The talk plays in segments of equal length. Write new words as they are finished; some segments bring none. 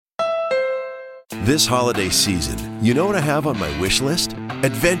This holiday season, you know what I have on my wish list?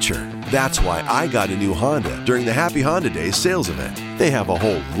 Adventure. That's why I got a new Honda during the Happy Honda Days sales event. They have a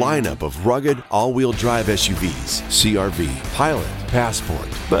whole lineup of rugged, all-wheel drive SUVs, CR-V, Pilot, Passport.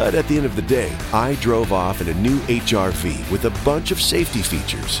 But at the end of the day, I drove off in a new HR-V with a bunch of safety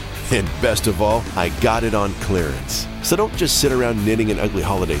features. And best of all, I got it on clearance. So don't just sit around knitting an ugly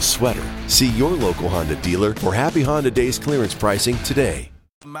holiday sweater. See your local Honda dealer for Happy Honda Days clearance pricing today.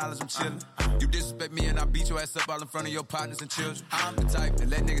 Mileage, I'm chillin'. You disrespect me and I beat your ass up all in front of your partners and children. I'm the type that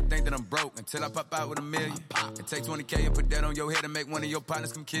let nigga think that I'm broke until I pop out with $1 million. And take 20K and put that on your head and make one of your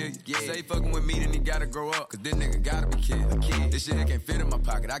partners come kill you. Yeah. Say fucking with me, then he gotta grow up, cause this nigga gotta be killed. This shit here can't fit in my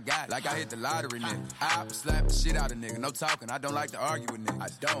pocket, I got it. Like I hit the lottery, nigga. I slap the shit out of nigga, no talking, I don't like to argue with niggas. I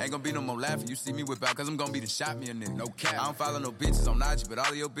don't. Ain't gonna be no more laughing, you see me whip out, cause I'm gonna be the shot me a nigga. No cap. I don't follow no bitches on IG, but all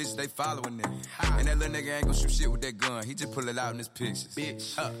of your bitches, they following nigga. And that little nigga ain't gonna shoot shit with that gun, he just pull it out in his pictures.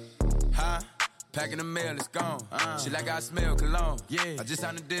 Bitch. Huh? Packing the mail, it's gone. She like I smell cologne. Yeah. I just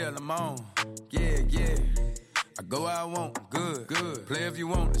signed a deal, I'm on. Yeah. I go where I want, good. Play if you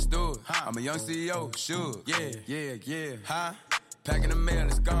want, let's do it. I'm a young CEO, sure. Yeah. Huh? Packing the mail,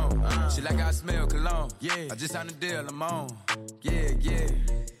 it's gone. She like I smell cologne. Yeah. I just signed a deal, I'm on. Yeah.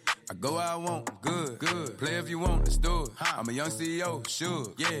 I go where I want, good. Play if you want, let's do it. I'm a young CEO,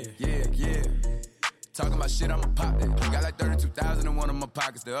 sure. Yeah. Talking about shit, I'ma pop that. Got like 32,000 in one of my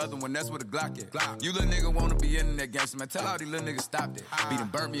pockets. The other one, that's where the Glock at. You little nigga wanna be in that gangster, man. Tell all these little niggas stop that. Beat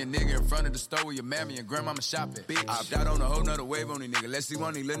and burn me a nigga in front of the store where your mammy and grandmama shop at. I opt out on a whole nother wave on these niggas. Let's see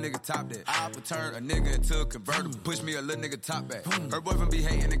one of these little niggas top that. I would turn a nigga into a convertible. Push me a little nigga top back. Her boyfriend be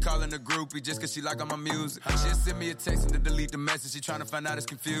hating and calling a groupie just cause she like all my music. She'll send me a text and to delete the message. She tryna find out it's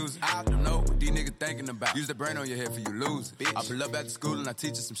confusing. I don't know what these niggas thinking about. Use the brain on your head for you lose it. I pull up after school and I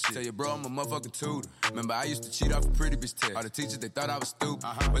teach her some shit. Tell you bro, I'm a motherfucking tutor. Remember I used to cheat off a pretty bitch test. All the teachers, they thought I was stupid.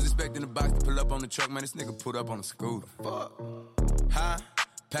 Was expecting the box to pull up on the truck, man, this nigga put up on a scooter. Fuck. Huh?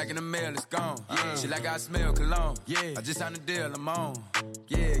 Packing the mail, it's gone. She like I smell cologne. Yeah. I just signed a deal, I'm on.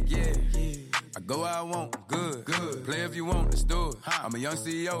 Yeah. I go where I want, good. Play if you want, let's do it. I'm a young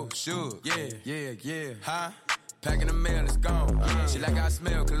CEO, sure. Yeah. Huh? Packing the mail, it's gone. She like I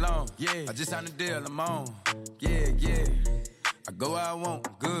smell cologne. Yeah. I just signed a deal, I'm on. Yeah. I go where I want,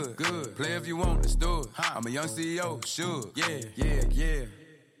 good. Play if you want, let's do it. I'm a young CEO, sure. Yeah.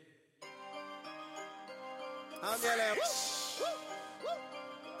 I'm yelling,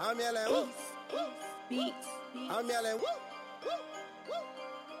 woo.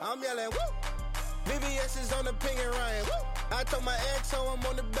 I'm yelling, woo. VVS is on the ping and rain, woo. I told my ex, so I'm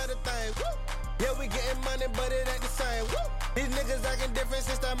on the better thing, woo. Yeah, we getting money, but it ain't the same, woo. These niggas acting different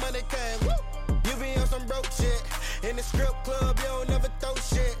since that money came, woo. You be on some broke shit. In the strip club, you don't never throw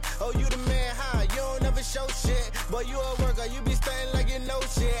shit. Oh, you the man high, you don't never show shit. Boy, you a worker, you be stunting like you know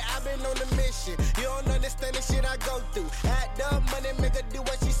shit. I been on the mission, you don't understand the shit I go through. Add up money, make her do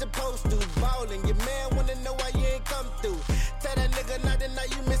what she supposed to. Ballin', your man wanna know why you ain't come through. Tell that nigga not tonight,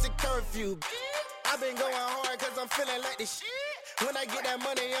 you missing curfew. I been going hard cause I'm feeling like this shit. When I get that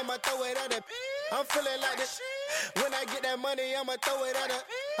money, I'ma throw it at her. I'm feeling like this. When I get that money, I'ma throw it at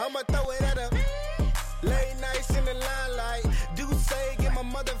her. Late nights in the limelight. Do say, get my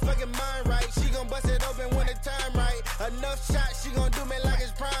motherfucking mind right. She gon' bust it open when the time right. Enough shots, she gon' do me like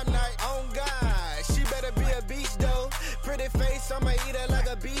it's prime night. On God, she better be a beast though. Pretty face, I'ma eat her like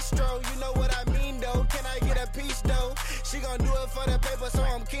a bistro. You know what I mean though. Can I get a piece though? She gon' do it for the paper, so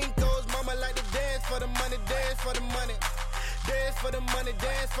I'm Kinko's. Mama like to dance for the money, dance for the money. Dance for the money,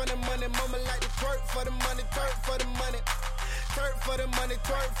 dance for the money. Mama like to twerk for the money, twerk for the money. Twerk for the money,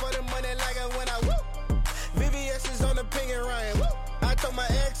 twerk for the money like it when I whoop. VVS is on the ping and rain, woo. I told my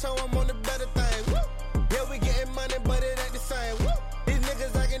ex, so I'm on the better thing, woo. Yeah, we getting money, but it ain't the same, woo. These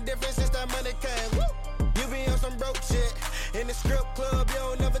niggas acting different since that money came, woo. You be on some broke shit. In the strip club, you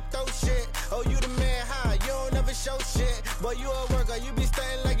don't never throw shit. Oh, you the man high, you don't never show shit. Boy, you a worker, you be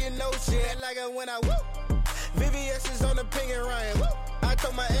stunting like you know shit. Like it when I woo. VVS is on the ping and rain, woo. I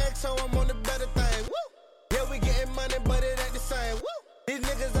told my ex, so I'm on the better thing, woo. Yeah, we getting money, but it ain't the same, woo. These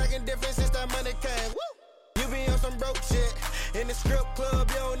niggas acting different since that money came, woo. You be on some broke shit. In the strip club,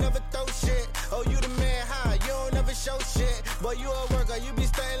 you don't never throw shit. Oh, you the man high, you don't never show shit. Boy, you a worker, you be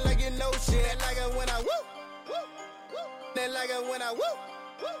stunting like you know shit. Like it when I woo. Then like it when I woo.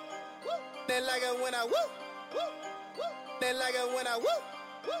 Then like it when I woo. Then like it when I woo.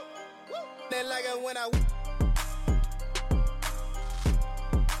 Then like it when I woo.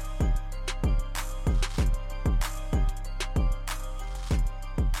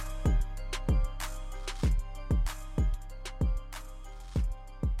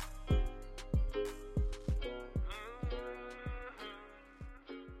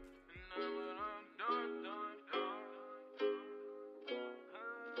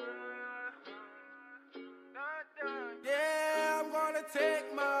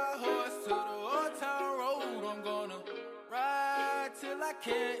 I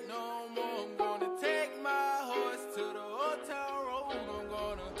can't no more. I'm gonna take my horse to the old town road. I'm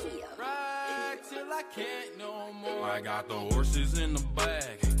gonna ride till I can't no more. I got the horses in the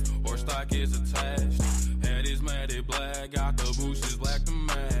bag, horse stock is attached. Head is matted black, got the bushes black to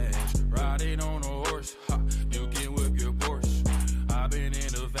match. Riding on a horse, ha, you can whip your Porsche. I've been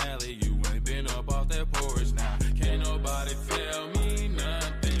in the valley, you ain't been up off that porch. Now, can't nobody tell me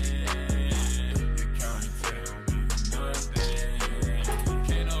nothing. You can't tell me nothing.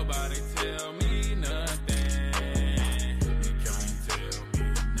 Can't nobody tell me nothing. You can't tell me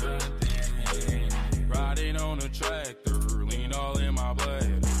nothing. Riding on a tractor, lean all in my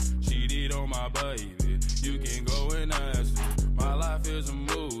blood. Cheated on my baby, you can go and ask her. My life is a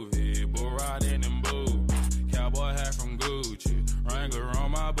movie, bull riding in boots. Cowboy hat from Gucci, Wrangler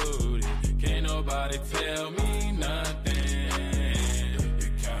on my booty. Can't nobody tell me nothing.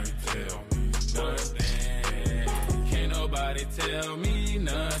 You can't tell me nothing. Can't nobody tell me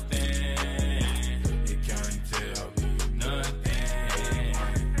nothing. You can't tell me nothing.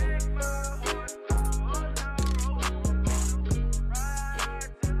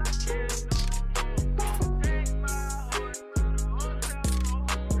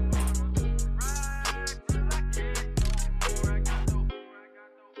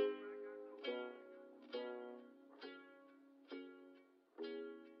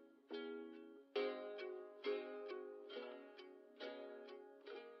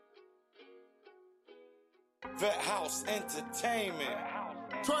 Vet House Entertainment.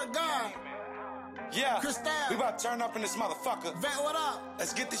 Troy God. Yeah, Cristal. we about to turn up in this motherfucker. Vet, what up?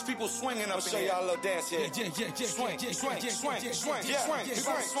 Let's get these people swinging up. I'll show y'all a little dance here. Swing, swing, swing, swing, swing, swing.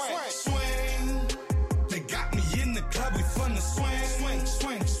 swing. They got me in the club, we fun to swing, swing,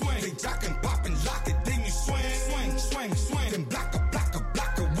 swing, swing. They jockin', poppin', lock it, then you swing, swing, swing, swing. Then blocker, blocker,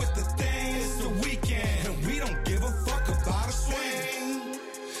 blocker with the thing. It's the weekend, and we don't give a fuck about a swing.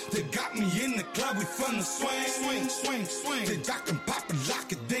 They got me in the club, we fun to swing, swing, swing, swing. They jockin', poppin', lock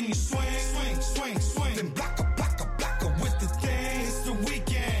it, then you swing, swing, swing, swing. Then blocker, blocker, blocker with the thing. It's the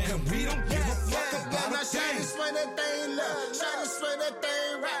weekend, and we don't give a fuck about a thing. Shawty swing that thing left, shawty swing that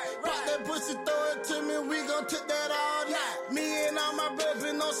thing right. Pop that pussy, throw it to me, we gon' take that all night. Me and all my brothers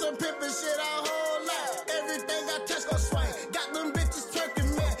been on some pimpin' shit our whole life. Everything I touch gon' swing, got them bitches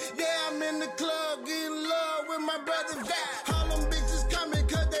twerking, man. Yeah, I'm in the club, getting love with my brother Vat. All them bitches coming,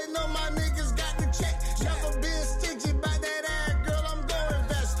 cause they know my niggas got the check. Never been stingy by that ass, girl, I'm going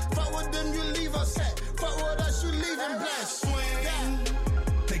vest. Fuck with them, you leave us set. Fuck with us, you leaving blessed. Swing.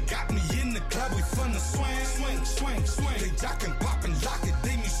 They got me in the club, we fun to swing, swing, swing, swing. They jockin', poppin', lock it,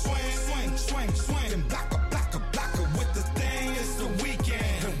 then you swing, swing, swing, swing. Then blocker, blocker, blocker with the thing. It's the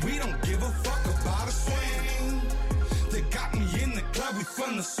weekend, and we don't give a fuck about a swing. They got me in the club, we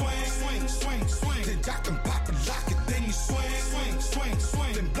fun to swing, swing, swing, swing. They jockin', poppin', lock it, then you swing, swing, swing,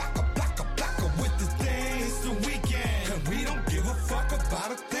 swing. Then blocker, blocker, blocker with the thing. It's the weekend, and we don't give a fuck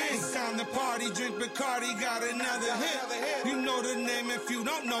about a thing. It's time to party, drink Bacardi, got another hit. You know the name, if you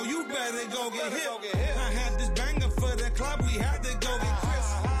don't know, you better go get hit. I had this banger for the club, we had to go get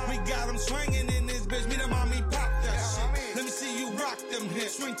Chris. We got them swinging in this bitch, me the mommy pop that shit. Let me see you rock them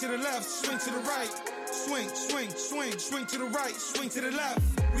hips. Swing to the left, swing to the right. Swing, swing, swing, swing to the right, swing to the left.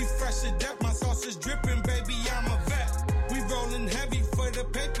 We fresh to death, my sauce is dripping, baby, I'm a vet. We rollin' heavy for the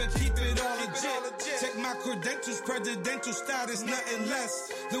paper, keep it all legit. Check my credentials, presidential status, nothing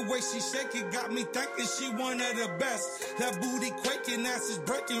less. The way she shake it got me thinking she one of the best. That booty quaking, ass is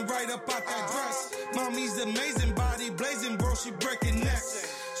breaking right up out that dress. Mommy's amazing, body blazing, bro, she breaking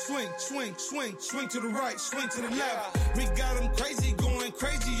necks. Swing, swing, swing, swing to the right, swing to the left. We got them crazy, going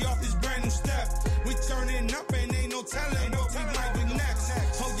crazy off this brand new step. We turning up and ain't no telling what we might be next.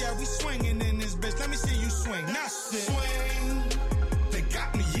 Oh yeah, we swinging in this bitch, let me see you swing. Now swing. They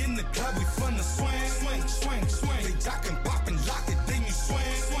got me in the club, we fun to swing, swing, swing, swing. They jockin', poppin', lock it, then you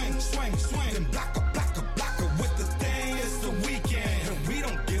swing, swing, swing, swing. Then blocker, blocker, blocker with the thing. It's the weekend, and we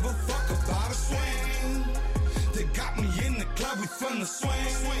don't give a fuck about a swing. They got me in the club, we fun to swing,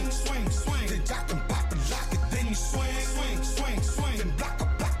 swing, swing, swing. They jockin', poppin', lock it, then you swing, swing, swing, swing. Then blocker,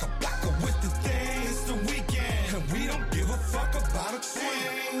 blocker, blocker with the thing. It's the weekend, and we don't give a fuck about a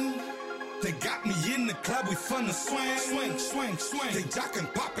swing. They got me in the club, we fun to swing, swing, swing, swing. They jockin',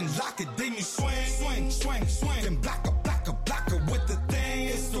 poppin', lock it, then you swing, swing, swing, swing. Then blocker, blocker, blocker with the thing.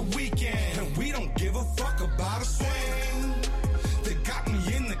 It's the weekend, and we don't give a fuck about a swing. They got me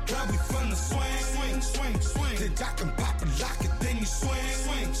in the club, we fun to swing, swing, swing, swing. They jockin', poppin', lock it, then you swing,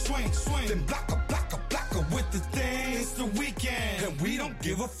 swing, swing, swing. Then blocker, blocker, blocker with the thing. It's the weekend, and we don't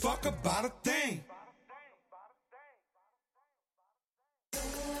give a fuck about a thing.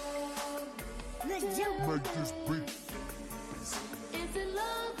 Make this beat.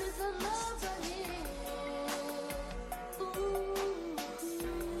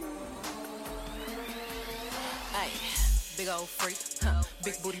 old freak.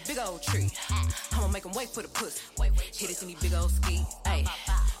 Big booty, big old tree. I'ma make him wait for the pussy. Hit it in these big old ski. Ayy.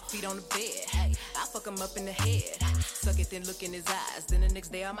 Feet on the bed. I fuck him up in the head. Suck it, then look in his eyes. Then the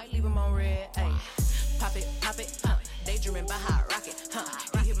next day I might leave him on red. Ayy. Pop it, daydreaming about how I rock it,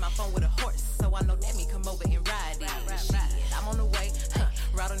 He hit my phone with a horse, so I know that me come over and ride it. Shit, I'm on the way,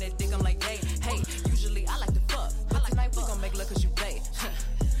 ride on that dick, I'm like, hey, usually I like to fuck, but tonight we gon' make love cause you babe.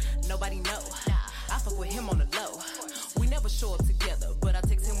 Nobody know, I fuck with him on the low. We never show up together, but I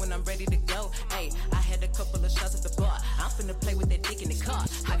text him when I'm ready to go. Hey, I had a couple of shots at the bar. I'm finna play with that dick in the car.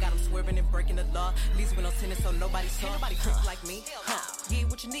 I got him swerving and breaking the law. Least when I'm tennis, so nobody saw. Ain't nobody freak like me, Yeah,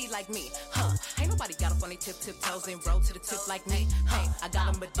 what you need like me, Ain't nobody got up on they tiptoes and roll to the tip like me, I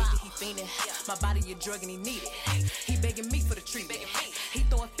got him addicted, he fiending. My body a drug and he need it. He begging me for the treatment. He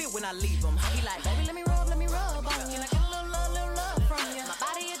throwing fit when I leave him. He like, baby, let me rub on you. Can I get a little love from you? My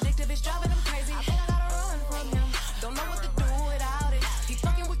body addictive, it's driving him crazy. I think I gotta run from him. Don't know what to do without it. He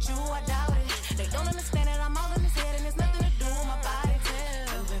fucking with you, I doubt it. They don't understand that I'm all in his head and there's nothing to do with my body.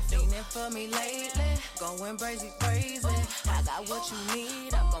 You've been fiending for me lately, going crazy. I got what you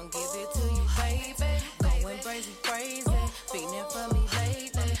need, I'm gon' give it to you, baby. Going crazy, fiending for me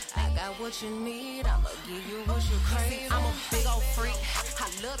lately. I got what you need, I'ma give you what you crave. I'm a big old freak, I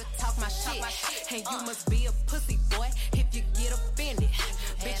love to talk my shit. And you must be a pussy boy if you get offended.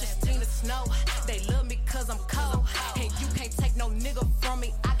 Bitches Tina Snow, they love me cause I'm cold. And you can't take no nigga from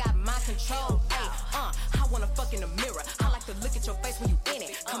me, I got my control. I wanna fuck in the mirror, I like to look at your face when you in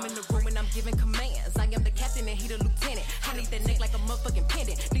it. Come in the room and I'm giving commands, I am the captain and he the lieutenant. I need that neck like a motherfucking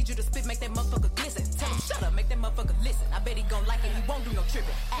pendant. Need you to spit, make that motherfucker glisten. Tell him shut up, make that motherfucker listen. I bet he gon' like it, he won't do no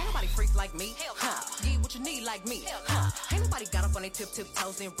tripping. Ain't nobody freak like me, Get what you need like me, Ain't nobody got up on their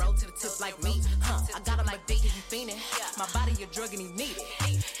tiptoes and roll to the tip like me, I got him addicted, he fiending. My body a drug and he need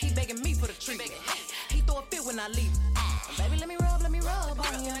it. He begging me for the treatment. He throw a fit when I leave. Baby, let me rub on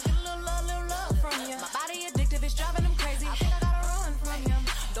you. Get a little love from you. My body addictive, it's driving him crazy. I think I gotta run from him.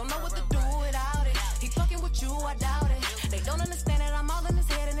 Don't know what to do without it. He fucking with you, I doubt it. They don't understand that I'm all in his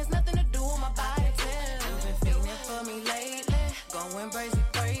head and there's nothing to do with my body. You've been feeling for me lately, going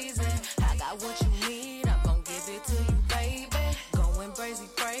crazy. I got what you need, I'm gon' give it to you, baby. Going crazy,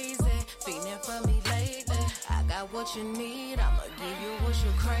 feeling for me lately. I got what you need, I'ma give you what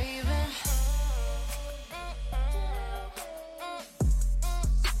you're craving.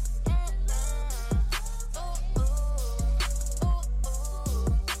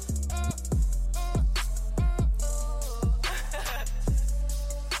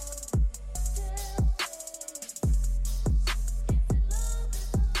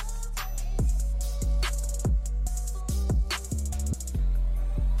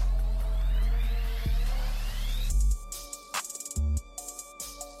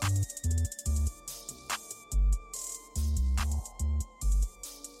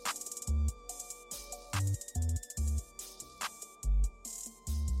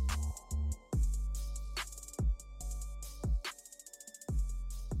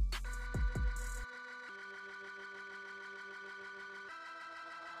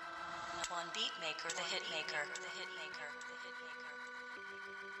 One beat maker, the hit maker.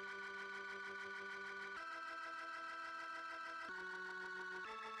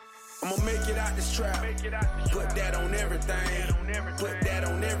 I'ma make it out this trap. Put that on everything. Put that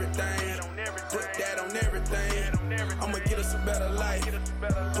on everything. Put that on everything. I'ma get us a better life.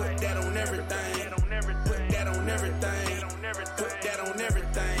 Put that on everything. Put that on everything. Put that on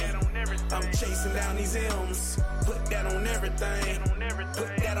everything. I'm chasing down these M's. Put that on everything.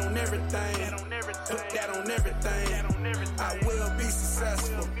 Put that on everything. Put that on everything. I will be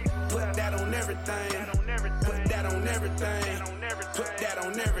successful. Put that on everything. Put that on everything. Put that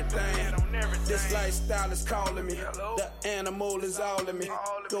on everything. This lifestyle is calling me. The animal is all in me.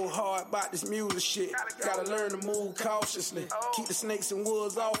 Go hard about this music shit. Gotta learn to move cautiously. Keep the snakes and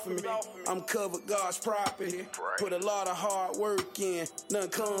wolves off of me. I'm covered God's property. Put a lot of hard work in. None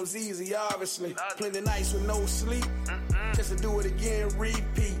comes easy, obviously. Plenty nights with no sleep. Just to do it again,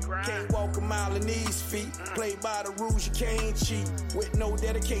 repeat. Can't walk a mile in these feet. Play by the rules, you can't cheat. With no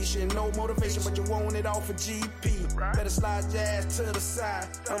dedication, no motivation, but you want it off a GP. Better slide your ass to the side.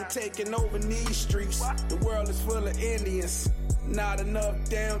 I'm taking over these streets. The world is full of Indians. Not enough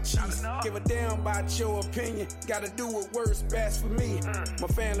damn cheese. Give a damn about your opinion. Gotta do what works best for me. My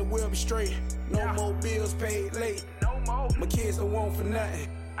family will be straight. No more bills paid late. My kids don't want for nothing.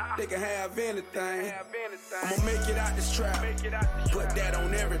 They can have anything. I'ma make it out this trap. Put that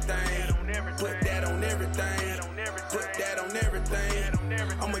on everything. Put that on everything. Put that on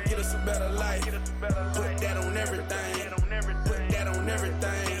everything. I'ma get us a better life. Put that on everything. Put that on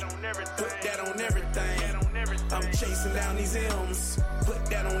everything. Put that on everything. I'm chasing chasing down these M's. Put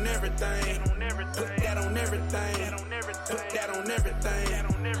that on everything. Put that on everything. Put that on everything.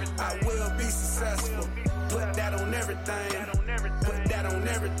 I will be successful. Put that on everything. Put that on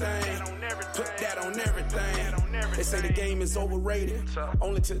everything. Put that on everything. They say the game is overrated,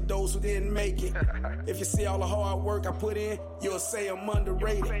 only to those who didn't make it. If you see all the hard work I put in, you'll say I'm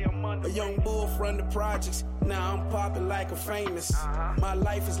underrated. A young bull from the projects, now I'm popping like a famous. My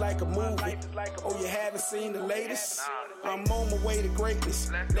life is like a movie. Oh, you haven't seen the latest? I'm on my way to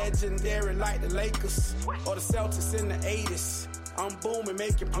greatness, legendary like the Lakers or the Celtics in the 80s. I'm booming,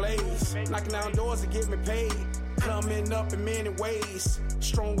 making plays, knocking down doors to get me paid. Coming up in many ways,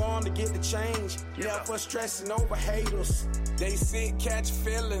 strong arm to get the change. Never stressing over haters. They sit, catch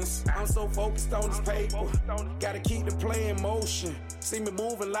feelings. I'm so focused on this paper. Gotta keep the play in motion. See me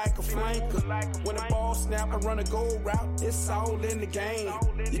moving like a flanker. When the ball snap, I run a goal route. It's all in the game.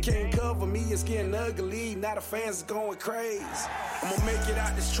 You can't cover me, it's getting ugly. Now the fans are going crazy. I'ma make it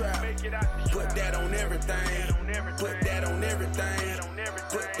out this trap. Put that on everything. Put that on everything.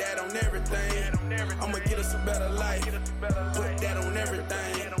 Put that on everything. I'ma get us a better life. Put that on everything.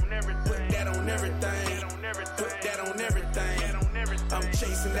 Put that on everything. Put that on everything. I'm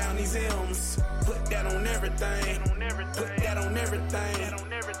chasing down these M's. Put that on everything. Put that on everything.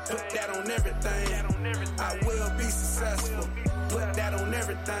 Put that on everything. I will be successful. Put that on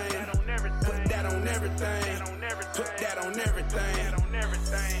everything. Put that on everything. Put that on everything.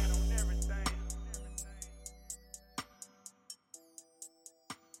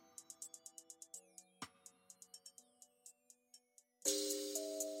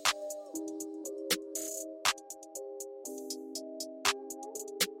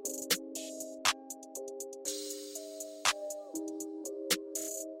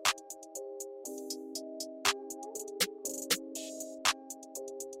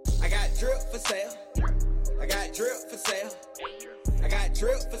 Drip for sale. I got drip for sale. I got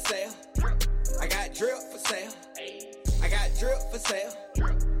drip for sale. I got drip for sale. I got drip for sale.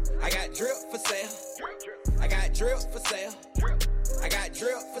 I got drip for sale. I got drip for sale. I got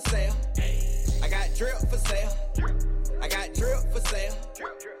drip for sale. I got drip for sale. I got drip for sale.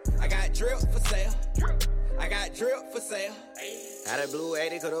 I got drip for sale. I got drip for sale. Had a blue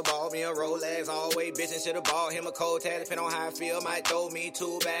 80, could've bought me a Rolex. Always bitchin', should've bought him a cold tag. Depending on how I feel, might throw me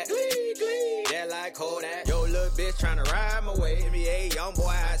two back. Yeah, like Kodak. Yo, little bitch tryna ride my way. NBA young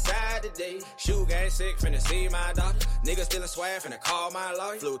boy outside today. Shoe game sick, finna see my doctor. Niggas stealing swag, finna call my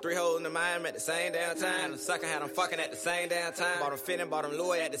lawyer. Flew 3 holes in the Miami at the same damn time. The sucker had them fucking at the same damn time. Bought them fitting, bought them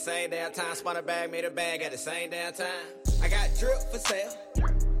Louis at the same damn time. Spun a bag, made a bag at the same damn time. I got drip for sale.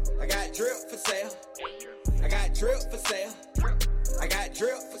 I got drip for sale. I got drip for sale. I got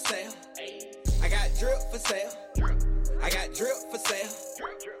drip for sale. I got drip for sale. I got drip for sale.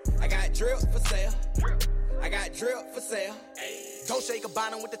 I got drip for sale. I got drip for sale. Go shake a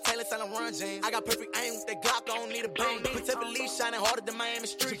bottom with the Taylor selling run jeans. I got perfect aim with that Glock, I don't need a bang. Protect police shining harder than Miami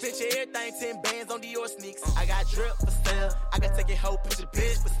streets. Bitch, everything 10 bands on Dior sneaks. I got drip for sale. I got take it whole picture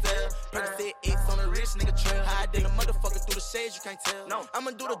bitch for sale. Percocet X on a rich nigga trail. How I dig a motherfucker through the shades, you can't tell. No,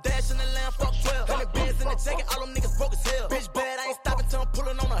 I'ma do the dash in the land, fuck 12. 100 bands in the jacket, all them niggas broke as hell. Bitch bad, I ain't stopping till I'm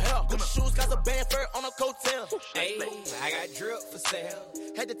pulling on her hell. Gucci shoes, got a band fur on a coattail. Hey, I got drip for sale.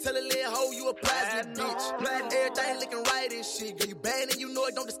 Had to tell a little hoe you a plastic bitch. Everything looking right and shit. Girl, you bad and you know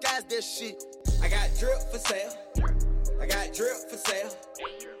it, don't disguise that shit. I got drip for sale. I got drip for sale.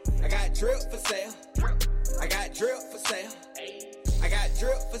 I got drip for sale. I got drip for sale. I got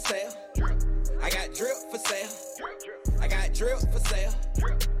drip for sale. I got drip for sale. I got drip for sale.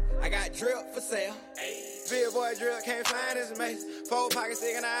 I got drip for sale. Billboard drip, can't find his mates. 4 pockets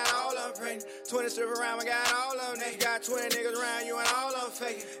sticking out, all of them pregnant. 20 strip around, I got all of them. You got 20 niggas around you and all of them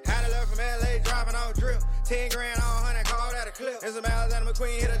faking. Had a love from LA, dropping on drip. 10 grand on 100, call that a clip. There's some Alexander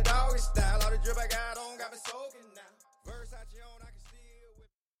McQueen, hit a doggy style. All the drip I got on, got me soaking now. Versace on, I can still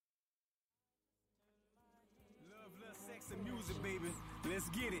whip. Love, sex, and music, baby. Let's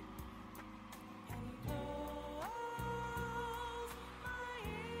get it.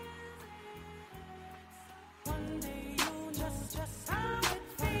 One day you just how it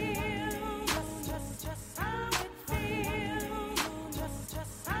feels. Just how it feels.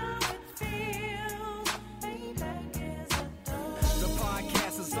 Just how it feels. Baby is a dog. The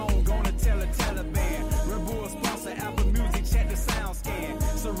podcast is on, gonna tell a Taliban. Red Bull sponsor, Apple Music, check the sound scan.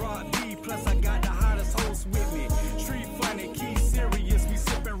 Ciroc B, plus I got the hottest host with me. Street funny, key serious, we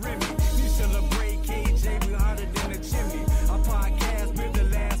sippin' Remy. You celebrate KJ, we hotter than a chimney. Our podcast built the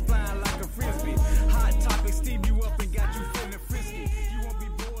last flying like a frisbee. Hot topic, steam you up and got you feeling frisky. You won't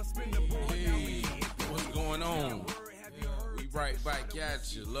be bored, spin the board. Hey, what's going on? We right back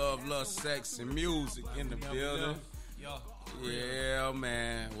at you. Love, sex, and music in the building. Yeah,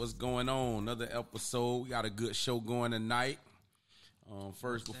 man. What's going on? Another episode. We got a good show going tonight.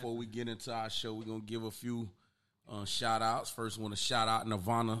 First, before we get into our show, we're going to give a few shout outs. First, want to shout out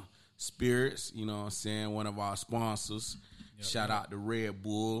Nirvana Spirits, you know what I'm saying, one of our sponsors. Shout out to Red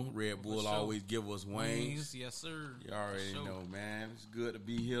Bull. Red Bull always give us wings. Yes, sir. You already know, man. It's good to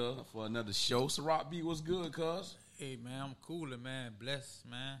be here for another show. So, Rock B, what's good, cuz? Hey, man, I'm coolin', man. Blessed,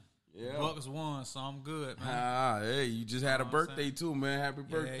 man. Yeah. Bucks won, so I'm good, man. Hey, you just had a birthday, too, man. Happy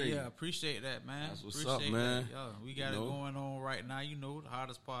birthday. Yeah, appreciate that, man. That's what's appreciate up, man. That. Yeah, we got it going on right now. You know, the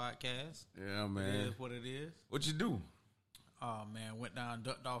hottest podcast. Yeah, man. It is what it is. What you do? Oh, man, went down,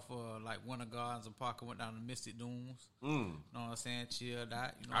 ducked off like Winter Gardens and Park and went down to Mystic Dunes. You know what I'm saying? Chilled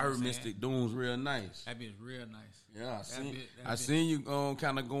out. You know I heard Mystic Dunes real nice. That bit's real nice. Yeah, I seen you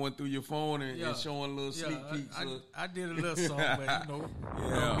kind of going through your phone and showing little sneak peeks. I did a little song, but you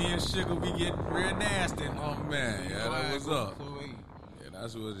know, me and Sugar, we get real nasty. Oh, man. Yeah, that was up. Yeah,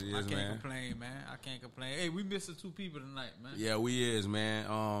 that's what it is, man. I can't complain, man. I can't complain. Hey, we missing 2 people tonight, man. Yeah, we is,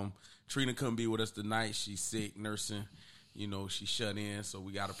 man. Trina couldn't be with us tonight. She's sick, nursing. You know, she shut in, so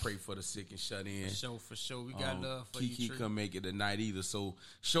we got to pray for the sick and shut in. For sure. We got love for Kiki you, couldn't make it tonight either, so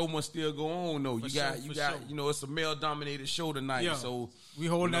show must still go on, though. You got, you know, it's a male-dominated show tonight, so. We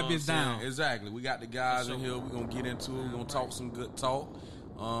holding that bitch down. Exactly. We got the guys in here. We're going to get into it. We're going to talk some good talk.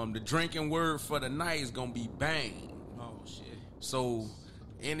 The drinking word for the night is going to be bang. Oh, shit. So,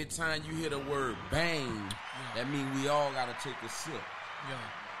 anytime you hear the word bang, that means we all got to take a sip.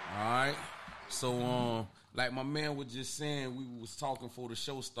 Yeah. All right? So, like my man was just saying, we was talking before the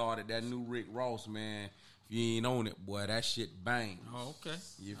show started, that new Rick Ross, man, if you ain't on it, boy, that shit bang. Oh, okay.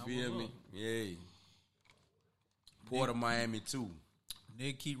 You feel me? Yeah. Port of Miami, too.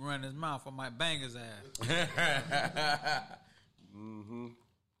 Nigga keep running his mouth, I might bang his ass. Mm-hmm.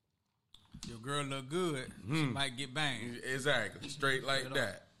 Your girl look good, she might get banged. Exactly. Straight like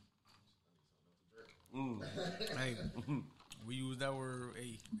that. Hey, we use that word.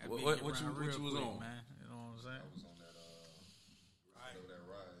 Hey, what you was on, man? You know what I'm saying? I was on that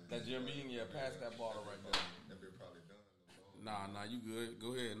ride. That Jim Beam, pass that bottle right there. That bit probably done. Nah, you good.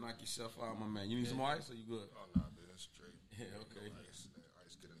 Go ahead, knock yourself out, my man. You need some ice, or you good? Oh, nah, man, that's straight. Yeah, okay. Ice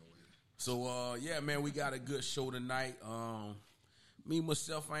get in the way. So, yeah, man, we got a good show tonight. Me,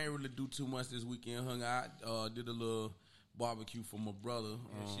 myself, I ain't really do too much this weekend. Hung out, did a little barbecue for my brother.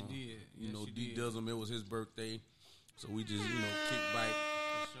 Yeah, she did. You know, D-Dizzum, it was his birthday. So we just, kick back,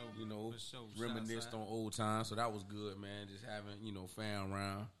 reminisced on old times. So that was good, man. Just having, fam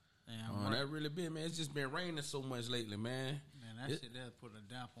around. That really been, man. It's just been raining so much lately, man. Man, that shit there put a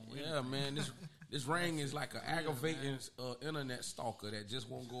damp on. Yeah, man. This rain is like an aggravating internet stalker that just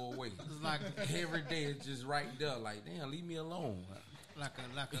won't go away. It's like every day it's just right there. Like, damn, leave me alone. Like a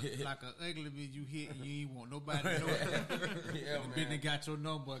ugly bitch you hit and you ain't want nobody to know it. Yeah, man. The bitch got your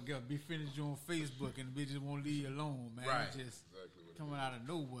number, girl, be finished you on Facebook, and the bitch just won't leave you alone, man. Right. It's just coming out of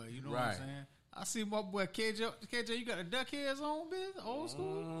nowhere, you know what I'm saying? I see my boy KJ. KJ, you got the duck heads on, bitch? Old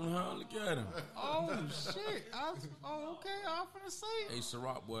school? Look at him. Oh, shit. Okay. I'm finna say. Hey,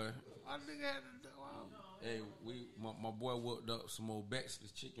 Ciroc, boy. I think I had the wow. Hey, my boy whooped up some old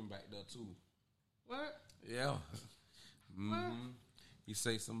Bexley's chicken back there, too. What? Yeah. Mm-hmm. What? He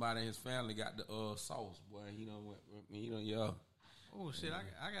say somebody in his family got the sauce, boy. Yeah. Oh shit!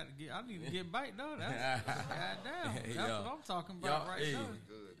 I need to get back though. That's goddamn. That's what I'm talking about now.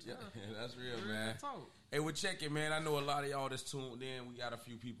 Good. Yeah, that's real, man. Hey, we're checking, man. I know a lot of y'all that's tuned in. We got a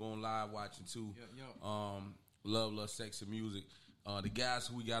few people on live watching too. Love, sexy music. The guys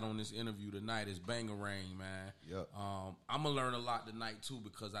who we got on this interview tonight is Bangarang, man. Yep. I'm gonna learn a lot tonight too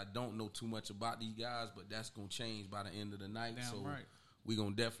because I don't know too much about these guys, but that's gonna change by the end of the night. Damn right. We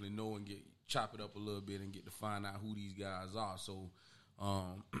gonna definitely know and chop it up a little bit and get to find out who these guys are. So,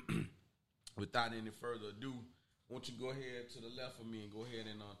 without any further ado, why don't you go ahead to the left of me and go ahead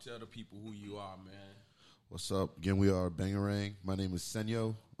and tell the people who you are, man. What's up? Again, we are Bangarang. My name is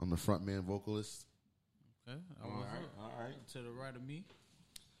Senyo. I'm the frontman vocalist. Okay. All right. To the right of me.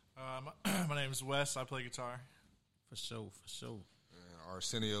 My name is Wes. I play guitar. For sure.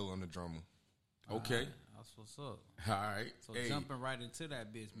 Arsenio on the drummer. Okay. That's what's up. All right. So jumping right into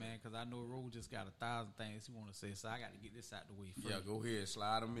that bitch, man, because I know Ro just got 1,000 things he want to say, so I got to get this out the way first. Yeah, go ahead.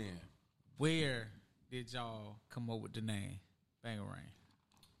 Slide them in. Where did y'all come up with the name Bangarang?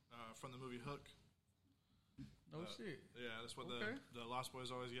 From the movie Hook. No shit. Yeah, that's what the Lost Boys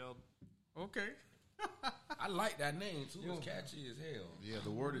always yelled. Okay. I like that name, too. It's catchy as hell. Yeah,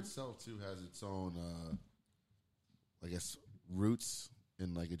 the word itself, too, has its own, I guess, roots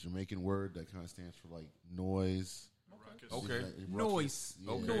in, like, a Jamaican word that kind of stands for, like, noise. Ruckus. Okay. Noise.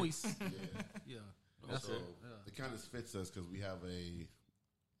 Yeah. Noise. Yeah. Yeah. That's So it. it kind of fits us because we have a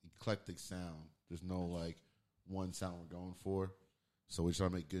eclectic sound. There's no like one sound we're going for. So we try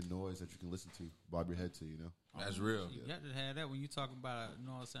to make good noise that you can listen to, bob your head to, you know. That's real. You got to have that when you talking about, you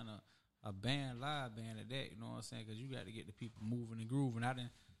know what I'm saying, a band, live band at that, you know what I'm saying, because you got to get the people moving and grooving. I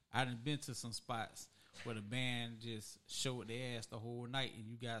done been to some spots where the band just showed their ass the whole night, and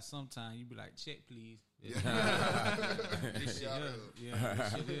you got sometime you be like, check please. This shit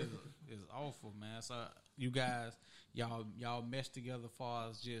is awful, man. So you guys, y'all mesh together as far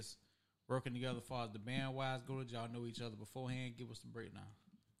as just working together as far as the band wise go. Did y'all know each other beforehand? Give us the breakdown.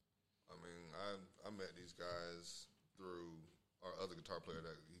 I mean, I met these guys through our other guitar player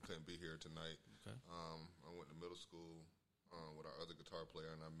that he couldn't be here tonight. Okay. I went to middle school with our other guitar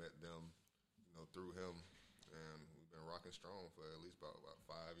player, and I met them, through him, and we've been rocking strong for at least about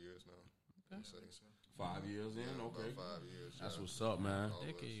 5 years now. Okay. 5 years in, okay. About 5 years. That's what's up, man.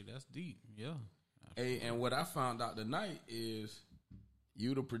 Decade, that's deep. Yeah. Hey, and what I found out tonight is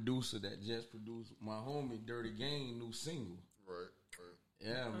you the producer that just produced my homie Dirty Game new single. Right.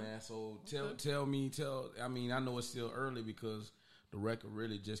 Yeah, man. So tell me. I mean, I know it's still early because the record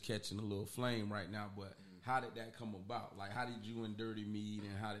really just catching a little flame right now. But how did that come about? Like, how did you and Dirty meet,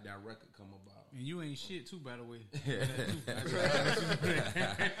 and how did that record come about? And you ain't shit too, by the way.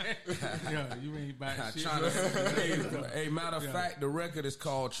 Yeah, you ain't about shit. Hey, matter of fact, the record is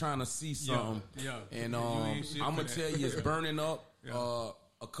called "Trying to See Something." Yeah. And I'm gonna tell you, it's burning up.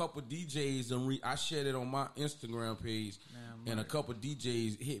 A couple DJs, I shared it on my Instagram page, and a couple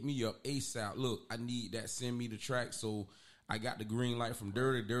DJs hit me up ASAP. Look, I need that. Send me the track. So I got the green light from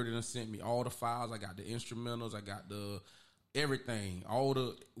Dirty. Dirty done sent me all the files. I got the instrumentals. I got the everything, all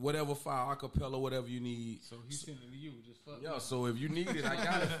the whatever file, acapella, whatever you need. So he sent it to you. Just fuck. Yeah. So if you need it, I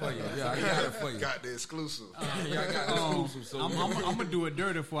got it for you. Yeah, I got it for you. Got the exclusive. Yeah, I got the exclusive. So I'm gonna do it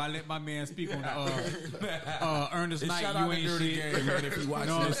dirty before I let my man speak on the Ernest Knight. Shout You out ain't to Dirty shit. Game, man, if you watch You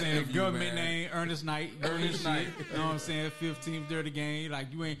know what I'm this saying? interview, Government man. name Ernest Knight. Ernest Knight. You know what I'm saying? 15th Dirty Game.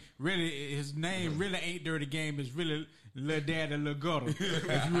 Like you ain't really. His name really ain't Dirty Game. It's really Lil Daddy, Lil Gutter. If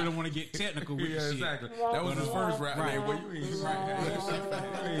you really want to get technical with the shit. Exactly. That was his first rap name. Boy, you ain't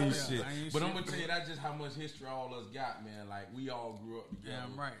Right. shit. I ain't But shit. I'm gonna tell you, that's just how much history all us got, man. Like we all grew up together.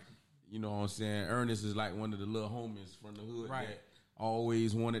 Damn right. You know what I'm saying? Ernest is like one of the little homies from the hood Right. that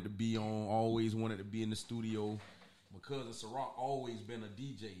always wanted to be on, always wanted to be in the studio. Because of Ciroc always been a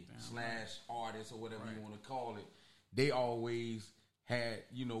DJ / artist or whatever you want to call it. They always had,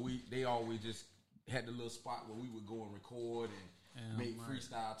 they always just had the little spot where we would go and record and make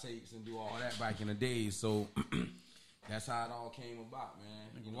freestyle tapes and do all that back in the days. So that's how it all came about, man.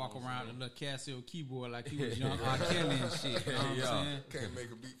 You walk around with a little Casio keyboard like you was young R. Kelly and shit. You know what I'm saying? Can't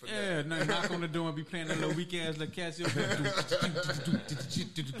make a beat for that. Yeah, no, knock on the door and be playing that little weak ass little Casio.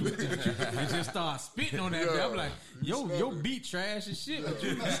 And just start spitting on that. I'm like, your beat trash and shit. But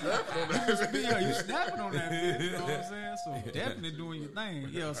you snapping on that bitch. You know what I'm saying? So definitely doing your thing.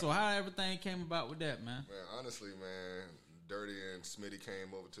 Yeah. So how everything came about with that, man? Man, honestly, man, Dirty and Smitty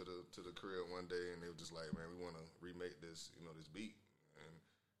came over to the crib one day, and they were just like, man, we want to remake this, this beat, and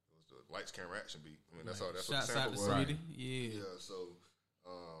it was the Lights, Camera, Action beat. I mean, that's all. That's Shouts what the out sample to was. Smitty. Yeah. So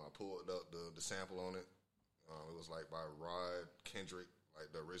I pulled up the sample on it. It was like by Rod Kendrick, like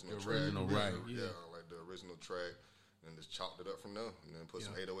the original track. Right. Yeah, like the original track, and just chopped it up from there, and then put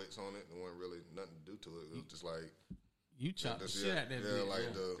some 808s on it. There wasn't really nothing to do to it. It was just like. You chopped the shit out that bitch. Yeah,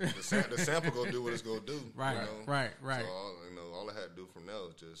 like the sample go do what it's gonna do. Right, right. So all I had to do from there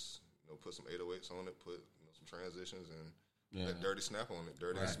was just put some 808s on it, put some transitions, and let Dirty snap on it.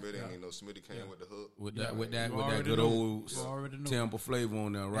 Dirty and Smitty, and Smitty came with the hook. With that good old tempo flavor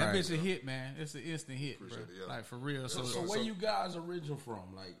on there, right? That bitch a hit, man. It's an instant hit, bro. Like for real. So where you guys original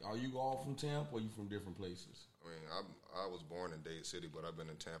from? Like, are you all from Tampa or you from different places? I mean, I was born in Dade City, but I've been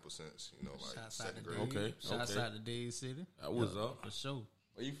in Tampa since like second grade. Okay, Shouts out to Dade City. That was up for sure.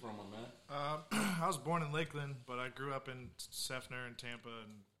 Where you from, my man? I was born in Lakeland, but I grew up in Sefner and Tampa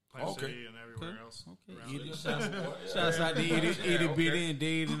and Plant City and everywhere else. Okay. Shouts out to Itty Bitty and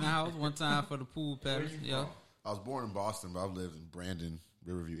Dade in the house one time for the pool paddles. Yeah. I was born in Boston, but I've lived in Brandon,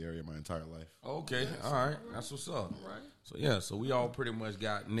 Riverview area my entire life. Okay, all right. That's what's up. Right. So we all pretty much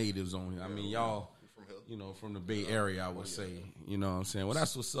got natives on here. I mean, y'all, from the Bay Area, I would say. You know what I'm saying? Well,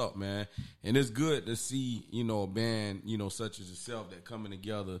 that's what's up, man. And it's good to see, a band, such as yourself that coming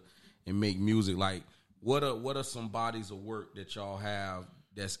together and make music. Like, what are some bodies of work that y'all have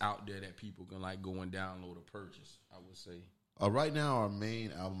that's out there that people can like go and download or purchase, I would say? Right now, our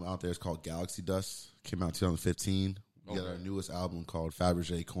main album out there is called Galaxy Dust. Came out in 2015. We got our newest album called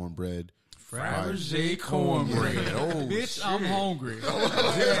Fabergé Cornbread. Fabergé Cornbread. Oh, bitch, shit. I'm hungry.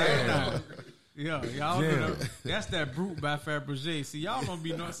 Yeah, y'all know that's that Brute by Fabergé. See, y'all don't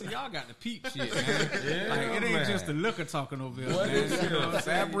be knowing. See, y'all got the peep shit, man. Like, it ain't just the liquor talking over here. What man. is You know what I'm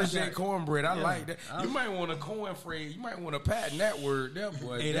saying? Fabergé cornbread? I like that. You might want a corn phrase. You might want to patent that word there,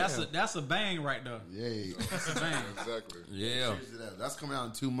 boy. Hey, that's a bang right there. Yeah, That's a bang. Exactly. Yeah. Cheers to that. That's coming out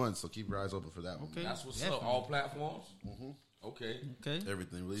in 2 months, so keep your eyes open for that one. Okay. That's what's Definitely. up. All platforms? Mm-hmm. Okay.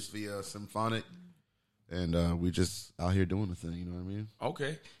 Everything released via Symphonic, and we just out here doing the thing. You know what I mean?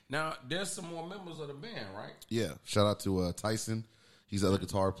 Okay. Now, there's some more members of the band, right? Yeah. Shout out to Tyson. He's the other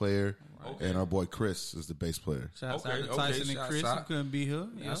guitar player, Okay. and our boy Chris is the bass player. Shouts Okay, out to Tyson okay, and shouts Chris. out. You couldn't be here.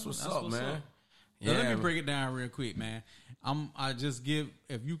 That's what's up, man. Now, let me Yeah. break it down real quick, man. I just give,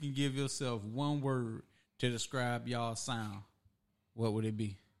 if you can give yourself one word to describe y'all sound, what would it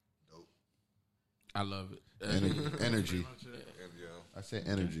be? I love it. Energy. Yeah. I say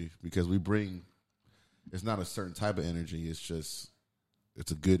energy because we bring. It's not a certain type of energy.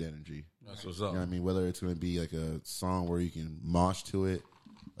 It's a good energy. That's what's You up. know what I mean? Whether it's going to be like a song where you can mosh to it,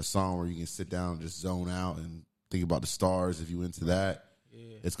 a song where you can sit down and just zone out and think about the stars. If you into that,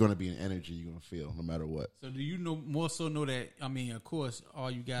 it's going to be an energy you're going to feel no matter what. So do you know that, I mean, of course, all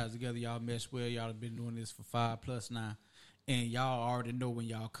you guys together, y'all mesh well. Y'all have been doing this for 5+ now. And y'all already know when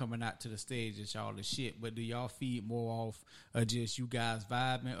y'all coming out to the stage that y'all the shit. But do y'all feed more off of just you guys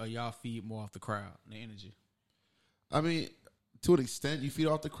vibing, or y'all feed more off the crowd, the energy? I mean, to an extent, you feed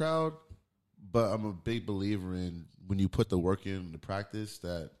off the crowd, but I'm a big believer in when you put the work in the practice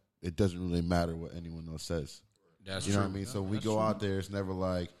that it doesn't really matter what anyone else says. That's you know true. what I mean? So when we That's go true. out there, it's never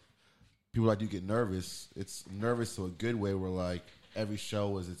like people like you get nervous. It's nervous to a good way where like every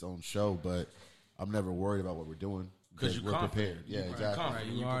show is its own show, but I'm never worried about what we're doing Because you're we're confident. prepared. Yeah, You're exactly.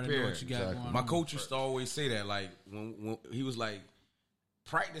 confident. You You're already know prepared. what you got going My on. coach used to always say that, like when he was like,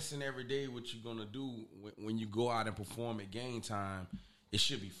 practicing every day what you're gonna do when you go out and perform at game time, it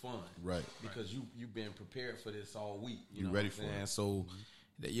should be fun, Right? Because you've been prepared for this all week. You You're know ready what I'm for saying? it. So,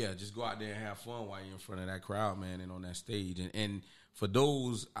 yeah, just go out there and have fun while you're in front of that crowd, man, and on that stage. And for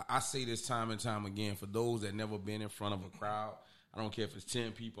those, I say this time and time again, for those that never been in front of a crowd, I don't care if it's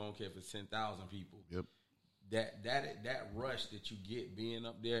 10 people, I don't care if it's 10,000 people. Yep. That rush that you get being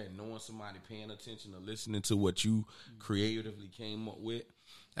up there and knowing somebody paying attention or listening to what you creatively came up with,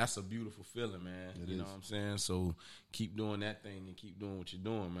 that's a beautiful feeling, man. You know what I'm saying? So keep doing that thing and keep doing what you're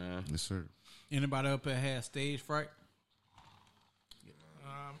doing, man. Yes, sir. Anybody up there have stage fright?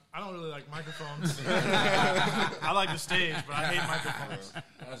 I don't really like microphones. I like the stage, but I hate microphones.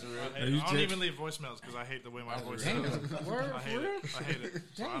 That's real. I don't even leave voicemails because I hate the way my voice sounds. I hate it. I hate it.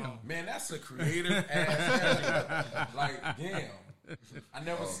 So I don't- Man, that's a creative ass energy. Like, damn. I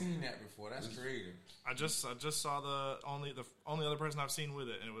never seen that before. That's creative. I just saw the only other person I've seen with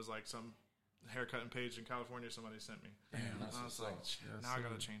it, and it was like some haircutting page in California somebody sent me. Damn, And that's I was what's like, up. now I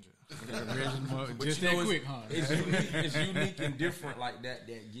gotta change it. But Just you know, that it's, quick, huh? it's unique and different like that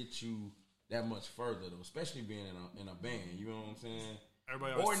gets you that much further, though, especially being in a band. You know what I'm saying?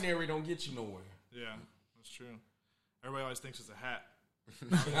 Everybody always, Ordinary don't get you nowhere. yeah, that's true. Everybody always thinks it's a hat.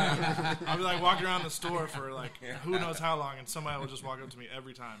 I'll be like walking around the store for like who knows how long, and somebody will just walk up to me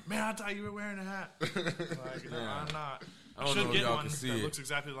every time. Man, I thought you were wearing a hat. Like, no, I'm not. I I don't know should if get y'all one can see that it. looks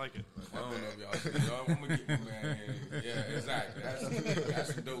exactly like it. I don't know if y'all see it. I'm gonna get my man in. Yeah, exactly.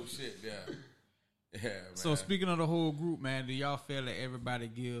 That's some dope shit. Yeah, man. So speaking of the whole group, man, do y'all feel that everybody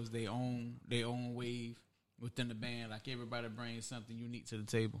gives their own wave within the band? Like everybody brings something unique to the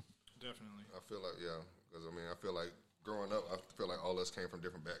table? Definitely. I feel like, yeah, because I mean, I feel like growing up, I feel like all of us came from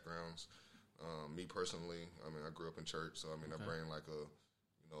different backgrounds. Me personally, I mean, I grew up in church, so I mean, I bring like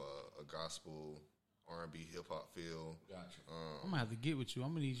a gospel, R&B, hip hop feel. Gotcha. I'm gonna have to get with you. I'm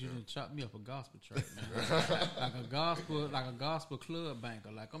gonna need you to chop me up a gospel track, man. like a gospel club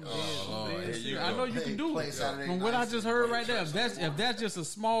banker. Like I'm dead. Lord, here you I go. know you can do Play it. Saturday From what I nights just and heard play right there, church if that's just a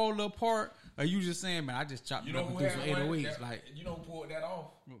small little part, or you just saying, man, I just chopped You it know up and who do some had one? 808s. That, Like you know who pulled that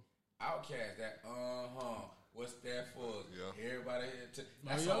off? Outkast. That what's that for? Yeah. Everybody.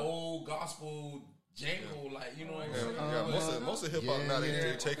 That's an old gospel jangle. Like you know what I'm saying? Yeah, most of hip hop now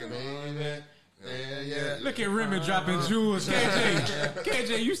they taking it. Yeah. look at Remy dropping jewels.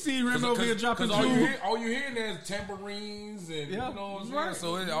 KJ, you see Remy over here dropping all jewels? all you hearing is tambourines and Yeah, you know what I'm saying. right,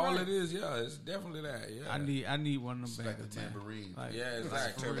 So right. it is, yeah, it's definitely that. Yeah, I need one of them Like bangers, the man. tambourine. Like, yeah,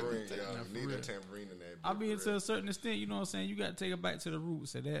 exactly. Tambourine, for you need real. that tambourine in there. I mean, to a certain extent, you know what I'm saying? You got to take it back to the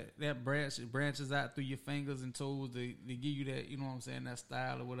roots. So that branches out through your fingers and toes to give you that, you know what I'm saying, that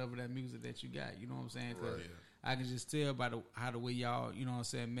style or whatever that music that you got. You know what I'm saying? 'Cause I can just tell by how the way y'all, you know what I'm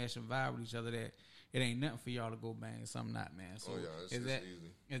saying, mesh and vibe with each other that it ain't nothing for y'all to go bang something not, man. So it's is that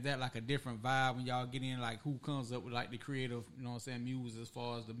easy. is that like a different vibe when y'all get in? Like who comes up with like the creative, you know what I'm saying, muse as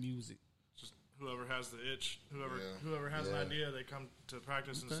far as the music? Just whoever has the itch, whoever has Yeah. an idea, they come to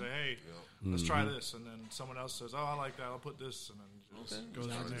practice and Okay. say, "Hey, let's try this," and then someone else says, "Oh, I like that. I'll put this," and then it just goes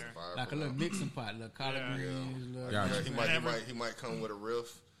from there. Like a little mixing pot, little collard greens. Little Yeah, he might come with a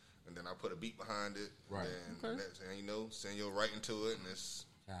riff, and then I put a beat behind it. Right. And then next thing you know, send you right into it, and it's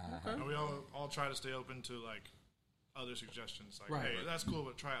And we all try to stay open to like other suggestions. Like, Right. hey, that's cool,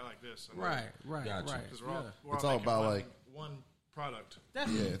 but try it like this. And Right. Because we're It's all making about, like- one product. Yeah,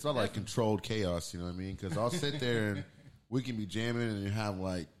 it's all like controlled chaos, you know what I mean? Because I'll sit there and we can be jamming and have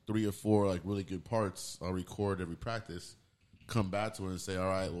like 3 or 4 like really good parts. I'll record every practice, come back to it and say, all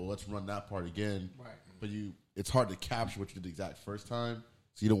right, well, let's run that part again. Right. But it's hard to capture what you did the exact first time,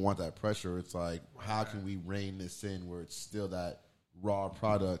 so you don't want that pressure. It's like, how can we rein this in where it's still that raw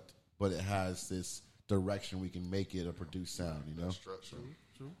product, but it has this direction we can make it a produced sound, you know? structure.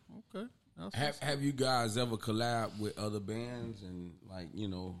 True. Okay. Have you guys ever collabed with other bands and like, you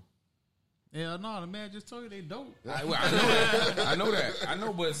know? Hell no, the man just told you they dope. I know that. I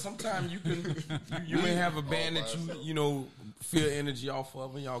know, but sometimes you may have a band that you know feel energy off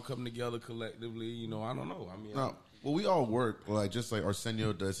of, and y'all come together collectively. You know, I don't know. I mean, No, well, we all work like just like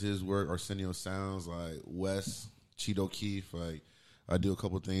Arsenio does his work. Arsenio sounds like Wes, Cheeto Keith. Like I do a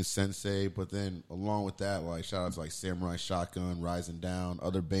couple things, Sensei. But then along with that, like shout out to like Samurai Shotgun, Rising Down,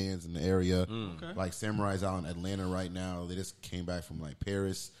 other bands in the area. Okay. Like Samurai's out in Atlanta right now. They just came back from like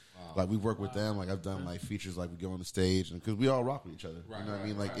Paris. Like we work with them. Like I've done like features. Like we go on the stage, and because we all rock with each other. You know what I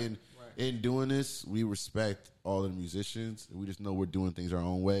mean? Like in doing this, we respect all the musicians. We just know we're doing things our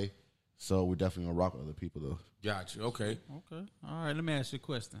own way. So we're definitely gonna rock with other people though. Got you. Okay. Okay. All right. Let me ask you a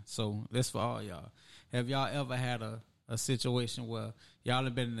question. So that's for all y'all. Have y'all ever had a situation where y'all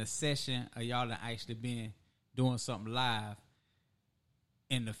have been in a session or y'all have actually been doing something live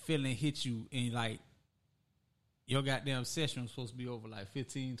and the feeling hit you and like your goddamn session was supposed to be over like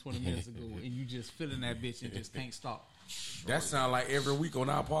 15, 20 minutes ago and you just feeling that bitch and just can't stop? That sound like every week on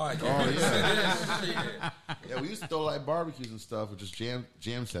our podcast. Oh yeah. Yeah, we used to throw like barbecues and stuff or just jam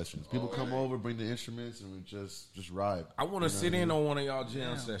sessions. People come over, bring the instruments, and we just ride. I want to sit in on one of y'all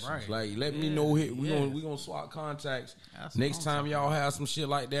jam sessions. right. Like, let me know. We gonna swap contacts. That's Next what I'm time y'all have some shit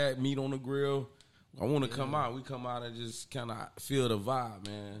like that, meet on the grill. I want to come out. We come out and just kind of feel the vibe,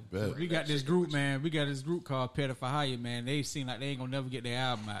 man. Bet. We got this group, man. We got this group called Petty for Hire, man. They seem like they ain't gonna never get their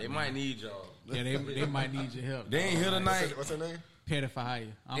album out. They man. might need y'all. Yeah, they might need your help. They ain't here tonight. What's her name? Petty for Hire.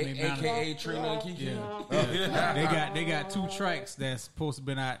 I mean, AKA Trina and Kiki. Yeah. They got 2 tracks that's supposed to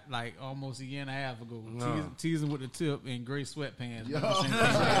been out like almost a year and a half ago. Teasing with the Tip and Gray Sweatpants.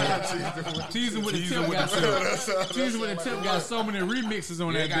 Teasing with the Tip Teasing with the Tip got so many remixes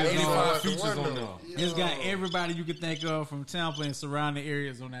on that got bitch. 85 features on there. It's got everybody you can think of from Tampa and surrounding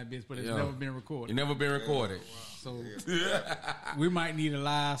areas on that bitch, but it's never been recorded. It never been recorded. So we might need a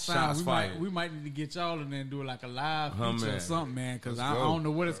live sound. Shots We might need to get y'all in there and do like a live feature man. or something, man. Because I don't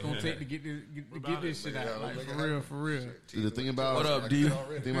know what it's gonna take to get this shit out. Like for real. See, the thing about What up, D? the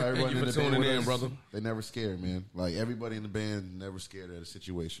thing about everybody you in the for band tuning with in, us, brother. they never scared, man. Like everybody in the band never scared at a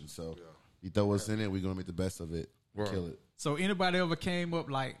situation. So you throw us in it, we're gonna make the best of it, kill it. So anybody ever came up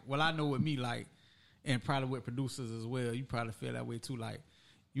like, well, I know with me, like, and probably with producers as well, you probably feel that way too. Like,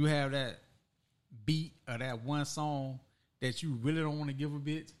 you have that beat or that one song that you really don't want to give a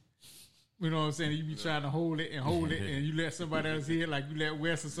bitch. You know what I'm saying? You be trying to hold it, and you let somebody else hear it, like you let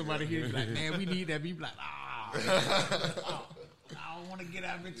Wes or somebody hear it. You like, man, we need that beat. You be like, I don't want to get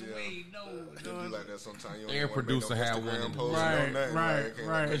out of it way. No. You do like that sometimes. You don't Every even wanna make producer no have Instagram one. post, Right, no nothing, right, like, can't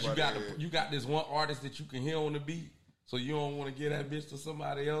right. let Because nobody you got this one artist that you can hear on the beat, so you don't want to give that bitch to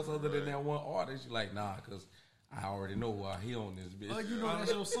somebody else other than that one artist. You're like, nah, because I already know why he on this bitch. Oh, you know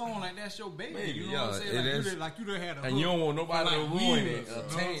that's your song, like that's your baby. Maybe, You know what I'm saying? it is. Like you done had a And you don't want nobody for to like ruin years, it. you know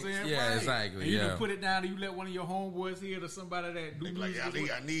what I'm saying? Yeah, Right. exactly. And you Yeah. can put it down and you let one of your homeboys hear it or somebody that do They be like, music.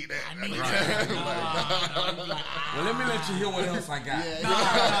 yeah, I need that. I need that. Well, let me let you hear what else I got.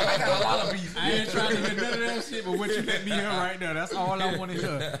 I got a lot of beats. I ain't trying to hear none of that shit, but what you let me hear right now, that's all I want to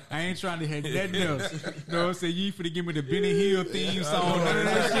hear. I ain't trying to hear nothing else. You know what I'm saying? You ain't finna give me the Benny Hill theme song, none of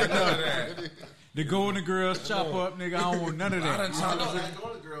that shit. No. The Golden Girls chop up, nigga. I don't want none of that. I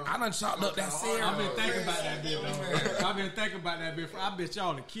done chopped up that serum. I've been thinking about that bitch, dog. I've been thinking about that bitch. I bet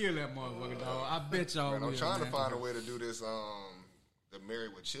y'all to kill that motherfucker, dog. I bet y'all Man, I'm will, trying to man. find a way to do this. The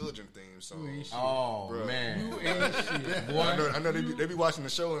Married with Children theme song. Oh, Bruh. man. You ain't shit, boy. I know they be watching the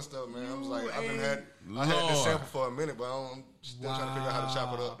show and stuff, man. I was like, I had this sample for a minute, but I'm still trying to figure out how to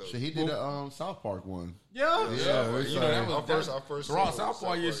chop it up though. So he did a South Park one. Yeah. it's You know, that like- was our first Raw single, South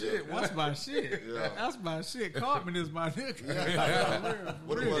Park, your South Park, shit. What? That's my shit. Yeah. That's my shit. Cartman is my nigga.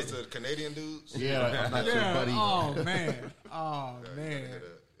 What it was, the Canadian dudes? Yeah, like, I'm not your Yeah. buddy. Oh man. Oh man.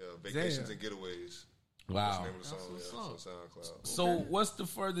 Yeah, Vacations and Getaways. Wow. That's the name of the song. Yeah, it's on SoundCloud. So what's the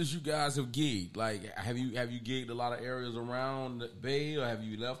furthest you guys have gigged? Like, have you gigged a lot of areas around the Bay, or have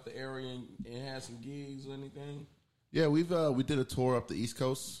you left the area and had some gigs or anything? Yeah, we did a tour up the East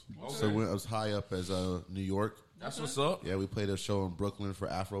Coast. Okay. So we went as high up as New York. That's what's up. Yeah, we played a show in Brooklyn for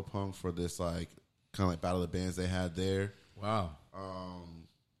Afropunk for this like kind of like battle of the bands they had there. Wow.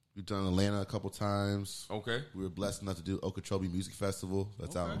 We've done Atlanta a couple times. Okay. We were blessed enough to do Okeechobee Music Festival.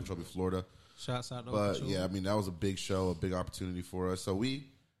 That's out in Okeechobee, Florida. Shouts out to But Okeechobee. yeah, I mean that was a big show, a big opportunity for us. So we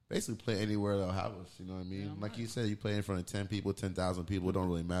basically play anywhere they'll have us. You know what I mean? Like you said, you play in front of 10 people, 10,000 people. It don't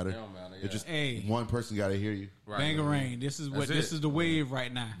really matter. It don't matter, yeah. It's just Hey. one person got to hear you. Bangarang. This is the wave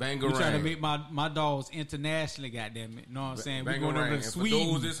right now. Bangarang. We trying to make my dogs internationally. Goddamn it, you know what I'm saying? We going over Bangarang. to And Sweden.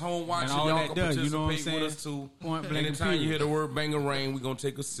 for those that's home watching, and all y'all that can does, participate you know what I'm saying? with us too. Point blank. Anytime you hear the word Bangarang, we gonna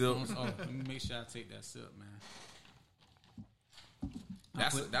take a sip. Oh, let me make sure I take that sip, man.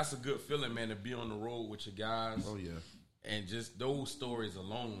 That's a good feeling, man, to be on the road with your guys. Oh yeah. And just those stories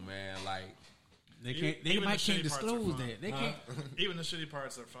alone, man, like They can't. They Even might the can't shitty parts are disclose fun. that. They can't. Even the shitty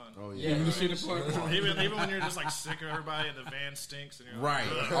parts are fun. Oh Yeah, the shitty parts. Even when you're just like sick of everybody and the van stinks and you're right,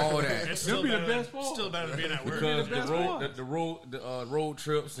 like, all that. It's still be the better, best than, part. still better than being at work. Because the road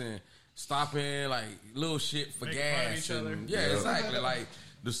trips and stopping like little shit for Making fun of gas each other. and exactly like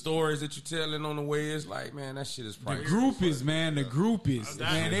the stories that you're telling on the way is like, man, that shit is The priceless. groupies, man, the groupies,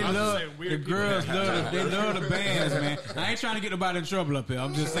 man, they I was love gonna say the weird girls, people. they love the bands, man. I ain't trying to get nobody in trouble up here.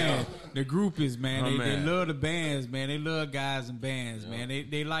 I'm just saying the groupies, man, they man. love the bands, man. They love guys and bands, man.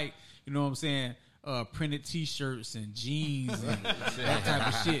 They like, you know what I'm saying, printed T-shirts and jeans and that type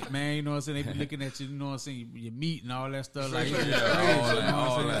of shit, man. You know what I'm saying? They be looking at you, you know what I'm saying, your meat and all that stuff, like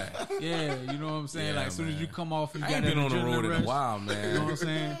all that. Yeah, you know what I'm saying. Yeah, like as soon as man. you come off, you I got ain't that been on the adrenaline road in a rush. while, man. You know what I'm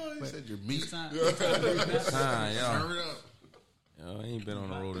saying? You said your meat. Time, I ain't been on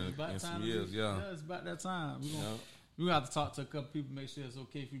the road in some years, yeah. It's about that time. We gonna have to talk to a couple people, make sure it's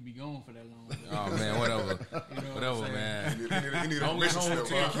okay if we be gone for that long. Oh man, whatever, You know whatever, what I'm man. He need a Don't get permission home slip,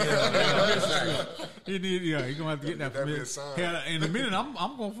 till huh? He gonna have to get that That'd be a permission. sign. Hell, in a minute, I'm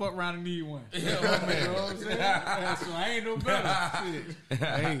gonna fuck around and need one. man. You know what I'm saying? So I ain't no better. Shit.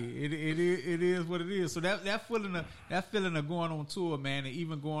 Hey, it is what it is. So that feeling of going on tour, man, and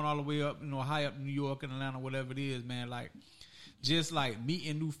even going all the way up, high up New York and Atlanta, whatever it is, man, like. Just like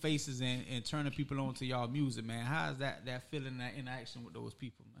meeting new faces and turning people on to y'all music, man. How's that feeling, that interaction with those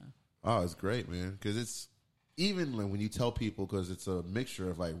people, man? Oh, it's great, man. Because it's even like when you tell people, because it's a mixture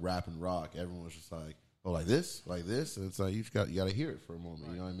of like rap and rock. Everyone's just like, oh, like this, and it's like you got to hear it for a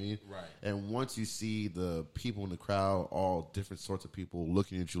moment. You know what I mean? Right. And once you see the people in the crowd, all different sorts of people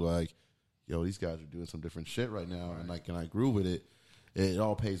looking at you like, yo, these guys are doing some different shit right now, and like, can I groove with it? It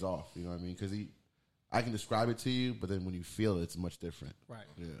all pays off. You know what I mean? Because I can describe it to you, but then when you feel it, it's much different. Right.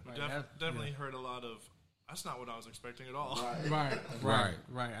 Yeah. Definitely heard a lot of. That's not what I was expecting at all. Right.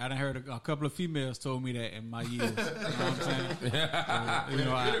 I done heard a couple of females told me that in my years. You know what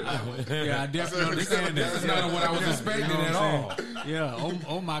I'm saying? I definitely understand that. That's not what I was expecting at all. Yeah.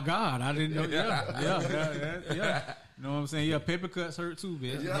 Oh my God, I didn't know. Yeah. You know what I'm saying? Yeah, paper cuts hurt too,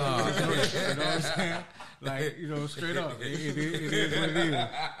 bitch. You know what I'm saying? Like, straight up. It is what it is.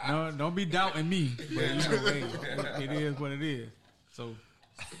 No, don't be doubting me. But, hey, it is what it is. So,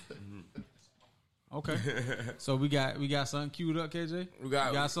 okay. So we got something queued up, KJ? We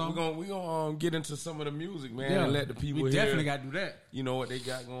got something? We're gonna get into some of the music, man, Yeah. and let the people We hear. definitely got to do that. You know what they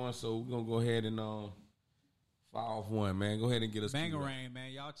got going, so we're gonna go ahead and fire off one, man. Go ahead and get us queued up. Bangarang,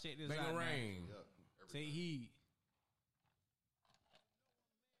 man. Y'all check this out. Bangarang. Take heed.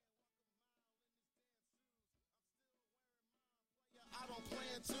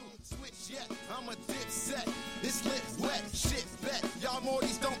 Switch yet, I'm a dip set. It's lit, wet, shit, bet. Y'all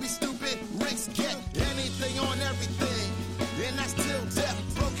Mortys don't be stupid. Ricks get anything on everything. And that's till death.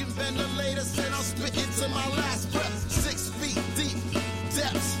 Broken ventilators, and I'm spitting to my last breath. 6 feet deep,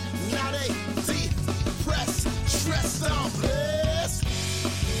 depths. Now they deep. Press, stressed out, blessed.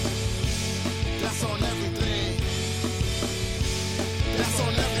 That's on everything. That's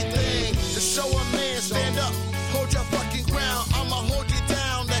on everything. To show a man, stand up. Hold your fucking ground. I'ma hold you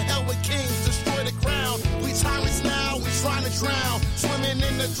down. The hell with kings, destroy the crown. We tyrants now, we trying to drown. Swimming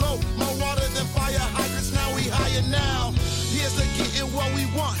in the throat, more water than fire hydrants. Now we higher now. Here's to getting what we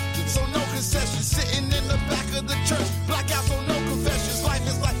want. So no concessions. Sitting in the back of the church. Blackout, so no confessions. Life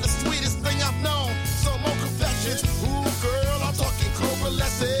is like the sweetest thing I've known. So more confessions. Ooh, girl, I'm talking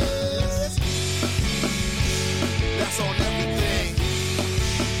convalescence. That's on everything.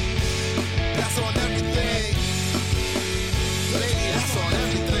 That's on everything. Lady, that's on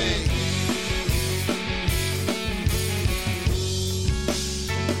everything.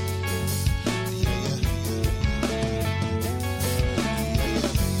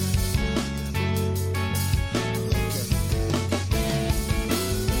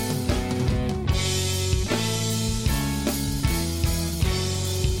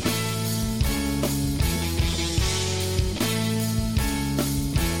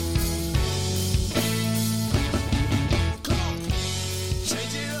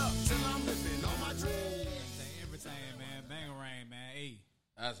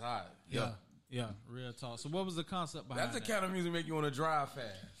 That's hot. Yeah, real talk. So what was the concept behind That's the that? kind of music make you want to drive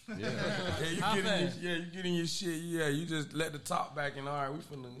fast. Yeah. You get in your shit. Yeah, you just let the top back and all right, we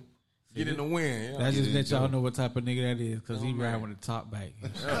finna get in the wind. That just let y'all know what type of nigga that is because he riding with the top back.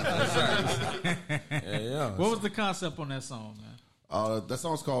 Yeah. What was the concept on that song, man? That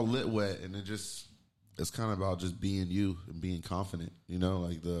song's called Lit Wet, and it's kind of about just being you and being confident. You know,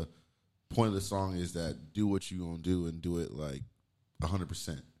 like the point of the song is that do what you gonna do and do it like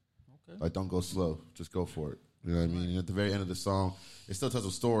 100%. Like, don't go slow. Just go for it. You know what I mean? And at the very end of the song, it still tells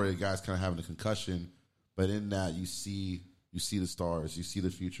a story. The guy's kind of having a concussion, but in that, you see the stars, you see the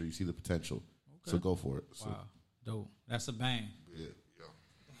future, you see the potential. So go for it. So. Wow, dope. That's a bang. Yeah.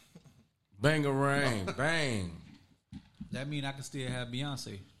 Bangarang, bang. That mean I can still have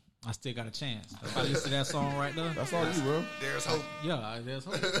Beyonce. I still got a chance. If I listen to that song right there, That's all you, bro. There's hope. yeah, there's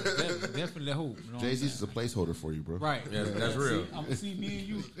hope. Definitely hope. You know what I'm Jay-Z's is saying? a placeholder for you, bro. Right. Yeah, that's real. See me and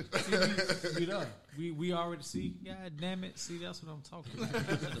you. We already see. God damn it. See, that's what I'm talking about. I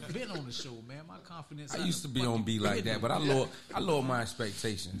should have been on the show, man. My confidence. I used to be on beat like that, but I lower my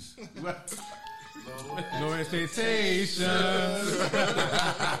expectations. No expectations.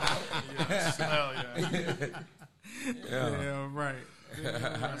 Hell yeah. Yeah, right.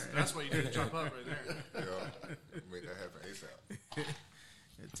 That's what you need to jump up right there. Yeah. Make that happen ASAP.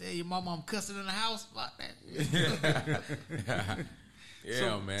 I tell you, mama, I'm cussing in the house about that.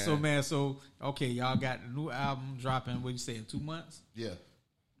 Man. So okay, y'all got the new album dropping. What you say in 2 months? Yeah.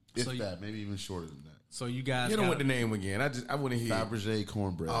 If So you- that, maybe even shorter than that. So you guys Hit him got with the name again. I wouldn't hear. Fabergé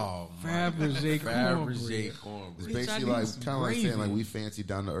cornbread. Oh, Fabergé Fabergé It's cornbread. Bitch, I basically need like some kind of like gravy. saying like we fancy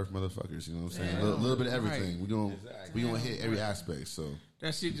down to earth motherfuckers. You know what I'm saying? Yeah. A little bit of everything. Right. We gonna hit every aspect. So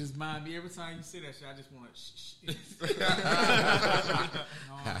That shit just mind me every time you say that shit. I just want to. You know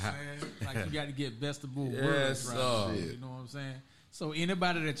what I'm saying? Like you got to get best of both worlds, right? sir. You know what I'm saying? So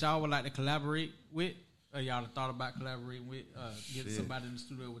anybody that y'all would like to collaborate with, or y'all have thought about collaborating with, getting somebody in the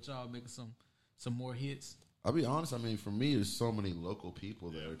studio with y'all, making some more hits. I'll be honest. I mean, for me, there's so many local people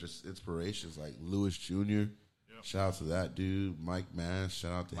that are just inspirations. Like Lewis Jr. Shout out to that dude. Mike Mass.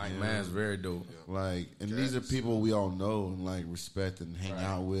 Shout out to Mike him. Man's very dope. Like, and these are people we all know and like respect and hang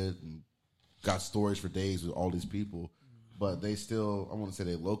out with, and got stories for days with all these people. But they still, I want to say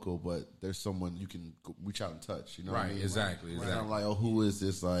they're local, but there's someone you can reach out and touch. You know what I Right, mean? exactly. It's not like, oh, who is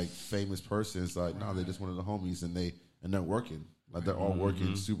this like famous person? It's like, no, they're just one of the homies, and they're working. Like they're all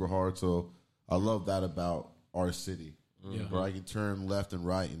working super hard. So I love that about our city, where I can turn left and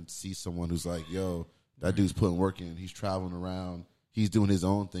right and see someone who's like, yo, that dude's putting work in. He's traveling around. He's doing his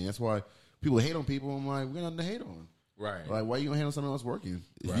own thing. That's why people hate on people. I'm like, we're nothing to hate on. Right. Like, why you gonna hate on someone else working?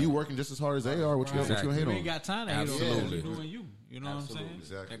 If you working just as hard as they are, what you gonna hate You on? ain't got time to hate on Absolutely. you doing you. You know what I'm saying?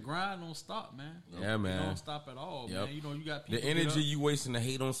 Exactly. That grind don't stop, man. Yeah, man. It don't stop at all, Yep. man. You know, you got people. The energy you wasting to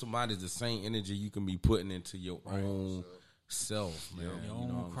hate on somebody is the same energy you can be putting into your own self, man. your You know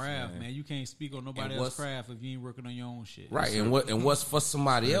own what I'm craft, saying? man. You can't speak on nobody And else's craft if you ain't working on your own shit. Right, and what's for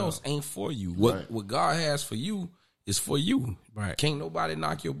somebody else ain't for you. What God has for you is for you. Right. Can't nobody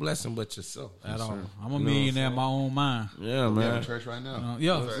knock your blessing but yourself. At all. I'm a millionaire in my own mind. Yeah, We have man. a church right now.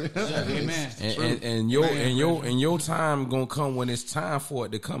 Amen. And your time gonna come when it's time for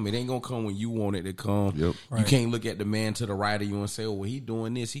it to come. It ain't gonna come when you want it to come. Yep. You can't look at the man to the right of you and say, "Oh, well, he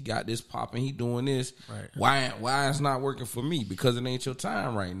doing this. He got this popping. He doing this. Right. Why it's not working for me? Because it ain't your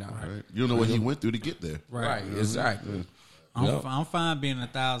time right now. Right? You don't know what he went through to get there. Right. Exactly. I'm fine being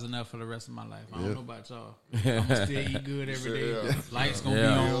 1,000 up for the rest of my life. I don't know about y'all. I'm gonna still eat good every day. Lights gonna be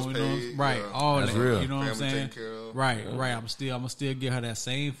on. Bills You know, paid, right? All That's that. real. You know what I'm Family saying? taken care of. Right. I'm still give her that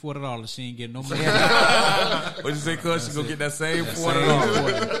same $40. She ain't getting no more. What'd you say, cuz? She gonna get that same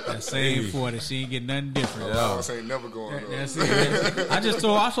 $40. That same 40. She ain't getting nothing different. Allowance ain't never going up. That's it. I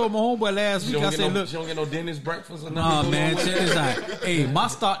told my homeboy last week. I said, look. She don't get no dentist breakfast or Nah, nothing. man, check this out. Hey, my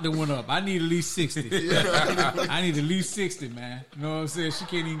stock done went up. I need at least 60. I need at least 60, man. You know what I'm saying? She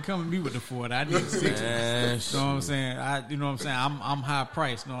can't even come to me with the 40. I need 60. Man, You know what I'm saying? You know what I'm saying? I'm high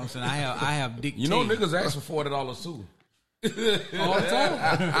priced. You know what I'm saying? I have dick. you know chain. niggas ask for $40 too. all the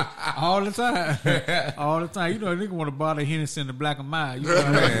time, all the time, all the time. You know, a nigga want to bottle Hennessy in the black and mild. You know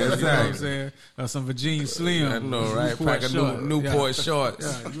what I'm saying? Or some Virginia Slim. I know, right? Newport Pack of short. Newport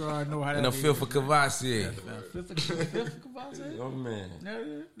shorts. Yeah, you already know how that And a is. fifth of Cavassier. Fifth of Cavassier? Oh, man.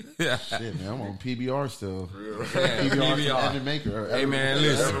 Yeah. Shit, man, I'm on PBR still. PBR. Evan Maker. Hey, man,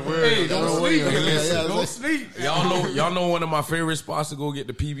 listen. Hey, don't sleep. Hey, listen. Don't sleep. Y'all know one of my favorite spots to go get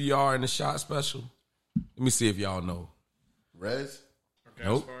the PBR and the shot special? Let me see if y'all know. Rez?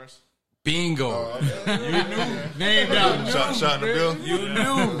 Nope. Bingo. Name down. Shot in the bill. You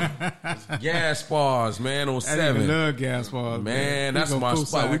knew. Gas bars, man, on I 7. love gas bars. Man, that's We my go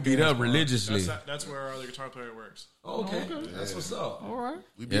spot. We full-side beat gas up bars. religiously. That's where our other guitar player works. Okay, that's what's up. All right.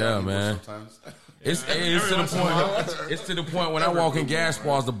 We be Yeah, out here man. sometimes. It's every to the once in a while. point. It's to the point when I walk in gas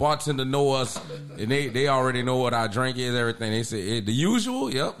bars, the bartender know us, and they already know what our drink is. Everything they say, the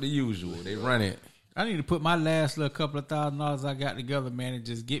usual. Yep, the usual. They run it. I need to put my last little couple of $1,000 I got together, man, and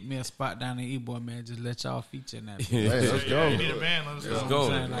just get me a spot down in E-Boy, man. Just let y'all feature in that. Hey, let's go. You need a band. Let's Let's go. go. You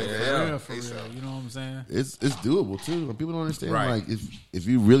know what I'm saying? Like, Yeah. for real. You know what I'm saying? It's doable too. People don't understand. Right. Like if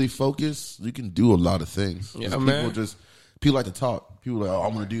you really focus, you can do a lot of things. Yeah, Just man. People like to talk. People are like, oh,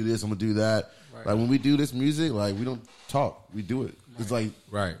 I'm gonna do this. I'm gonna do that. Right. Like when we do this music, like we don't talk. We do it. It's like,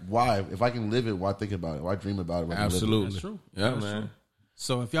 Right. why? If I can live it, why think about it? Why dream about it? Why can live it? Absolutely. That's true. Yeah, That's man. true.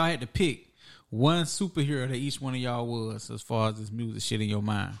 So if y'all had to pick one superhero that each one of y'all was, as far as this music shit in your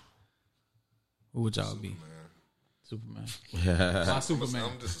mind, who would y'all be? Superman. Why Superman?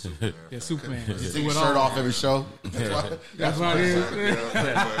 I'm just a Superman. Yeah, Superman. You Just take do your it shirt all. off every show. That's what it is.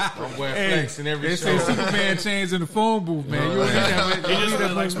 I'm wearing flex in every They show. say Superman chains in the phone booth, man. You don't need that. He You just don't need really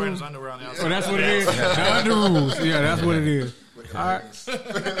that likes much wearing his room. underwear on the outside. So that's what it is. The under rules. Yeah, that's what it is. All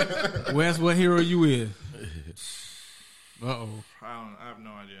right. Wes, what hero you is? Uh-oh. I have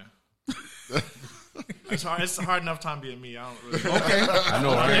no idea. It's hard. It's a hard enough time being me. I don't really. Okay. I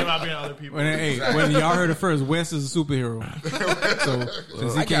know, I don't think right? about being other people. Well, hey, well, y'all heard it first. Wes is a superhero. So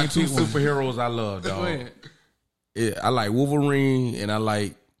since he I can't got 2 pick one. superheroes I love, Go dog. ahead. I like Wolverine and I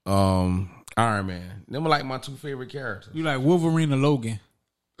like Iron Man. Them are like my 2 favorite characters. You like Wolverine or Logan?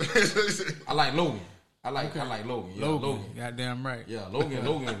 I like Logan. I like Logan. Yeah, Logan. Goddamn right. Yeah, Logan.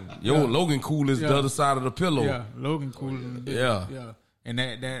 Logan cool as Yeah. the other side of the pillow. Yeah, Logan cooler than the bitch. Yeah. Yeah. And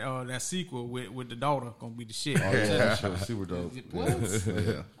that sequel with the daughter gonna be the shit. Oh, yeah, that show was super dope. What?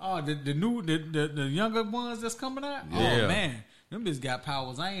 Yeah. Oh, the new the younger ones that's coming out. Yeah. Oh man, them bitches got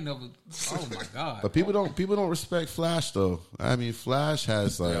powers. I ain't never. Oh my god. But people don't respect Flash though. I mean, Flash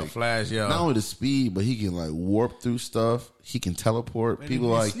has like Flash, yeah. not only the speed, but he can like warp through stuff. He can teleport. Man, People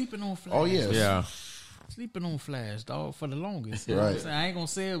they been like sleeping on Flash. oh yeah, Yeah. Sleeping on Flash, dog, for the longest. You know Right. what I'm saying? I ain't gonna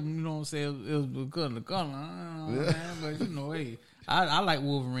say it, you know what I'm saying, it was because of the color. Man, but you know, hey, I like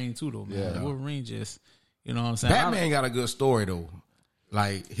Wolverine too though, man. Yeah. Wolverine just, you know what I'm saying? Batman got a good story though.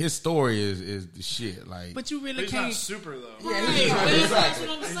 Like his story is the shit. Like, But you But really he's can't. not super though. Yeah, that's what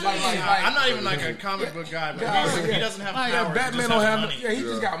I'm saying. I'm not even like a comic book guy, but he doesn't have Like, power. Batman he just don't has have. money. Yeah, he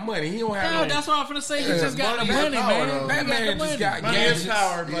just got money. He don't have Yeah, no. that's what I'm finna say. He just got the Money money, and power, man. though. He Batman got the just got Money gadgets. is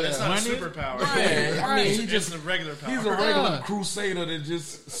power, but it's not Money? superpower. Yeah, I mean, he It's just a regular power. he's a regular Yeah. crusader that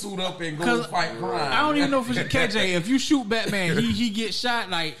just suit up and go 'Cause fight crime. I don't even know for sure. KJ, if you shoot Batman, he gets shot.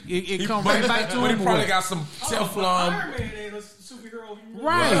 Like it come But- right back to but him. he or probably what? got some Teflon.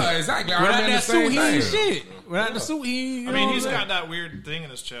 Right. Yeah, exactly. I Without remember that the same suit, he ain't thing. shit. Without the suit, he. You I mean, know he's what I'm got that weird thing in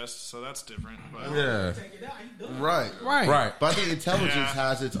his chest, so that's different. But Yeah, right, Right. right. But I think intelligence Yeah.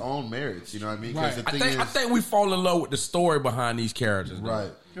 has its own merits. You know what I mean? Because Right. the I thing think is, we fall in love with the story behind these characters. though.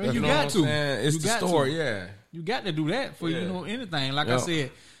 right. saying? You know got what I'm to. saying? It's You the got story. to. Yeah. You got to do that for Yeah. you know anything. Like Yeah. I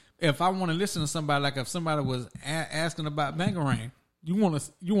said, if I want to listen to somebody, like if somebody was asking about Bangarang, you want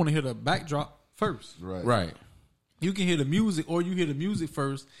to hear the backdrop first. Right. Right. You can hear the music, or you hear the music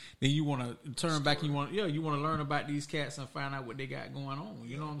first. Then you want to turn back. And you want to learn about these cats and find out what they got going on.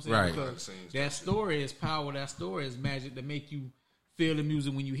 You know what I'm saying? Right. Because that story is power. That story is magic to make you feel the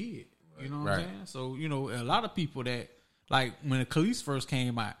music when you hear it. You know what I'm Right. saying? So a lot of people that like when the Khalees first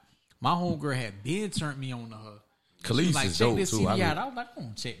came out, my homegirl had been turned me on to her. She was Khalees like, is check dope this too. CD out. I was like, I'm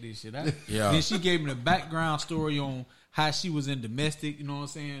gonna check this shit out. Yeah. Then she gave me the background story on how she was in domestic, you know what I'm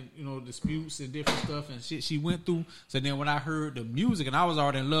saying, disputes and different stuff and shit she went through. So then when I heard the music, and I was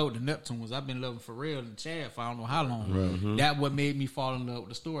already in love with the Neptunes, I've been loving Pharrell and Chad for I don't know how long. That what made me fall in love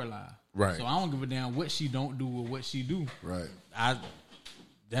with the storyline. Right. So I don't give a damn what she don't do or what she do. Right.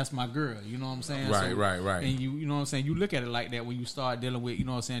 That's my girl, you know what I'm saying? Right, right. And you know what I'm saying? You look at it like that when you start dealing with, you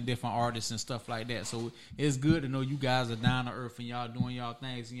know what I'm saying, different artists and stuff like that. So it's good to know you guys are down to earth and y'all doing y'all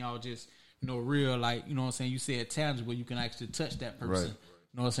things and y'all just, real, like, you know what I'm saying? You said tangible, you can actually touch that person. Right.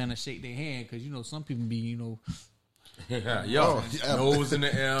 You know what I'm saying? And shake their hand because, some people be, Yo, nose in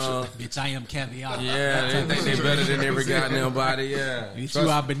the air. bitch, I am caviar. Yeah, they think they better than every goddamn body. Yeah. Bitch, you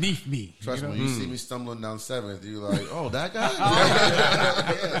are beneath me. Trust me, when you see me stumbling down 7th, you like, oh, that guy?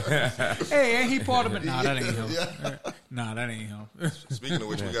 Hey, ain't he part of it? Nah, that ain't him. Nah, that ain't him. Speaking of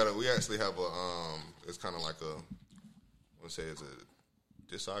which, we actually have a it's kind of like a, let's say it's a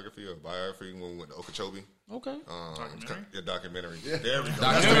discography or biography when we went to Okeechobee. Okay. Documentary? Yeah, documentary. There we go.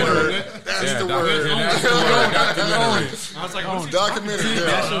 Documentary. That's the Yeah, word. that's the word. Documentary. I was like, Documentary.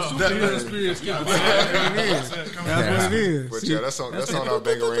 That's what it is. But yeah, that's on our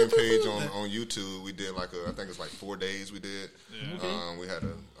Bangarang page on YouTube. We did like I think it's like 4 days we did. Yeah. We had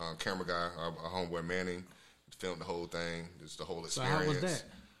a camera guy, our homeboy Manning, filmed the whole thing. Just the whole So experience. how was that?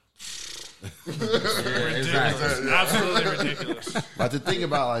 Ridiculous. Absolutely ridiculous. But to think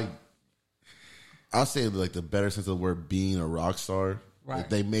about, like, I'll say like the better sense of the word being a rock star. Right. Like,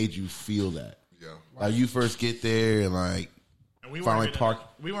 they made you feel that. Yeah. Like you first get there and like And we finally park.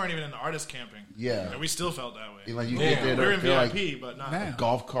 We weren't even in the artist camping. Yeah. And we still felt that way. And like you get there, we were in they're VIP, like but not. a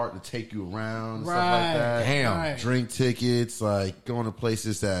golf cart to take you around, and stuff Right. like that. Damn. Right. Drink tickets, like going to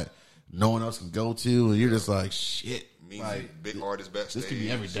places that no one else can go to, and you're just like, shit. Meeting Like, big artists backstage. this could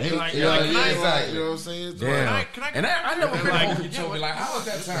be every day. You're like, yeah, can I- exactly. You know what I'm saying? Damn. Can I- And I never And been like- to Okeechobee. Like, how was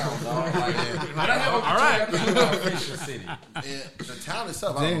that town, dog? Like, but I never All right. Fisher City. And the town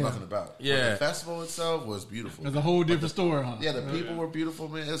itself, I don't know nothing about. But Yeah. the festival itself was beautiful. It's a whole different story, huh? Yeah, the people were beautiful,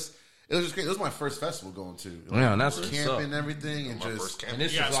 man. It was just great. It was my first festival going to. Yeah, that's what's camping up. and everything, and My just first camp. And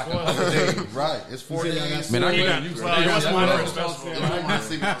this You is got like spoiled. another day. right. It's 4 days. Man, I You got got, well, it wasn't my first festival. We didn't mind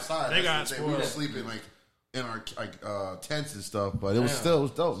sleeping outside. They That's got the thing. We were spoiled. sleeping like in our tents and stuff, but it was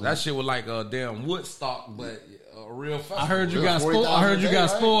dope. Man. That shit was like a damn Woodstock, but a real festival. I heard you It was got spoiled. 40,000 I heard you a day, got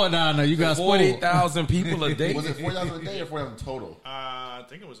right? spoiled down there. You got spoiled. 40,000 people a day. Was it 4,000 a day or 4,000 total? I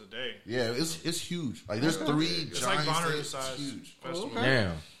think it was a day. Yeah, it's huge. Like there's 3 It's like giant Bonnaroo stages. size It's huge. festival.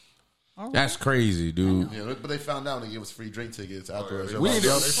 Damn. That's crazy, dude. Yeah, but they found out and they gave us free drink tickets afterwards. We need to-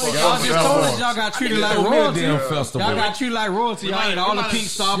 Y'all just told us y'all got treated like royalty. Damn Y'all festival. got treated like royalty. Y'all ate all the pink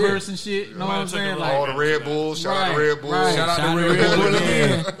Starbursts and shit. You know what I'm saying? might All Like, the Red Bulls. Shout out to right, Red Bulls. right. Shout out to Shout Red Bull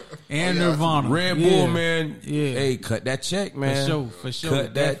again. again. And yeah. Nirvana. Red Yeah. Bull, man. Yeah. Hey, cut that check, man. For sure.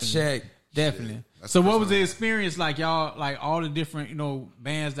 Cut that Definitely. check. Definitely. That's So the what first was the time. experience like? Y'all, like all the different,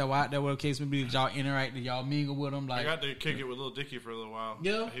 bands that were out there, whatever the case may be, did y'all interact? Did y'all mingle with them? I Like, got to kick it with Lil Dicky for a little while.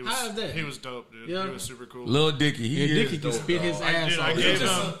 Yeah? He was, How is that? He was dope, dude. Yeah? He was super cool. Lil Dicky. He yeah, is Dickie can dope, spit dog. his ass Dude,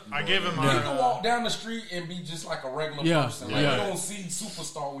 off. I gave him You can walk down the street and be just like a regular Yeah, person. Like, yeah. you don't see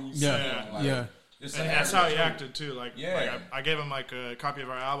superstar when you see Yeah, him. Like, yeah. it's And like- that's how he acted too. Like, Yeah. like I gave him like a copy of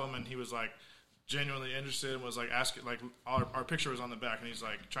our album, and he was like genuinely interested and was like asking, like our picture was on the back, and he's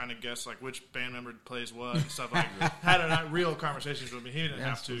like trying to guess like which band member plays what and stuff. Like had a real conversations with me. He didn't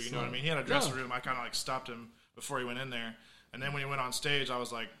have to, you know what I mean? He had a dressing room. I kind of like stopped him before he went in there. And then when he went on stage, I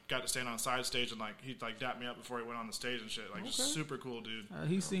was like, got to stand on side stage, and like he like dapped me up before he went on the stage and shit. Like just super cool, dude.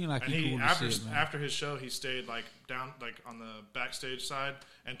 He seemed like And he he cool after as shit, man. after his show, he stayed like down like on the backstage side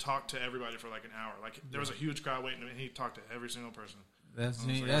and talked to everybody for like an hour. Like there was a huge crowd waiting, and he talked to every single person. That's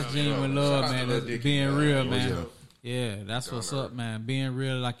like, that's yeah, genuine Shout love, out to man. Lil That's Dicky, being man. real, Yeah, man. Yeah, that's what's to up, man. Being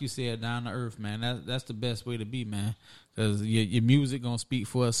real, like you said, down to earth, man. That's the best way to be, man. Because your music gonna speak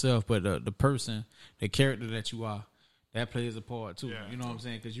for itself, but the person, the character that you are, that plays a part too. Yeah. You know what I'm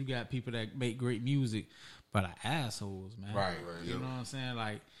saying? Because you got people that make great music, but are assholes, man. Right. You know what I'm saying?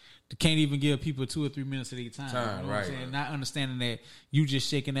 Like, they can't even give people 2 or 3 minutes of their time. You know what I'm saying? Not understanding that you just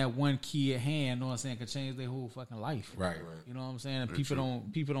shaking that one key at hand, you know what I'm saying, can change their whole fucking life. Right. You know what I'm saying? And people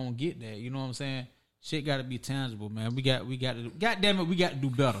don't get that. You know what I'm saying? Shit got to be tangible, man. We got to. God damn it, we got to do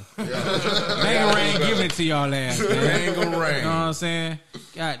better. Bangarang giving it to y'all ass, man. Bangarang. You know what I'm saying?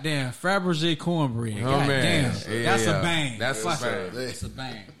 God damn, Fabergé cornbread. Oh, God man. damn, Yeah, that's yeah. a bang. That's a Fuck it. bang. That's a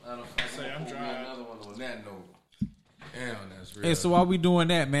bang. I'm dry. Another one on that note. Damn, that's real. Hey, so while we doing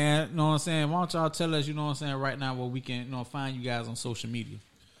that, man, you know what I'm saying? Why don't y'all tell us, you know what I'm saying, right now where we can, find you guys on social media?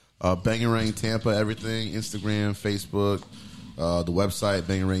 Bangarang Tampa, everything, Instagram, Facebook, the website,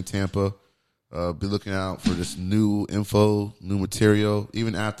 Bangarang Tampa. Be looking out for this new info, new material.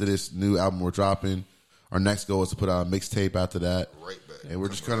 Even after this new album we're dropping, our next goal is to put out a mixtape after that. Right back. And we're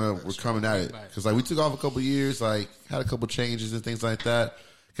just we're coming at it. Because like we took off a couple years, like had a couple changes and things like that.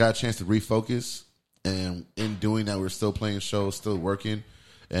 Got a chance to refocus. And in doing that, we're still playing shows, still working.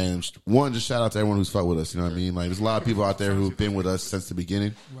 And one, just shout out to everyone who's fought with us. You know what I mean? Like, there's a lot of people out there who've been with us since the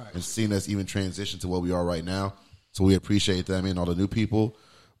beginning and seen us even transition to what we are right now. So we appreciate them and all the new people.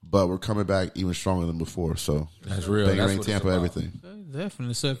 But we're coming back even stronger than before. So That's real. Bangarang That's what it's Tampa, about. everything.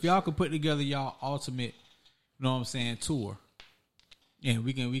 Definitely. So if y'all could put together y'all ultimate, you know what I'm saying, tour, and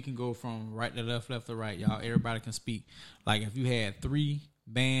we can go from right to left, left to right. Y'all, everybody can speak. Like if you had 3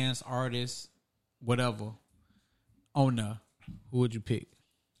 bands, artists, whatever, on there, who would you pick?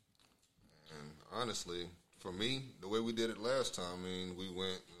 And honestly, for me, the way we did it last time, I mean, we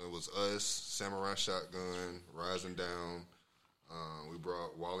went, it was us, Samurai Shotgun, Rising Down, We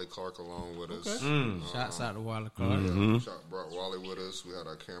brought Wally Clark along with us. Okay. Shouts out to Wally Clark. Brought Wally with us. We had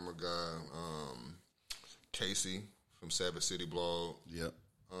our camera guy, Casey from Savage City Blog. Yep.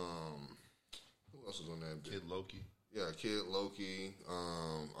 Who else was on that? Kid Loki. Yeah, Kid Loki.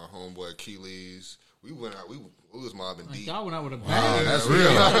 Our homeboy Keeley's. We went out. We was mobbing deep. Y'all went out with a bang. Wow, that's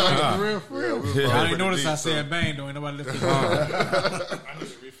real. For real. I didn't notice I said bang, though. Ain't nobody lifted I need a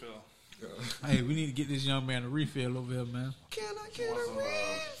refill. Hey, we need to get this young man a refill over here, man. Can I get a refill?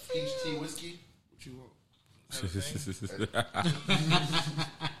 Peach tea whiskey. What you want?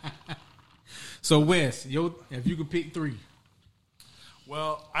 So, Wes, if you could pick 3.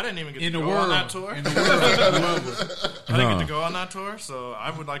 Well, I didn't even get In to the go world. on that tour. In the world. I didn't get to go on that tour, so I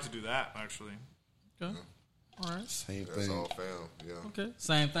would like to do that, actually. Okay. All right. Same That's thing. all fam. Yeah. Okay.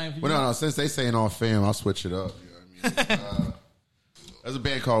 Same thing for you. Well, no. Since they saying all fam, I'll switch it up. You know what I mean? There's a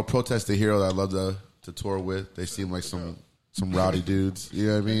band called Protest the Hero that I love to tour with. They seem like some rowdy dudes. You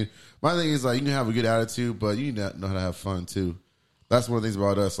know what I mean? My thing is, like, you can have a good attitude, but you need to know how to have fun too. That's one of the things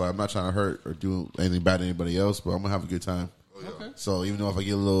about us. Like, I'm not trying to hurt or do anything bad to anybody else, but I'm gonna have a good time. Okay. So even though if I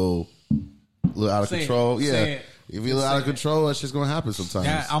get a little out of Say it. control, Say yeah. it. If you get a little out of control, that's just gonna happen sometimes.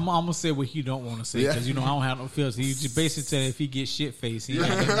 Yeah, I'm gonna say what he don't want to say because I don't have no feelings. He just basically said if he gets shit faced, he ain't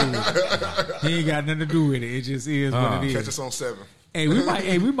got nothing to do with it. He ain't got nothing to do with it. It just is what it is. Catch us on 7. Hey,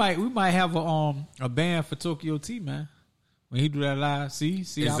 we might have a band for Tokyo T, man. When he do that live, see,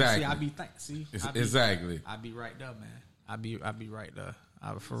 Exactly. I be Exactly. I be right there, man. I be right there.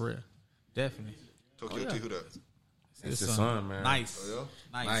 For real, definitely. Tokyo T, who that? It's his son, man. Nice, Oh,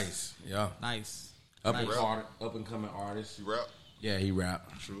 Nice. Yeah. nice. Up and coming artist. You rap? Yeah, he rap.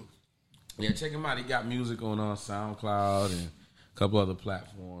 True. Yeah, check him out. He got music on SoundCloud and a couple other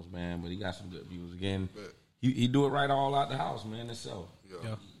platforms, man. But he got some good music. And he do it right all out the house, man, himself. Yeah.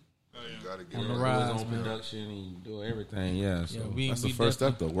 Yeah. You gotta get On the it. rise, His own man. production. He do everything. Yeah. So. That's the first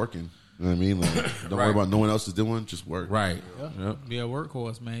step, though. Working. You know what I mean? Like, don't worry about no one else is doing. Just work. Right. Yeah. Be a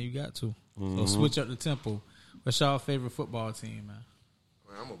workhorse, man. You got to. So switch up the tempo. What's y'all favorite football team, man?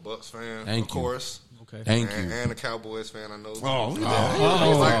 Man, I'm a Bucks fan, Thank of you. course. Okay. Thank and, you. And a Cowboys fan, I know. Somebody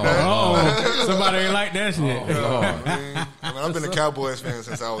ain't like that shit. I've been a Cowboys fan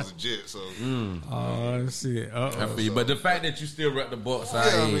since I was a jit, so. Oh, shit. I feel you. But the fact that you still rep the Bucks, Yeah,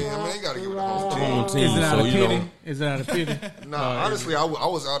 I mean, you gotta give it a home home team. team. Is it out So of you pity? know. Is it out of pity? No, honestly, I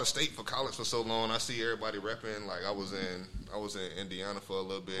was out of state for college for so long. I see everybody repping. Like I was in Indiana for a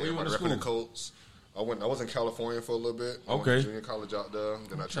little bit. Where you went Everybody to repping the school? Colts. I was in California for a little bit. I went Okay. to junior college out there.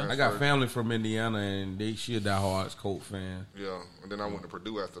 Then I transferred. I got family from Indiana, and she a diehard Colt fan. Yeah, and then I went to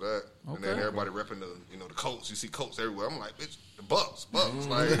Purdue after that. And then everybody repping the Colts. You see Colts everywhere. I'm like, bitch, the Bucks.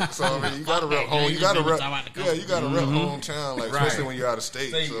 Like, so I mean, you gotta rep home. You gotta rep. Yeah, you gotta rep hometown. Like, especially when you're out of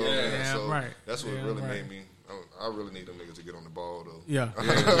state. So, that's what really made me. I really need them niggas to get on the ball though. Yeah.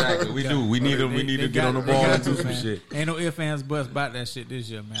 Exactly. We do. We need them. We need to get on the ball and do some shit. Ain't no ifs, ands, buts about that shit this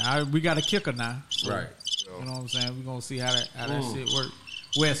year, man. We got a kicker now. Right. You know what I'm saying? We're gonna see how that shit work.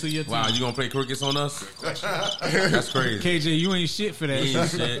 Wes, who your team? Wow, you gonna play crickets on us? That's crazy. KJ, you ain't shit for that. You ain't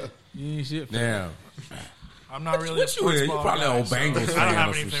shit. You ain't shit for that. Damn. I'm not really. What you is? You probably guy, old so Bengals I fan don't have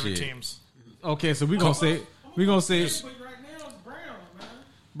or any some favorite shit. teams. Okay, so we gonna say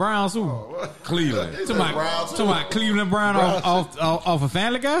Browns who? Cleveland. To my Cleveland Brown off of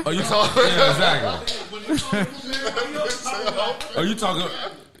Family Guy? Oh, you talking? Yeah, exactly. Oh, you talking?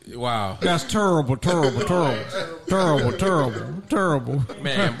 Wow. That's terrible.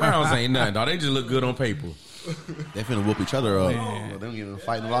 Man, Browns ain't nothing, dog. They just look good on paper. They finna whoop each other up. They don't get in a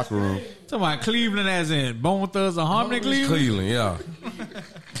fight in the locker room. Talking about Cleveland as in Bone Thugs and Harmony Cleveland? Cleveland, yeah.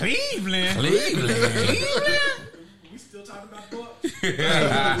 Cleveland? We still talking about Bucks. What you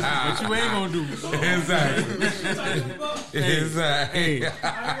ain't gonna do? Exactly. Exactly. Hey. I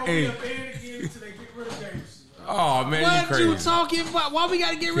ain't gonna be a fan again until they get rid of James. Oh, man, you What crazy. you talking about? Why we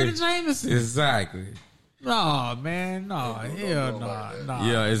gotta get rid of Jameson? Exactly. No, man, no, hell no.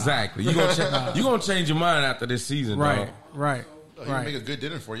 Yeah, exactly. You gonna change your mind after this season, Right, dog. right. He can make a good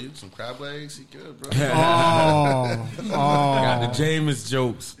dinner for you. Some crab legs. He good, bro. Oh, Got the Jameis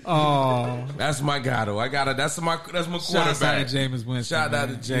jokes. oh. That's my guy, though. That's my quarterback. Shout out to Jameis Winston. Shout out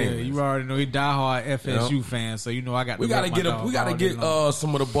to man. Jameis. Yeah, you already know he diehard FSU fan, so you know I got. We gotta get up. We gotta get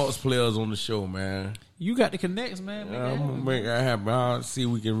some of the Bucks players on the show, man. You got the connects, man. I'm gonna make that happen. I'll see if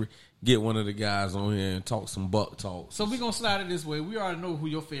we can get one of the guys on here and talk some Buck talk. So we gonna slide it this way. We already know who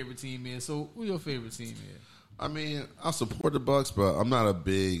your favorite team is. So who your favorite team is? I mean, I support the Bucks, but I'm not a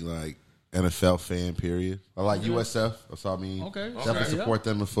big like NFL fan. Period. I like USF. That's all I mean. Okay. Definitely support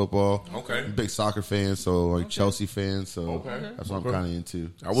them in football. Okay. I'm a big soccer fan, so like Chelsea fan. So that's what I'm kind of into.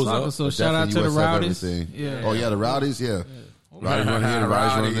 I was up. So shout out to the USF Rowdies. everything. Yeah. Oh yeah, the Rowdies. Yeah. Roddy's run here,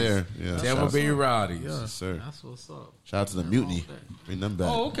 Roddy's run there. Yeah, Tampa Bay Rowdies. Yes, sir. That's what's up. Shout out to the Mutiny. Bring them back.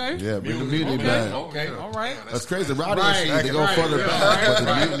 Oh, okay. Yeah, bring the Mutiny Okay. back. Okay. All right. That's crazy. The Rowdies, they go further back, but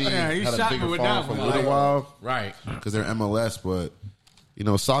the Mutiny he had a shot me bigger with fall that for a one. little while. Right. Because they're MLS, but,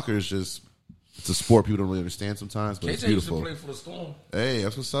 soccer is just, it's a sport people don't really understand sometimes, but it's KJ used to beautiful. play for the Storm. Hey,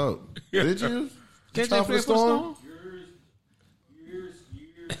 that's what's up. Did you? KJ Try play for the Storm?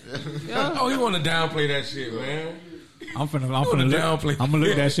 Oh, he want to downplay that shit, man. I'm gonna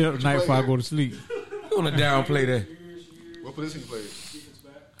look that shit up tonight before I go to sleep. You want to downplay that? What position you played?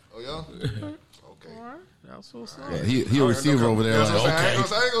 Oh, yeah? Okay. That's what's up. Yeah, he a receiver over there. Like, okay. I ain't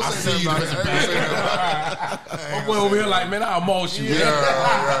gonna say nothing about it. My boy over here like, man, I'll mulch you.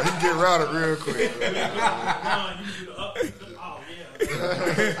 Yeah, he can get routed real quick.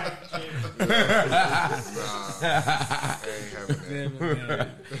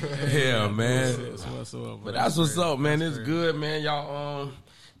 Yeah, man. But that's what's up, man. It's good, man. Y'all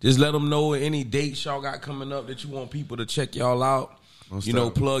just let them know any dates y'all got coming up that you want people to check y'all out.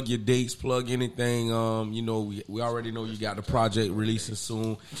 Plug your dates, plug anything. We already know you got the project releasing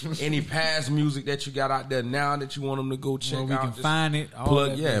soon. Any past music that you got out there now that you want them to go check out. We can find it.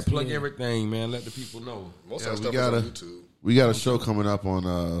 Plug everything, man. Let the people know. Most of that stuff is on YouTube. We got a show coming up on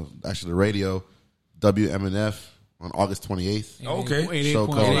the radio, WMNF, on August 28th. Okay. Show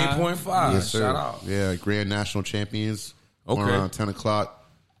called 88.5. Yes, sir. Shout out. Yeah, Grand National Champions. Okay. Around 10 o'clock.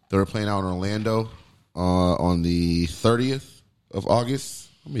 They were playing out in Orlando on the 30th of August.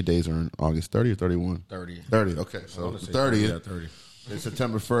 How many days are in August? 30 or 31? 30. 30, okay. So 30th. 30. And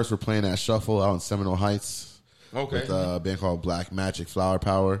September 1st, we're playing at Shuffle out in Seminole Heights. Okay. With a band called Black Magic Flower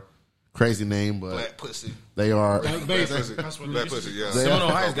Power. Crazy name, but Black Pussy. They are. Black Pussy, yeah. Seminole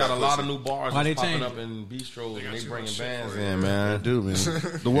Heights got a lot of new bars Why that's they popping change up in bistros, and they bringing shit bands for in, it. man. They do, man.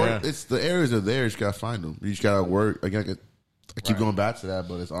 The work, it's the areas are there. You just gotta find them. You just gotta work. I keep going back to that,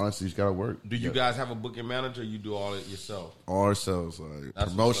 but it's honestly you just gotta work. Do you guys have a booking manager? Or you do all it yourself? All ourselves, like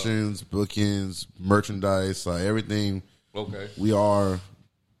That's promotions, bookings, merchandise, like everything. Okay. We are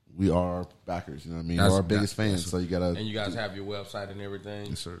backers. You know what I mean? We're our biggest fans. So you gotta. And you guys have your website and everything.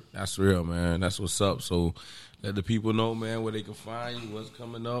 Yes, sir. That's real, man. That's what's up. So let the people know, man, where they can find you, what's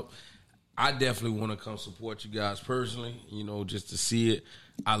coming up. I definitely want to come support you guys personally, just to see it.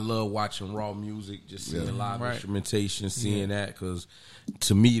 I love watching raw music, just seeing live instrumentation, seeing that, because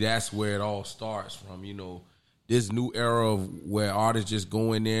to me, that's where it all starts from, this new era of where artists just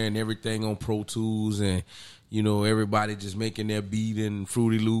go in there and everything on Pro Tools and, everybody just making their beat in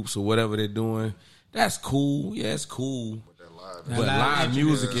Fruity Loops or whatever they're doing. That's cool. Yeah, it's cool. But live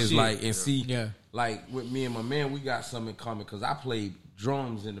music is like, and see, like with me and my man, we got something in common because I played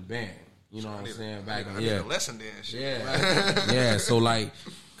drums in the band. You know what I'm saying? Back in a lesson then, shit. Yeah. Yeah. So like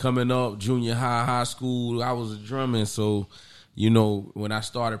coming up, junior high school, I was a drummer. So, when I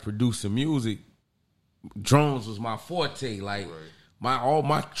started producing music, drums was my forte. Like all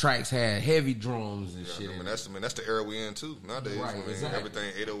my tracks had heavy drums and shit. That's the era we in too nowadays. Right, exactly.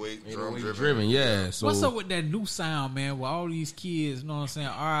 Everything 808 drum driven. Yeah. So what's up with that new sound, man? With all these kids, you know what I'm saying?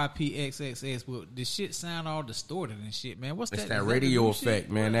 RIP XXX, but the shit sound all distorted and shit, man. What's it's that? that radio effect,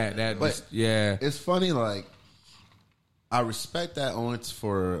 shit? Man. Yeah. It's funny. Like I respect that only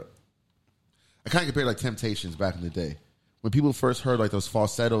for. I kind of compare like Temptations back in the day when people first heard like those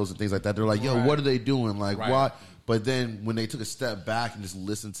falsettos and things like that. They're like, "Yo, what are they doing? Like, what?" But then when they took a step back and just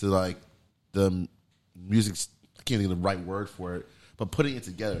listened to like the music, I can't think of the right word for it, but putting it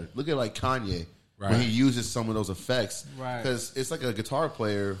together. Look at like Kanye when he uses some of those effects, because it's like a guitar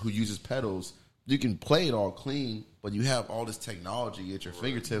player who uses pedals. You can play it all clean, but you have all this technology at your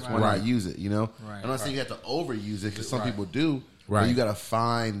fingertips. Why not use it? I'm not saying you have to overuse it because some people do. But you got to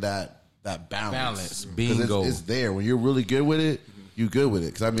find that balance. Bingo. It's there when you're really good with it. You good with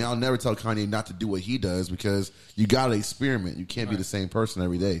it? Because I'll never tell Kanye not to do what he does because you got to experiment. You can't be the same person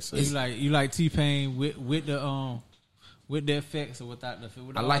every day. So you like T-Pain with the effects or without the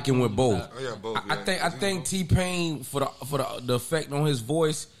effects? I like him with both. Both. I think T-Pain for the effect on his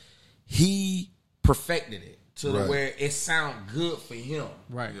voice, he perfected it to the where it sound good for him.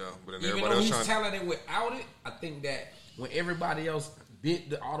 Right. Yeah, but then even though he's talented without it, I think that when everybody else bit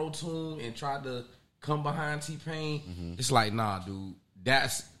the auto tune and tried to come behind T-Pain, it's like, nah, dude.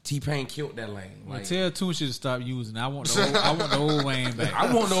 That's T-Pain killed that lane. Like, tell Tune should stop using it. I want the old Wayne back.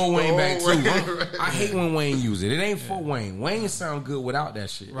 I want the old Wayne back too. I hate when Wayne use it. It ain't for Wayne. Wayne sound good without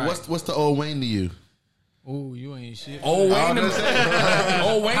that shit. Right. What's the old Wayne to you? Oh, you ain't shit. Oh, Wayne.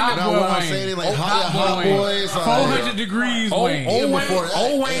 Oh, Wayne. No, what I'm saying is like Hot Boys. 400 degrees, Wayne.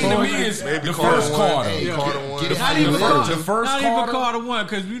 Oh, Wayne to me is the first Carter. Not even the first not even Carter 1,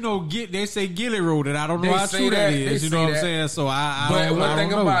 because you know they say Gilly wrote it. I don't know how true that is. You know what I'm saying? So But one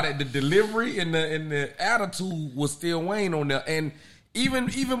thing about it, the delivery and the attitude was still Wayne on there, and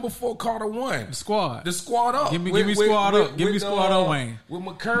even before Carter 1, the squad up. Give me squad up. Give me squad up, Wayne. With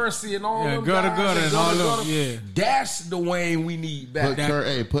McCurrency and all them gutter guys, and all them. Yeah, that's the Wayne we need back.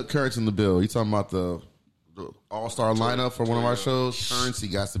 Put Kurtz in the bill. You talking about the all-star lineup for one of our shows? Currency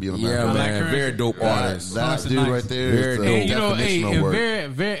got to be on that. Yeah, man, very dope artist. That dude right there is the definition of work.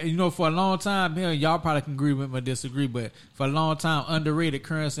 Very, for a long time, y'all probably can agree with me or disagree, but for a long time, underrated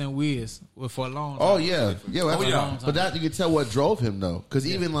Currency and Wiz for a long time. Oh yeah. But that you can tell what drove him though, because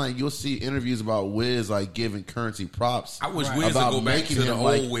even like you'll see interviews about Wiz like giving Currency props. I wish Wiz would go back to the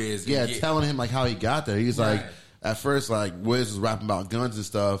old Wiz. Yeah, telling him like how he got there. He's like, at first like Wiz was rapping about guns and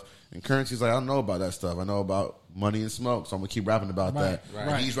stuff, and Currency's like, I don't know about that stuff. I know about money and smoke, so I'm gonna keep rapping about that.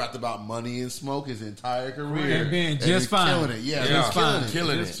 Right. He's rapped about money and smoke his entire career, and being just fine, killing it. Just fine,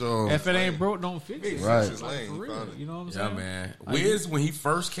 killing it. So if it ain't broke, don't fix it. Right, you know what I'm saying? Yeah, man. Wiz, when he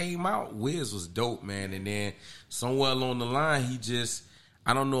first came out, Wiz was dope, man. And then somewhere along the line, he just,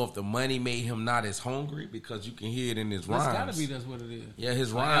 I don't know if the money made him not as hungry, because you can hear it in his rhymes. It's gotta be that's what it is. Yeah,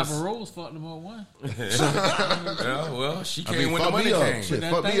 his rhymes. Alva Rose fucked him up one. Yeah, well, she came when the money came.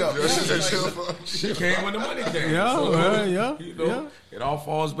 Fuck me up. She came when the money came. Yeah, it all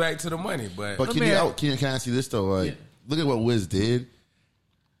falls back to the money. But can I see this though? Like, look at what Wiz did.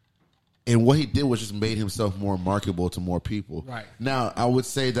 And what he did was just made himself more marketable to more people. Right. Now, I would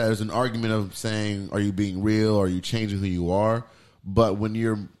say that there's an argument of saying, are you being real? Are you changing who you are? But when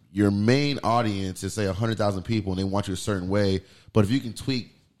your main audience is, say, 100,000 people and they want you a certain way, but if you can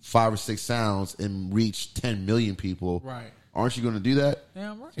tweak 5 or 6 sounds and reach 10 million people, right, aren't you going to do that?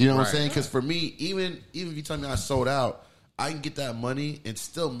 Damn right. You know what I'm saying? Because for me, even if you tell me I sold out, I can get that money and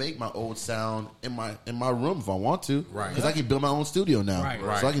still make my old sound in my room if I want to. Right. Because I can build my own studio now.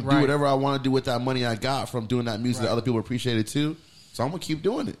 Right. So I can do whatever I want to do with that money I got from doing that music that other people appreciate it too. So I'm gonna keep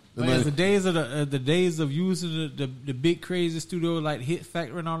doing it. Man, the days of using the big crazy studio like Hit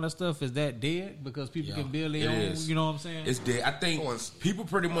Factory and all that stuff, is that dead because people can build their own? You know what I'm saying? It's dead. I think people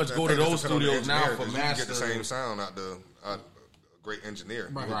pretty much go to those studios now for mastering. You get the same sound out a great engineer.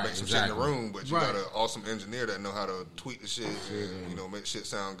 Right. You make some shit in the room, but you got an awesome engineer that know how to tweak the shit and make shit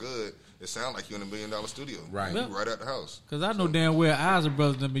sound good. It sounds like you're in $1 million studio. Right. You right at the house. Because I know damn well Isaac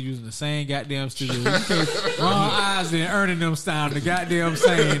Brothers done been using the same goddamn studio. You can't Ron Isaac and earning them sound the goddamn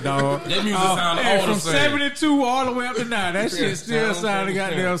same, dog. That music sound all from the same. 72 all the way up to now. That shit still sound the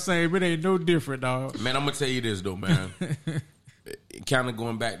goddamn same. It ain't no different, dog. Man, I'm going to tell you this, though, man. Kind of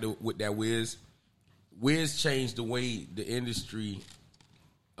going back to with that Wiz. Wiz changed the way the industry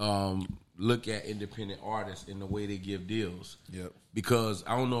look at independent artists and the way they give deals. Yep. Because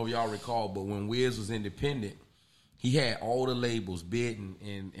I don't know if y'all recall, but when Wiz was independent, he had all the labels bidding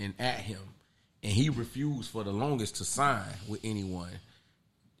and at him, and he refused for the longest to sign with anyone.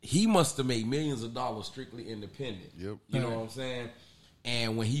 He must have made millions of dollars strictly independent. Yep. You know what I'm saying?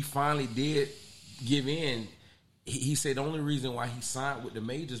 And when he finally did give in, he said the only reason why he signed with the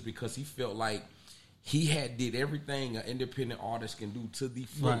majors because he felt like he did everything an independent artist can do to the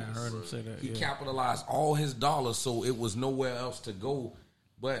fullest. Right, I heard him say that. He capitalized all his dollars, so it was nowhere else to go.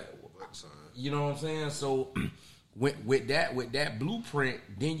 But you know what I'm saying? So with that blueprint,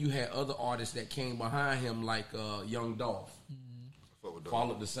 then you had other artists that came behind him, like Young Dolph.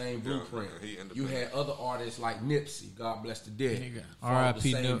 Followed the same blueprint. You had other artists like Nipsey, God bless the dead. Followed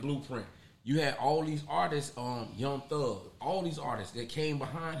the same blueprint. You had all these artists, Young Thug, all these artists that came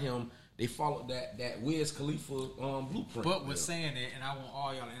behind him. They followed that Wiz Khalifa blueprint. But with saying that, and I want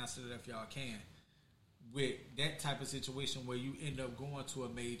all y'all to answer that if y'all can, with that type of situation where you end up going to a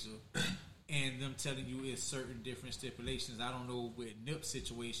major and them telling you it's certain different stipulations. I don't know with Nip's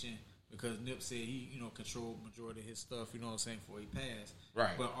situation because Nip said he controlled majority of his stuff. You know what I'm saying, before he passed.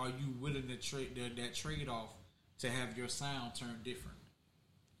 Right. But are you willing to trade that trade off to have your sound turn different?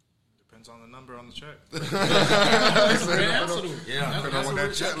 Depends on the number on the check. Depending on what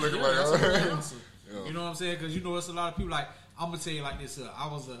that check looking like. You know what I'm saying? Because it's a lot of people. Like, I'm gonna tell you like this.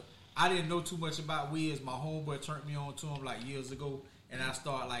 I didn't know too much about Wiz. My homeboy turned me on to him like years ago, and I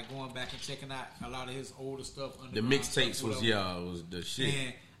started like going back and checking out a lot of his older stuff. The mixtapes was the shit.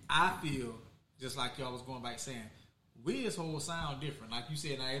 And I feel just like y'all was going back saying, Wiz whole sound different. Like you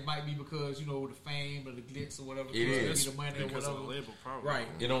said, now it might be because the fame or the glitz or whatever. It is the money or because whatever. of the label, probably. Right.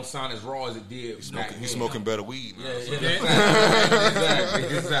 It don't sound as raw as it did. He's smoking better weed. Exactly.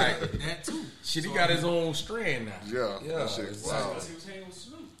 That too. Shit, he got his own strand now. Yeah, that shit. Exactly. Wow. Because he was hanging with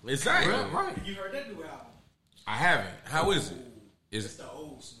Snoop. Exactly. Right. You heard that new album? I haven't. How is it? It's the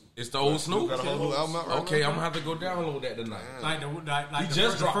old Snoop. It's the old Snoop. Got a whole new album out right Okay, now? I'm gonna have to go download that tonight. Like He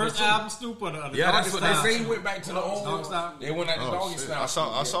just dropped first it, too. album, Snoop, or the Yeah, Doggy that's what they Style? say. He went back to the old. Doggy Style? They went at the doggy shit.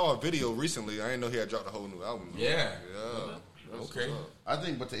 style. I saw a video recently. I didn't know he had dropped a whole new album. Yeah. That's Okay. what's up. I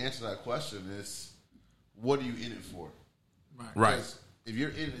think, but to answer that question is, what are you in it for? Right. Because if you're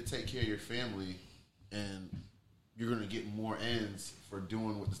in it to take care of your family, and you're going to get more ends for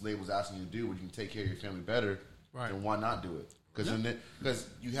doing what this label's asking you to do, where you can take care of your family better, then why not do it? Because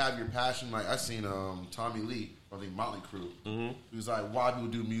you have your passion. Like I seen Tommy Lee from the Motley Crue. He was like, "Why people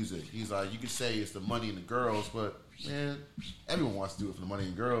do music?" He's like, "You could say it's the money and the girls, but man, everyone wants to do it for the money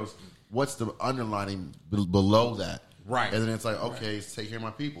and girls. What's the underlining below that?" Right. And then it's like, okay, it's take care of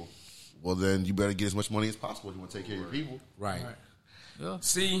my people. Well, then you better get as much money as possible if you want to take care of your people. Right. Yeah.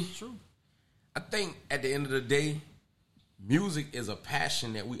 See, true. I think at the end of the day, music is a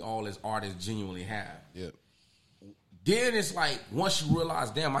passion that we all as artists genuinely have. Yeah. Then it's like once you realize,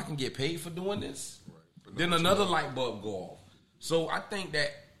 damn, I can get paid for doing this. Then another light bulb go off. So I think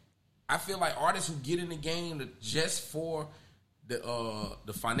that I feel like artists who get in the game just for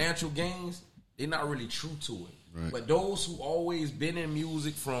the financial gains, they're not really true to it. Right. But those who always been in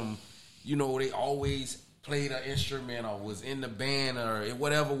music from, they always played an instrument or was in the band or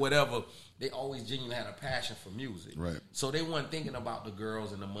whatever, they always genuinely had a passion for music. Right. So they weren't thinking about the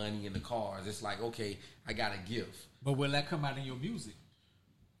girls and the money and the cars. It's like, okay, I got a gift. But will that come out in your music?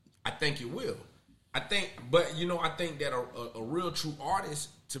 I think it will. I think that a real true artist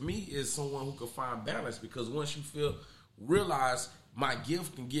to me is someone who can find balance, because once you realize my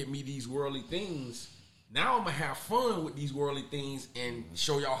gift can get me these worldly things, now I'm gonna have fun with these worldly things and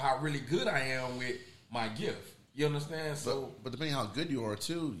show y'all how really good I am with my gift. You understand? So, but depending on how good you are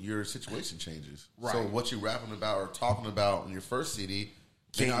too, your situation changes. Right. So what you're rapping about or talking about on your first CD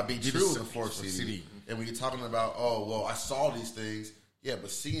may not be true in the fourth CD. And when you're talking about, oh well, I saw these things. Yeah,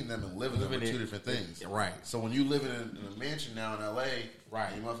 but seeing them and living them are two different things. Right. So when you live in a mansion now in LA,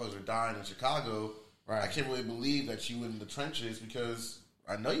 right, and you motherfuckers are dying in Chicago, right, I can't really believe that you in the trenches because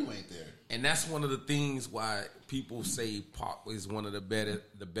I know you ain't there. And that's one of the things why people say Pac is one of the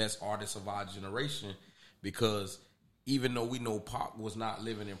best artists of our generation, because even though we know Pac was not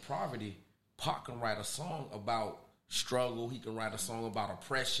living in poverty, Pac can write a song about struggle. He can write a song about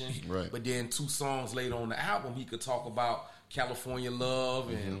oppression. Right. But then 2 songs later on the album, he could talk about California love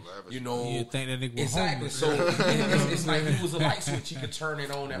and, You think that nigga was exactly. homeless. So it's like he was a light switch. He could turn it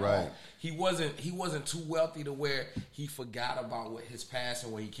on and off. He wasn't too wealthy to where he forgot about what his past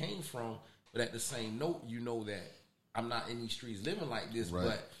and where he came from. But at the same note, you know that I'm not in these streets living like this. Right.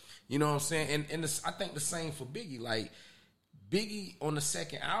 But you know what I'm saying? And I think the same for Biggie. Like Biggie on the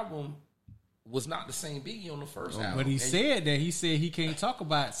second album was not the same Biggie on the first album. But he said he can't talk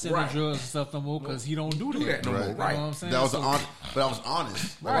about selling drugs and stuff no more because he don't do that no more. Right. You know what I'm saying? That was but I was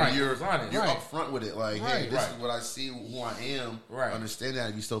honest. Like, Right. You're Honest. You're Right. upfront with it. Like, hey, this is what I see, who I am. Right. Understand that.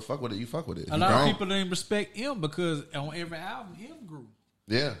 If you still fuck with it, you fuck with it. If A you lot of don't, people didn't respect him because on every album, him grew.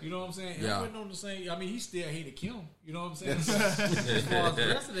 Yeah. You know what I'm saying? Yeah. He wasn't on the same. I mean, he still hated Kim. You know what I'm saying? So, as far as the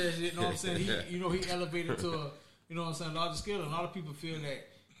rest of that shit, you know what I'm saying? He elevated to a, you know what I'm saying, larger scale. A lot of people feel that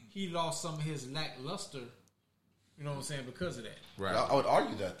he lost some of his lackluster, you know what I'm saying, because of that. Right. I would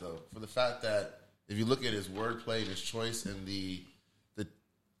argue that though, for the fact that if you look at his wordplay and his choice and the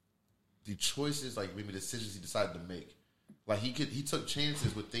choices, like maybe decisions he decided to make, like he took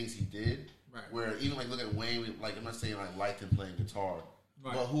chances with things he did. Right. Where even like look at Wayne, like I'm not saying like liked him playing guitar,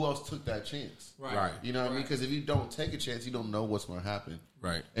 Right. but who else took that chance? Right. You know what I mean? Because if you don't take a chance, you don't know what's going to happen.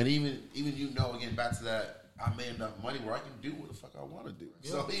 Right. And even again back to that, I made enough money where I can do what the fuck I want to do.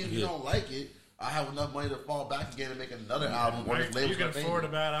 So even if you don't like it, I have enough money to fall back again and make another album. Or this You label's can my thing. afford a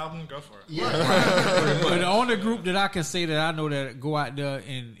bad album, go for it. Yeah. But the only group that I can say that I know that go out there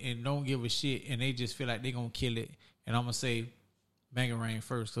and don't give a shit and they just feel like they gonna kill it, and I'm gonna say Bangarang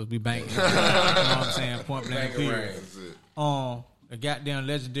first because we banging. You know what I'm saying? Point blank. Period. That's it. The goddamn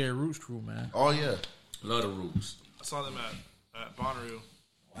legendary Roots crew, man. Oh yeah. Love the Roots. I saw them at Bonnaroo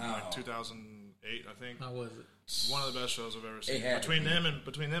in like 2008, I think. How was it? One of the best shows I've ever seen. It had Between to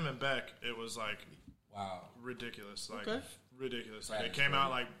be. them and Beck, it was like Wow. ridiculous. Like Okay. ridiculous. That They is came great.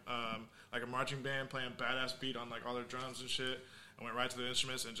 out like a marching band playing badass beat on like all their drums and shit, and went right to the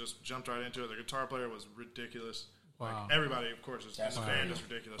instruments and just jumped right into it. The guitar player was ridiculous. Wow. Like everybody, of course, is That's in the band crazy. is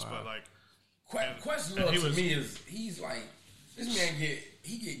ridiculous, but like Quest and Love he to was- me is he's like this man get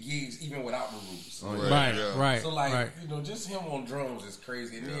get gigs even without the roots. Right. So like just him on drums is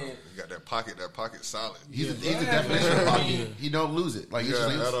crazy. And then he got that pocket solid. He's the definition of pocket. He don't lose it. Like, and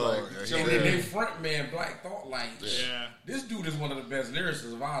then their front man Black Thought this dude is one of the best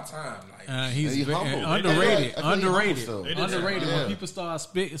lyricists of our time. Like he's underrated. Underrated. When people start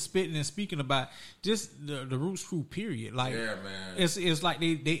spitting and speaking about just the Roots crew, period. Like it's like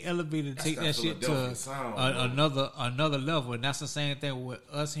they elevated to take that shit to another level, and that's the same thing with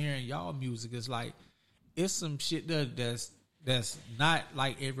us hearing y'all music. It's like it's some shit that's not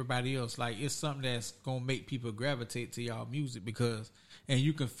like everybody else. Like it's something that's gonna make people gravitate to y'all music and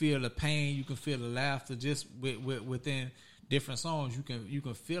you can feel the pain, you can feel the laughter just within different songs. You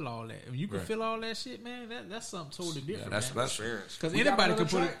can feel all that. When you can feel all that shit, man, that's something totally different. That's experience. Because anybody can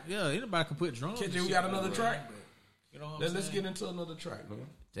put anybody can put drums. We got another track. You know what I'm saying? Let's get into another track, man.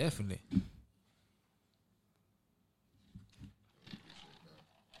 Definitely.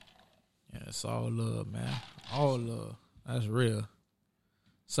 Yeah, it's all love, man. All love. That's real.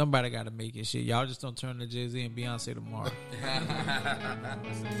 Somebody got to make it shit. Y'all just don't turn to Jay-Z and Beyonce tomorrow.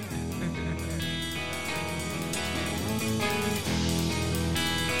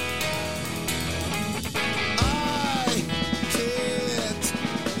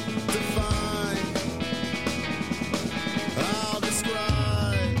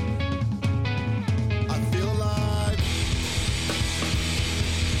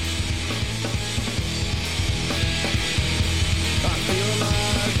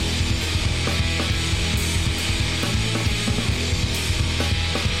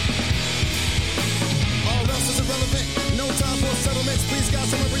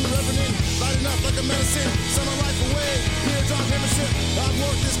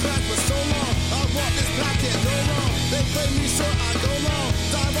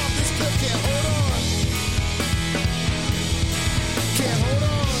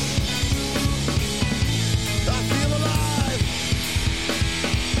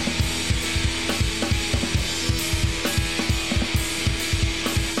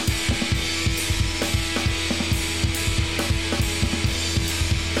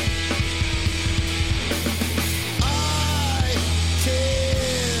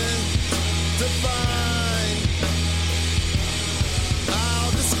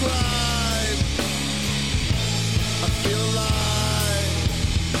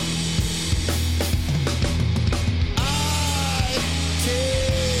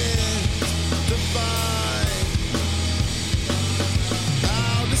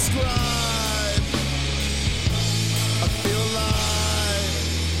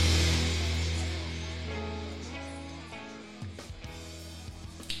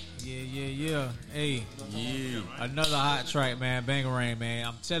 Another hot track, man. Bangarang, man.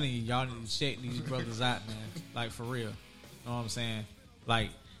 I'm telling you, y'all need to check these brothers out, man. Like, for real. You know what I'm saying?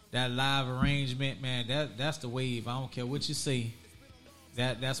 Like, that live arrangement, man, that's the wave. I don't care what you say.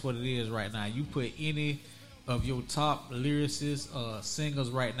 That's what it is right now. You put any of your top lyricists, singers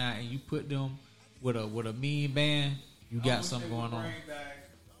right now, and you put them with a mean band, you got something going on.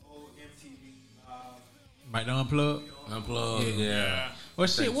 Right, the Unplugged? Yeah. Well,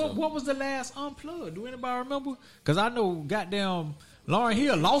 shit, what was the last Unplugged? Do anybody remember? Because I know goddamn Lauryn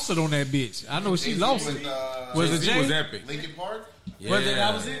Hill lost it on that bitch. I know she lost it. Was it Jay? Was epic. Linkin Park? Yeah.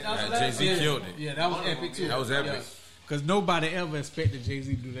 That was it? Jay-Z killed it. Yeah, that was epic too. That was epic. Because nobody ever expected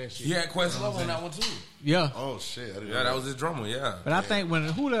Jay-Z to do that shit. Yeah, Questlove on that one too. Yeah. Oh, shit. That was his drummer, yeah. But I think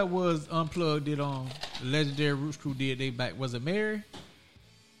who that was Unplugged did on the legendary Roots crew did they back. Was it Mary?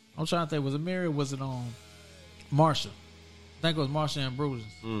 I'm trying to think. Was it Mary or was it on Marsha? I think it was Marsha and Bruises.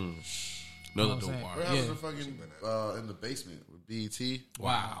 Another dope art. Where was the fucking in the basement with BET?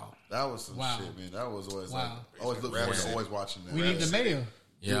 Wow. That was some shit, man. That was always always look forward to always watching that. We need the mayor.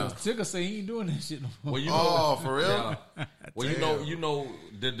 Yeah. Tigger say he ain't doing that shit no more. Well, for real? Yeah. Well, you know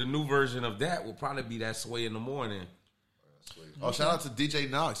the new version of that will probably be that Sway in the Morning. Oh, shout out to DJ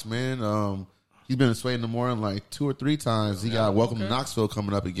Knox, man. He's been in Sway in the Morning like 2 or 3 times. He got Welcome to Knoxville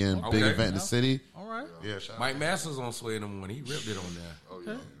coming up again. Big event in the city. All right. Yeah, Mike Masters on Sway in the Morning. He ripped it on there. Oh,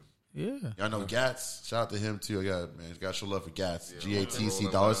 yeah. Yeah. Y'all know Gats. Shout out to him too. Got to show love for Gats. GATC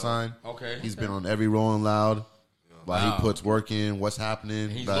 $. Okay. He's been on every Rolling Loud. Like he puts work in. What's happening?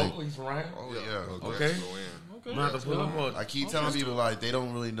 He's like, local. He's from right. Oh, yeah. Okay. I keep telling people like they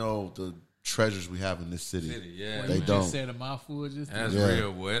don't really know the treasures we have in this city. Yeah. They you don't. Just said a mouthful. That's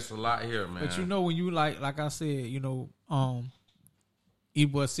real, boy. It's a lot here, man. But you know when you like I said,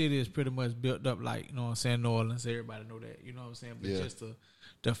 Ybor City is pretty much built up like, you know what I'm saying, New Orleans. Everybody know that. You know what I'm saying? But just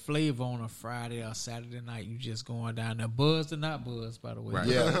the flavor on a Friday or Saturday night, you just going down there. Buzzed or not buzzed, by the way. Right.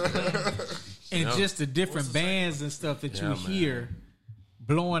 Yeah. And just the different bands and stuff that you hear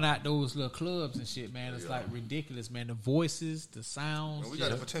blowing out those little clubs and shit, man. It's like ridiculous, man. The voices, the sounds. Man, we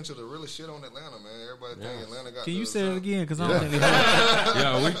got the potential to really shit on Atlanta, man. Everybody think Atlanta got. Can you the say it sound. again? Because I don't think they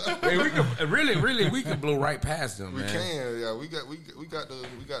have. we can really we can blow right past them, We man. can, yeah. We got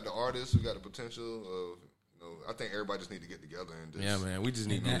the artists. We got the potential of. I think everybody just need to get together and just, Yeah, man. We just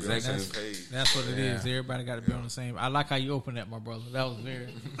need to be be on the exactly. same page. That's what it is. Everybody got to be on the same. I like how you opened that, my brother. That was very.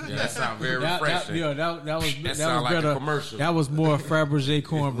 Yeah, that sound very refreshing. That was That sound like better. a commercial. That was more Fabergé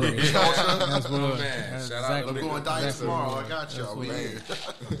cornbread. That's what it was. Man, That's shout out to I'm going diet tomorrow. I got y'all. We here.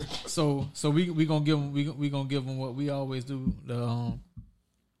 So we gonna give them we gonna give them what we always do. The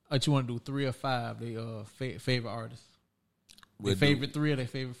what you want to do 3 or 5? They favorite artists. We'll Their favorite 3 or their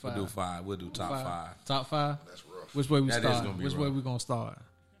favorite 5. We'll do 5. We'll do top 5. Top 5. That's rough. Which way we That is start? gonna be Which way rough. we gonna start?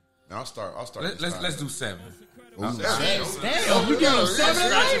 I'll start. Let's do 7. Damn, you give them 7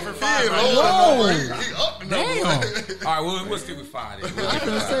 Scratching for 5. Whoa. Damn. All right, we'll stick with 5 then. I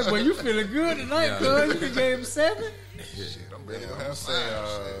can say, well, you feeling good tonight, cuz you can give him 7. Shit, I'm ready to I'll have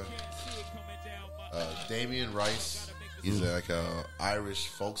say Damian Rice. He's like a Irish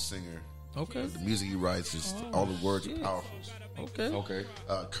folk singer. Okay. The music he writes is all the words are powerful. Okay.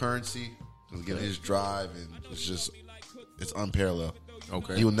 Currency, again, his drive and it's unparalleled.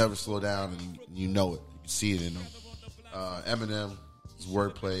 Okay. He will never slow down, and you know it. You can see it in him. Eminem, his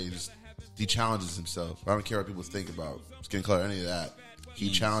wordplay, he challenges himself. I don't care what people think about Skin Color, any of that.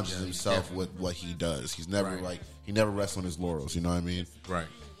 He challenges himself with what he does. He's never he never rests on his laurels. You know what I mean? Right.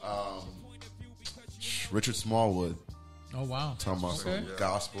 Richard Smallwood. Oh wow. Talking about some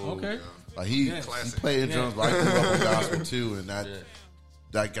gospel. Okay. Like he played drums, but I grew up on gospel too, and that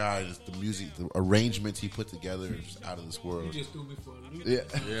guy, the music, the arrangements he put together is out of this world. You just threw me for a loop. Yeah.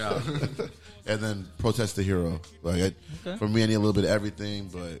 And then Protest the Hero. Like for me, I need a little bit of everything,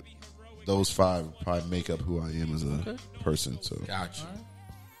 but those 5 probably make up who I am as a person. So Gotcha.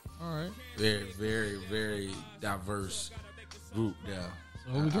 All right. Very, very, very diverse group there.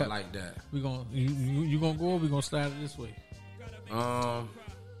 So what we got? I like that. We gonna you gonna go or we gonna slide it this way? Trying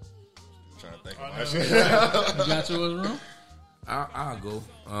to think of my shit. You got yours wrong? I'll go.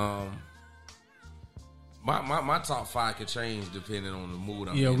 My top 5 could change depending on the mood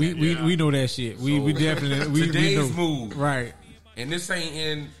I'm in. We know that shit. We definitely today's we know. mood, right? And this ain't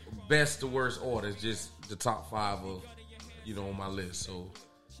in best to worst order. It's just the top 5 of on my list. So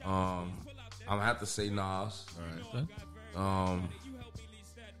I'm gonna have to say Nas. all right.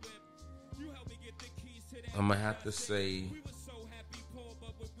 I'm gonna have to say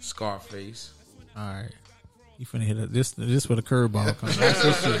Scarface. All right. You finna hit it. This where the curveball comes. Watch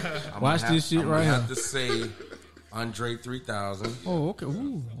this shit. Watch this shit right I here. have to say Andre 3000. Oh, okay.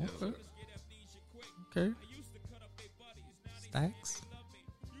 Ooh, okay. Okay. Stacks.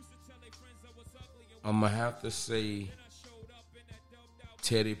 I'm gonna have to say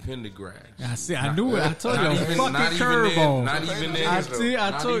Teddy Pendergrass. I see. I knew it. I told you. Not A even fucking curveball. Not even in. I see.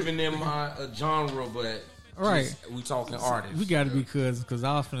 I not told even in my genre, but right. just, we talking artists. We got to be cousins because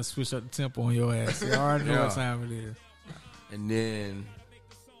I was finna switch up the tempo on your ass. You already know what time it is. And then,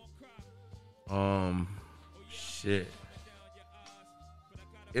 shit.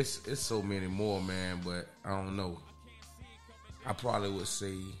 It's so many more, man. But I don't know. I probably would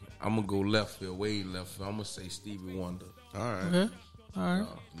say I'm gonna go left field, way left field. I'm gonna say Stevie Wonder. All right. Okay. All right.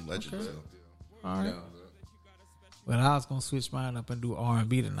 Legend. Okay. All right. Yeah. Well, I was gonna switch mine up and do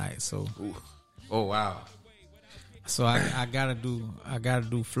R&B tonight. So, Oh wow. so I gotta do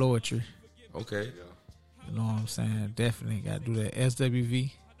Floetry. Okay. You know what I'm saying? Definitely gotta do that.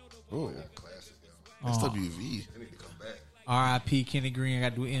 SWV. Oh, Classic, yo. SWV. They need to come back. R.I.P. Kenny Green. I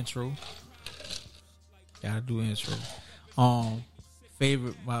gotta do intro.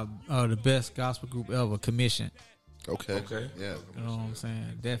 Favorite the best gospel group ever, Commission. Okay. Yeah. You know what I'm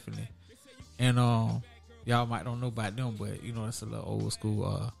saying? Definitely. And y'all might don't know about them, but it's a little old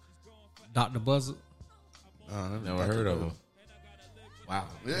school. Dr. Buzzard. Never heard of him. Wow.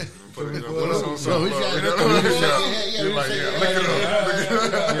 Yeah. Put us on So we something. got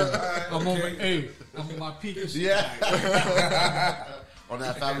I'm on my peak and shit. Yeah. On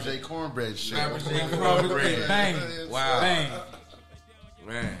that Fabergé cornbread shit. Bang. Wow. Bang.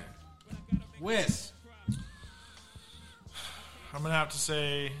 Man. West. I'm gonna have to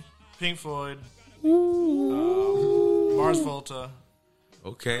say Pink Floyd, Mars Volta,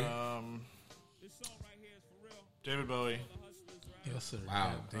 Okay. David Bowie. Yes, sir.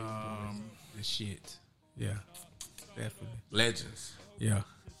 Wow. The shit. Yeah. Definitely. Legends. Yeah.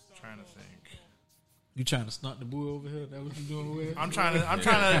 Trying to think. You trying to stunt the boy over here? That what you doing with? I'm trying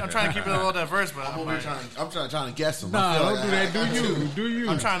to keep it a little diverse, but I'm trying to guess them. Nah, I feel don't like do that. Do you?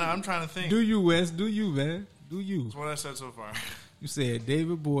 I'm trying to think. Do you, Wes? Do you, man? Do you? That's what I said so far. You said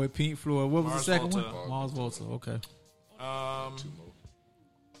David Bowie, Pink Floyd. What was Mars the second Volta. one? Mars Volta. Okay. I'd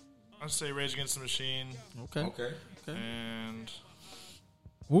say Rage Against the Machine. Okay. And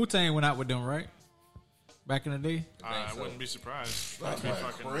Wu-Tang went out with them, right? Back in the day? I wouldn't be surprised. That's That'd be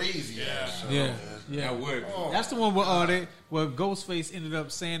like fucking crazy. Yeah. That would. That's the one where Ghostface ended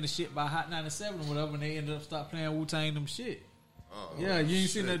up saying the shit by Hot 97 or whatever, and they ended up stop playing Wu-Tang them shit. Yeah, you ain't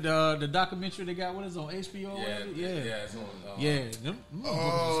seen the documentary they got? What is it, on HBO? Or whatever? It's on. Them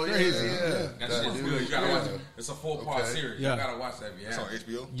crazy. That shit's good. You gotta watch it. It's a 4-part series. Yeah. You gotta watch that. If you It's on have.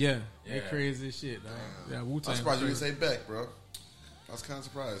 HBO. Yeah, they crazy as shit, dog. Yeah, Wu-Tang. I'm surprised you didn't say Beck, bro. I was kind of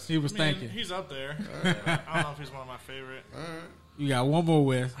surprised. He was thinking. He's up there. I don't know if he's one of my favorite. All right. You got one more,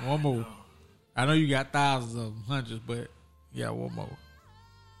 Wes. One more. I know you got thousands of them, hundreds, but you got one more.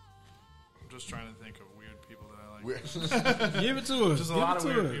 I'm just trying to think of weird people that I like. Give it to us. Just a Give lot it of to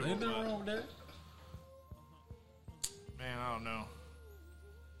weird us. people. Ain't nothing but- wrong with that. Man, I don't know.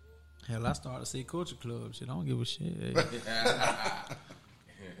 Hell, I started to say Culture Club shit. I don't give a shit.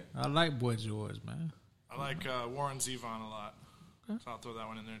 I like Boy George, man. I like Warren Zevon a lot. So I'll throw that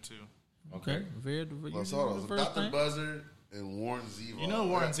one in there too. Okay. Very Well, so it was Dr. Buzzard and Warren Zevon. You know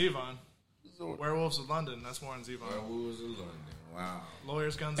Warren Zevon. Werewolves of London. That's Warren Zevon. Werewolves of London. Wow.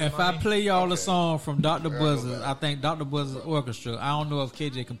 Lawyers, Guns, and If Money. I play y'all a song from Dr. Buzzard, I think Dr. Buzzard's Orchestra, I don't know if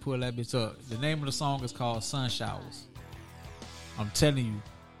KJ can pull that bitch up. The name of the song is called Sun Showers. I'm telling you,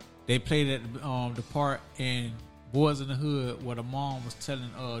 they played at the part in Boys in the Hood where the mom was telling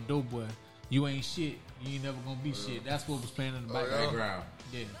Doughboy, you ain't shit, you ain't never gonna be shit. That's what was playing in the background.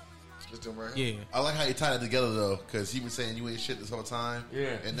 Yeah. Just them right here. Yeah. I like how he tied it together though, because he was saying you ain't shit this whole time.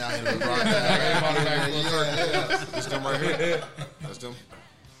 Yeah. And now he was brought back. Just them right here. That's them.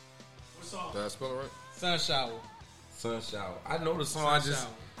 Did I spell it right? Sun Shower. Sun Shower. I know the song. Sun I just.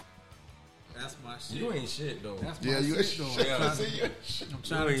 Shower. That's my shit. You ain't shit though. That's my Yeah, you ain't shit, shit. though. I'm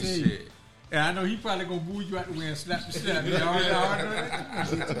trying You to ain't tell you. shit. Yeah, I know he probably gonna boo you out the way and slap the shit out of you. I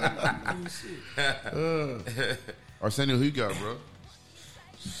already know that. Arsenio, who you got, bro?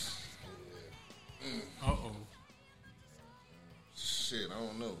 Shit, I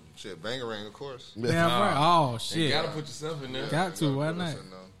don't know. Shit, Bangarang, of course. Yeah, right. Oh You shit. gotta put yourself in there. Got to, why not?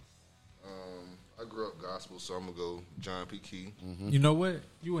 I grew up gospel, so I'm gonna go John P. Key. You know what?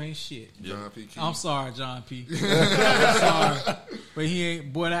 You ain't shit. John P. Key. I'm sorry, John P. I'm sorry, but he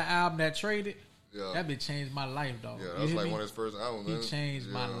ain't. Boy, that album that traded, that bitch changed my life, dog. Yeah, You that was hear like me? one of his first albums. He man. changed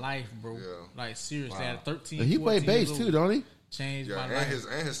my life, bro. Yeah. Like seriously, Wow. at 13, And he played 14 years bass too, old, don't he? Changed Yeah, my and life.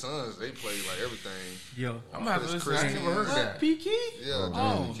 his sons, they played like everything. Yo, I'm gonna have to listen. I ain't never heard what? that. P. Key? Yeah, Oh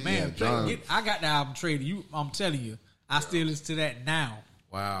John P. man, Yeah, John. I got the album traded. I'm telling you, I still listen to that now.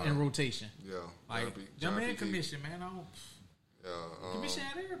 Wow. In rotation. Yeah, Like John P. Jump John in P. Commission, man. I don't. Yeah, Commission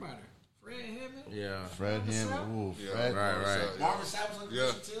had everybody. Fred Hammond. Yeah. Fred Hammond. Ooh, yeah, Fred. Right. Marvin Sapp was on the Yeah.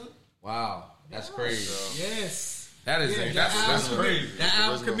 commission too? Wow. That's crazy. Yes. That is Yeah, that's crazy. That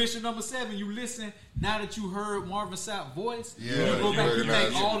album, original. Commission number 7. You listen now that you heard Marvin Sapp's voice. Yeah. You go You back. You recognize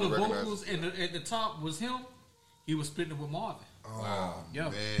think it. all the You recognize vocals at the top was him. He was splitting it with Marvin. Oh, Yeah.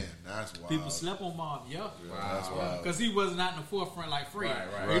 man. That's wild. People slept on Marvin. Yeah. That's wild. Because he was not in the forefront like Fred.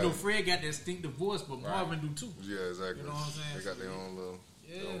 Right. You know, Fred got that distinctive voice, but Marvin do too. Yeah, exactly. You know what I'm saying? They got their own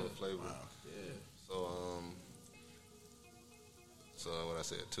little flavor. Yeah. So what I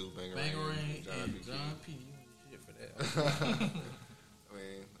said, two Bangarang, Bangarang John and P. Key. John P. You shit for that. I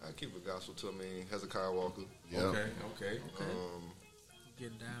mean, I keep it gospel too. I mean, Hezekiah Walker. Yeah. Okay.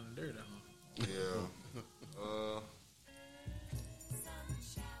 Getting down and dirty, huh? Yeah.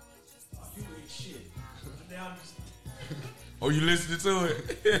 You ain't shit. Now I'm just Oh, you listening to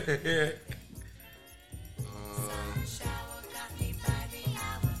it?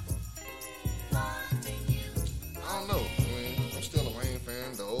 I don't know. I mean, I'm still a Wayne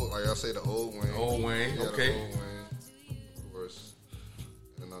fan. The old, like I say, the old Wayne. Old Wayne, Yeah, okay. The old Wayne, of course.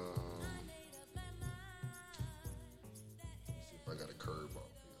 And see if I got a curveball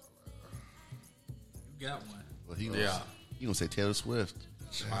for You got one. Well, he Yeah. You gonna say Taylor Swift?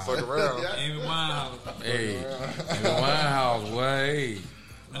 y'all. Fuck around. Amy Winehouse. Hey, in the Winehouse, way.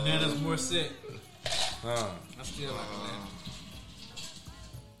 And then there's more set. Huh. I still like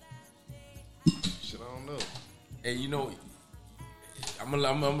Shit, I don't know. Hey, you know,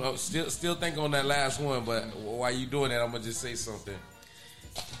 I'm still think on that last one, but while you doing that, I'm gonna just say something.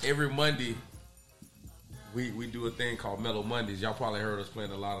 Every Monday, we do a thing called Mellow Mondays. Y'all probably heard us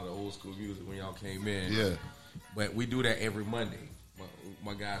playing a lot of the old school music when y'all came in. Yeah. But we do that every Monday.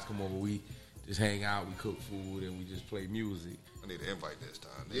 My guys come over, we just hang out, we cook food, and we just play music. I need to invite this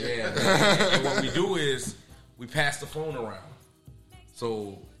time. Yeah. And what we do is we pass the phone around.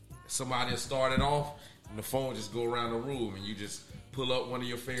 So somebody started off, and the phone just go around the room, and you just pull up one of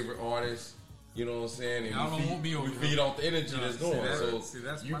your favorite artists. You know what I'm saying? And Y'all don't want me over we here. feed off the energy that's going. See,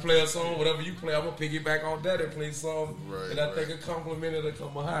 that's you my play a thing. song, whatever you play, I'm gonna piggyback on that and play something. Right, and I right. think a compliment to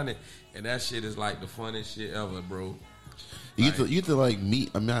come behind it. And that shit is like the funnest shit ever, bro. You get to like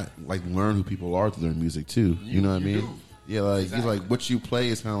meet. I'm not like learn who people are through their music too. You know what I mean? do. Yeah, like Exactly. you like what you play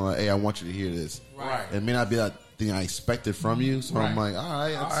is kind of like, hey, I want you to hear this. Right. It may not be that thing I expected from you, so I'm like, all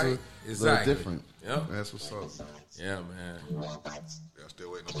right, that's All right. a Exactly. little different. Yep. That's what's up. Yeah, man. Yeah,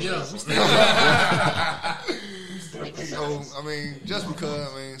 still waiting on Yeah, that. we still. So, I mean, just because,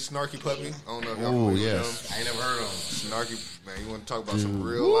 Snarky Puppy. I don't know if y'all Oh, familiar yes. with him. I ain't never heard of him. Snarky, man, you want to talk about some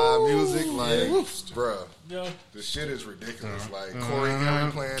real live music? Like, bruh, Yeah. the shit is ridiculous. Like, Corey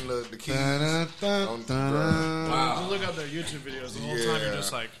Henry playing the keys. Da-da-da, On, da-da. bruh. Wow. Just look up their YouTube videos. The whole Yeah. time you're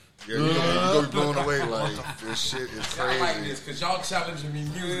just like, Yeah, you're gonna be blown away. Like, this shit is I like crazy. this because y'all challenging me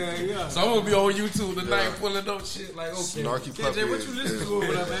musically. Yeah. So I'm gonna be on YouTube tonight Yeah. pulling up shit like, okay. Snarky Puppy KJ, what you listen is to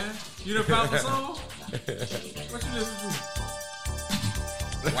over there, man? You done found the song? What you listen to?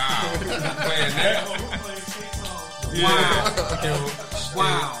 Wow. Playing that.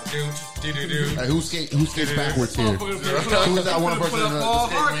 Wow. Hey, who skates backwards here? Who's that one person? Put up all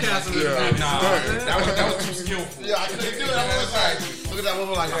Hardcastle in there. That was too skillful. Yeah, I couldn't do it. I was like, look at that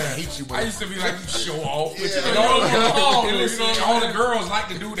one like, I hate you, I man. used to be like, you show off. But Yeah. you know, and listen, all the girls like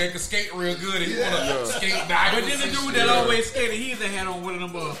the dude that can skate real good. And you want to skate back. But then the dude that always skated, he either had on one of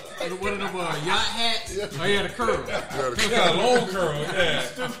them yacht hats or he had a curl. Yeah, long curl.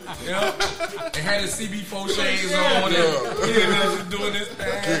 Yeah. And had his CB4 shades on. And he was just doing this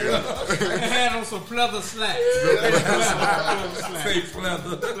thing. He had on some pleather slacks. Say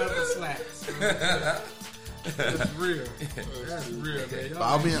pleather. Pleather slacks. That's real. That's real, man.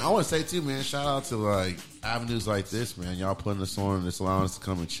 I mean, I want to say too, man. Shout out to like avenues like this, man. Y'all putting us on, and it's allowing us to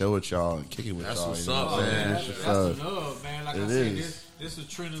come and chill with y'all and kick it with That's y'all. what's you know up, what I'm saying? man. It's That's just, the love, man. Like I it said, is. this was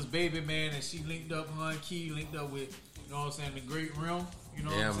Trina's baby, man, and she linked up her and Key, linked up with, you know what I'm saying, the Great Realm. You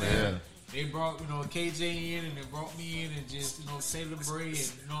know what I'm saying? man. They brought, KJ in and they brought me in and just, celebrate and,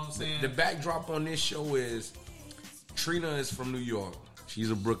 you know what I'm saying? The backdrop on this show is Trina is from New York. She's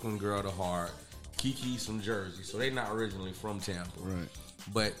a Brooklyn girl to heart. Kiki's from Jersey, so they're not originally from Tampa. Right.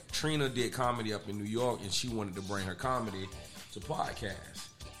 But Trina did comedy up in New York, and she wanted to bring her comedy to podcasts.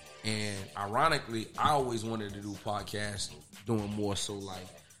 And ironically, I always wanted to do podcasts doing more so like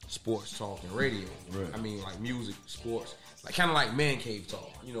sports talk and radio. Right. I mean, like music, sports, like kind of like man cave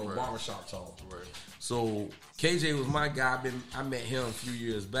talk, barbershop talk. Right. So KJ was my guy. I met him a few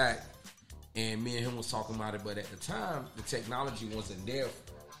years back, and me and him was talking about it. But at the time, the technology wasn't there.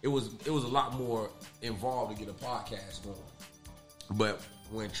 It was a lot more involved to get a podcast going. But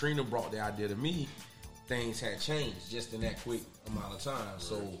when Trina brought the idea to me, things had changed just in that quick amount of time.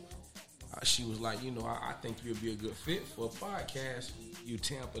 So she was like, I think you'd be a good fit for a podcast. You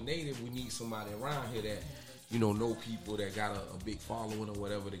Tampa native. We need somebody around here that, know people that got a big following or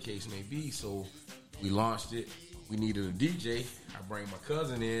whatever the case may be. So we launched it. We needed a DJ. I bring my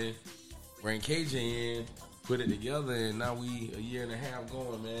cousin in, bring KJ in, put it together, and now we a year and a half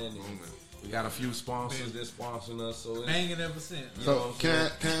going, man. And we got a few sponsors that sponsoring us. So it's, banging ever since. So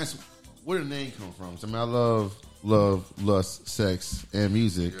can I ask, where did the name come from? So, I mean, I love, lust, sex, and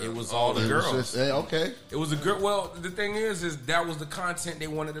music. It was all the It was girls. just, hey, okay. It was a good. Well, the thing is that was the content they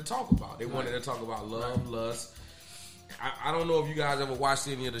wanted to talk about. They wanted to talk about love, lust. I don't know if you guys ever watched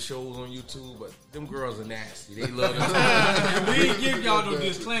any of the shows on YouTube, but them girls are nasty. They love them. And we ain't give y'all no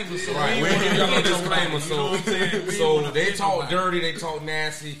disclaimer, so Right, we ain't give y'all no disclaimer. So, so they talk dirty, they talk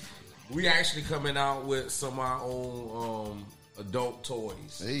nasty. We actually coming out with some of our own adult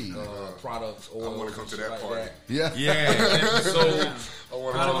toys, Hey. products. I want to come to that party. Yeah. Yeah. So. I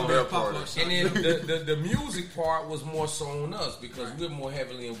want to come to that party. And then the music part was more so on us because we're more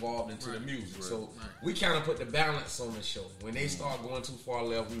heavily involved into the music. So we kind of put the balance on the show. When they start going too far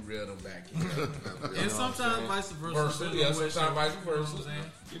left, we reel them back in. And sometimes vice versa. Yeah, sometimes vice versa.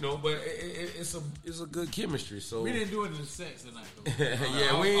 But it's a good chemistry. So we didn't do it in sex tonight, though.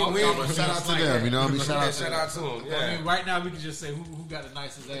 yeah, we Shout out to them, shout out to them. Yeah. I mean, right now we can just say who got the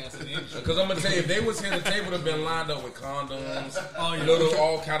nicest ass in the industry. Because I'm gonna tell you, if they was here, the table would have been lined up with condoms,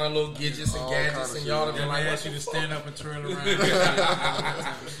 all kind of little gadgets and gadgets, and y'all have been like, ask you to stand up and twirl around.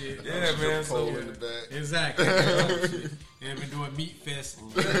 Yeah, man. So in the back. Exactly. They've been doing Meat Fest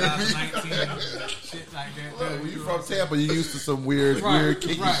 2019, shit like that. When you from Tampa, you used to some weird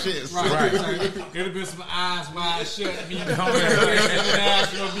kinky shit. Right. There'd have been some eyes wide shut, me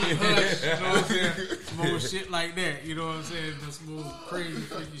national meat hush, you know what I'm saying? Some more shit like that, you know what I'm saying? Just some more crazy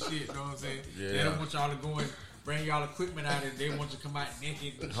freaky shit, you know what I'm saying? They don't want y'all to go bring y'all equipment out and they want you to come out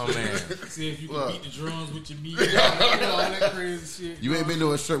naked. Oh man, see if you can beat the drums with your meat. All that crazy shit. You ain't been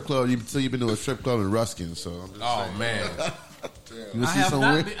to a strip club until you've been to a strip club in Ruskin. So I'm just saying. man. You see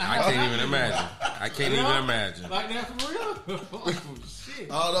somewhere? I can't even imagine. I can't even imagine. Like that for real? Oh,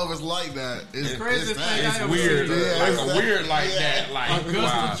 shit. I don't know if it's like that. It's crazy thing. It's weird. Weird like that. Like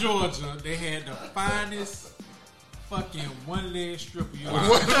Augusta, Georgia, they had the finest fucking one-leg stripper you in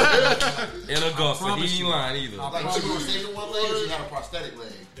Augusta. He ain't lying either. Like, she gonna stay to one leg or she got a prosthetic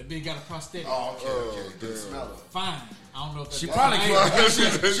leg? The bitch got a prosthetic. Oh, okay. Good smell it. Fine. I don't know if she probably can't.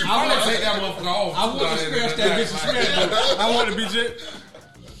 She probably take that motherfucker off. I want to scratch that bitch and smell. I want to be just.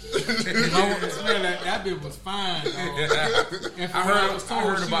 I want to smell that. That bitch was fine. I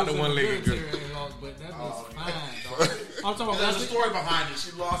heard about the one-legged girl. But that was fine, dog. I'm talking about there's a story behind it.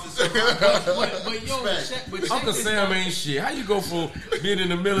 She lost it. But yo, Uncle Sam ain't shit. How you go from being in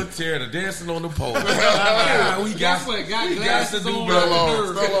the military to dancing on the pole? We got glasses on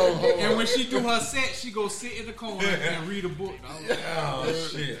her. And when she do her set, she go sit in the corner and read a book. Oh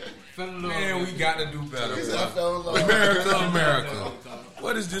shit. Man, we got to do better. America, America.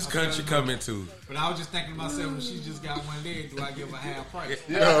 What is this country coming to? But I was just thinking to myself, when she just got one leg, do I give her half price?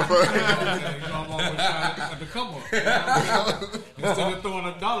 Yeah, I'm always trying to come up. Instead of throwing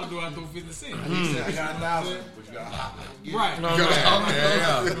 $1, do I throw 50 cents? I got 1,000, but you got a hop. Right. You know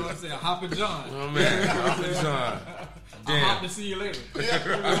what I'm saying? Hop and John. Oh, man. Hop and John. I'll hop to see you later.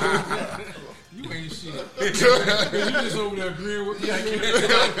 You ain't shit. You just over there agreeing with me. You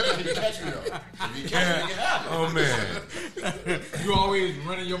catch me though. If you catch me, you have it. Oh man. You always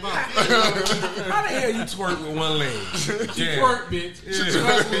running your mouth. How the hell you twerk with one leg? She twerk, bitch.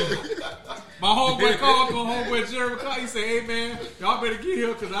 Trust me. My homeboy called, my homeboy Jerry called. He said, "Hey man, y'all better get here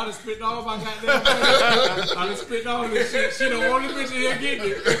because I done spent all my goddamn money. I done spent all this shit. She the only bitch in here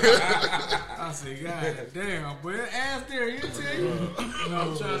getting it." I said, "God damn, boy, ass there, you tell you."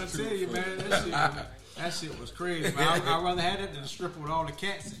 I'm trying to tell you, man, that shit was crazy. Man. I'd rather have that than a stripper with all the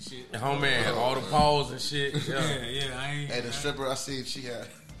cats and shit. Oh man, all the paws and shit. Yeah. I ain't. Hey, the stripper I seen, she had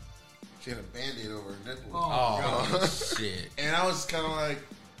a Band-Aid over her nipple. Oh shit. And I was kind of like,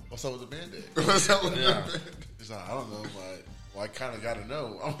 what's up with the Band-Aid? What's up with the Band-Aid? He's like, I don't know, but I kind of got to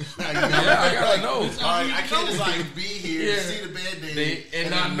know. I got to know. I can't just like be here, see the Band-Aid, and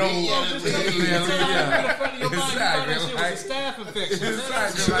not know. Exactly. Staff infection.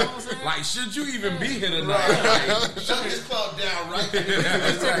 Exactly. Like, should you even be here tonight? Shut this club down right now.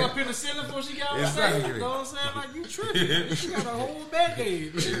 Just take up in the ceiling before she got on stage. You know what I'm saying? Like, you tripping. She got a whole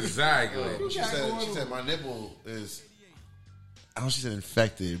Band-Aid. Exactly. She said my nipple is, I don't know, she said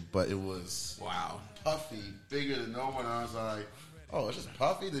infected, but it was puffy, bigger than normal. And I was like, oh, it's just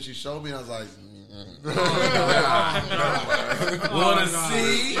puffy? Then she showed me and I was like, wanna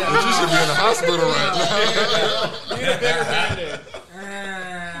see? But you should be in the hospital right now. Need a bigger Band-Aid.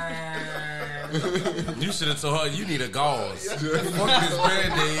 You should have told her you need a gauze. Fuck this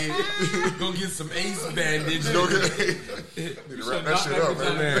Band-Aid. Go get some Ace bandage. Need to wrap that shit up,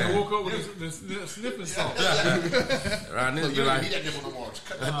 man. I woke up with the sniffing salt. Right, you don't need that nipple no more.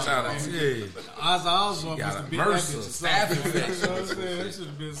 I was going got to a be MRSA, staph infection. You know what I'm saying? That should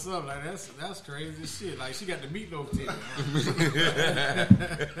have been something. Like, that's crazy as shit. Like, she got the meatloaf titty.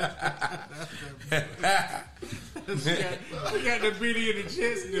 She got the bitty in the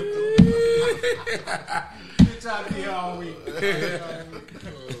chest nipple. Bitch, I be here all week.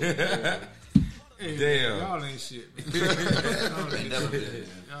 Hey, damn. Y'all ain't shit. Y'all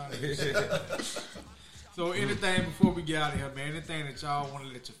ain't shit. So anything before we get out of here, man, anything that y'all want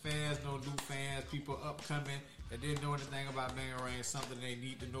to let your fans know, new fans, people upcoming that didn't know anything about Bangarang, something they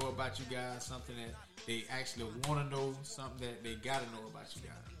need to know about you guys, something that they actually want to know, something that they got to know about you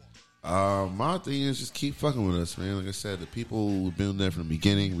guys. My thing is just keep fucking with us, man. Like I said, the people who've been there from the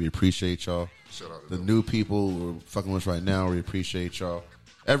beginning, we appreciate y'all. Shout out to The them. new people who are fucking with us right now, we appreciate y'all.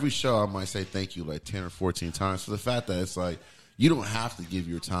 Every show, I might say thank you like 10 or 14 times for the fact that it's like, you don't have to give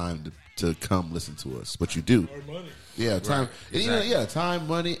your time to come listen to us, but you do. Or money. Yeah, time. Right, And, time,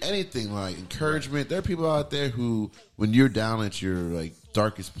 money, anything like encouragement. There are people out there who, when you're down at your like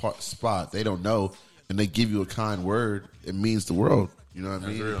darkest spot, they don't know, and they give you a kind word. It means the world. You know what I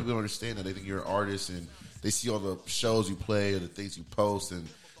mean? real. People don't understand that. They think you're an artist, and they see all the shows you play or the things you post, and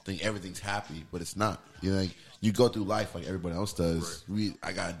think everything's happy, but it's not. You know, like, you go through life like everybody else does. Right.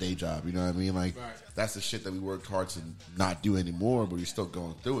 I got a day job. You know what I mean? Like that's the shit that we worked hard to not do anymore, but we're still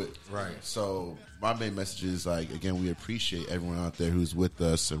going through it. Right. So my main message is like, again, we appreciate everyone out there who's with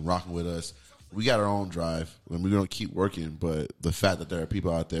us and rocking with us. We got our own drive, and we're gonna keep working. But the fact that there are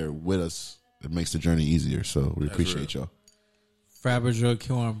people out there with us, it makes the journey easier. So we appreciate y'all. Fabergé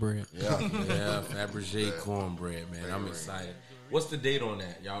cornbread. Yeah. Yeah, Fabergé cornbread, man. I'm excited. What's the date on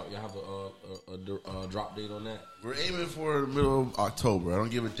that? Y'all have a drop date on that? We're aiming for the middle of October. I don't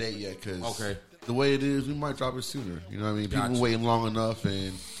give a date yet because the way it is, we might drop it sooner. You know what I mean? People waiting long enough,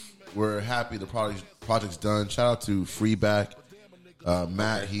 and we're happy the project's done. Shout out to Freeback.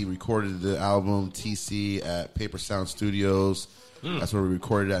 Matt, he recorded the album TC at Paper Sound Studios. That's where we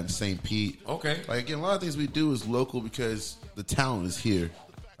recorded at in St. Pete. Okay. Like, again, a lot of things we do is local because the talent is here.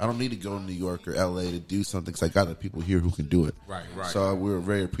 I don't need to go to New York or LA to do something because I got the people here who can do it. Right. So we were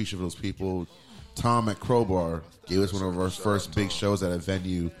very appreciative of those people. Tom at Crowbar gave us one of our first big shows at a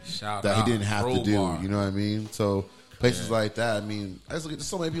venue that he didn't have to do. You know what I mean? So places like that. I mean, I just look at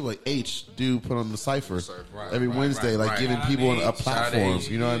so many people like H do put on the Cypher every Wednesday, giving people a platform.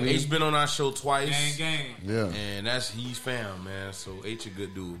 You know what I mean? H been on our show twice. Gang. Yeah. And he's fam, man. So H a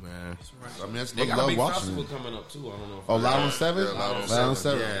good dude, man. I mean, they got a big festival coming up too. I don't know. If Loud on 7? Yeah, Loud on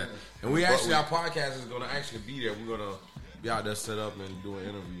 7. Yeah. And we actually, our podcast is going to actually be there. We're going to be out there set up and do an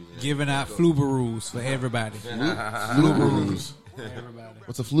interview. Giving out Flubaroos for everybody. Flubaroos. Everybody.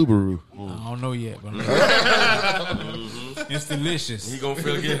 What's a Flubaroo? I don't know yet, but it's delicious. He gonna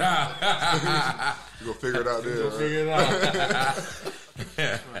feel it out. You gonna figure it out there. Figure it out.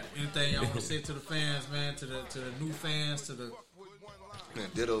 Anything y'all want to say to the fans, man? To the new fans, to the Man,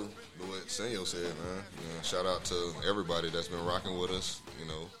 ditto to what Senyo said, man. You know, shout out to everybody that's been rocking with us. You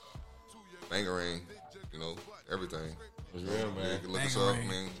know, Bangarang. You know, everything. It's real, man. You can look us up,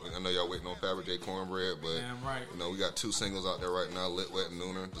 man. I know y'all waiting on Fabergé cornbread, but you know we got 2 singles out there right now: "Lit, Wet, and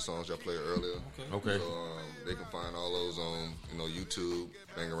Nooner," the songs y'all played earlier. Okay. So they can find all those on YouTube,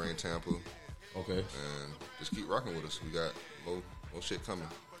 Bangarang Tampa. Okay. And just keep rocking with us. We got more shit coming.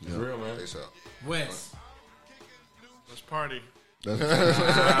 It's real, man. Peace out. West. Let's party.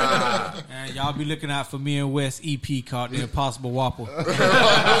 And y'all be looking out for me and West EP called The Impossible Whopper.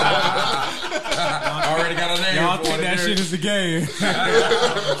 Already got a name. Y'all think that shit is a game.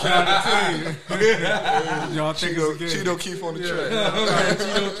 Y'all think it's a game. Cheeto Keef on the track.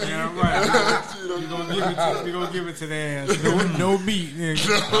 Right. We gonna give it to their ass. No meat.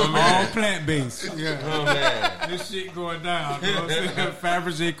 All plant based. Oh, man. This shit going down. You know what I'm saying?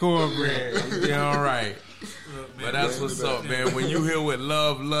 Fabergé cornbread. Yeah, all right. But that's what's up, man. When you here with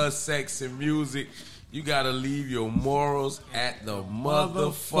love, sex, and music, you gotta leave your morals at the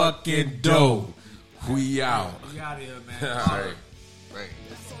motherfucking door. We out. We out here, man. All right.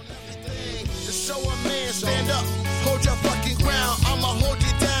 To show a man, stand up, hold your fucking ground. I'ma hold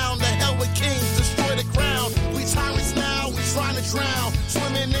you down. The hell with kings, destroy the crown. We tyrants now, we trying to drown.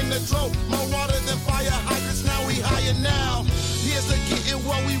 Swimming in the throat, more water than fire hydrants. Now we higher now. Here's to getting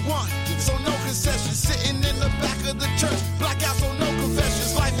what we want. So no concessions, sitting in the back of the church. Blackout, so no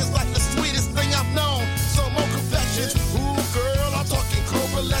confessions. Life is like the sweetest thing I've known. So more confessions. Ooh, girl, I'm talking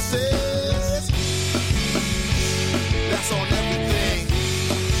Cobra lessons. That's on everything.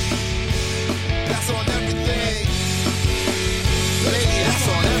 That's on everything. Lady, that's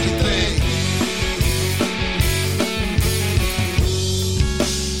on everything.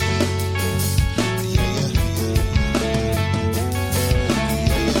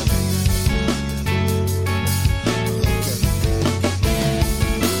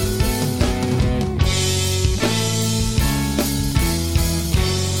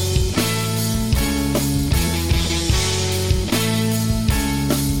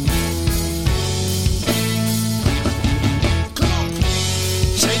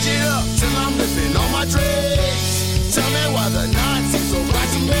 Tell me why the Nazis so bright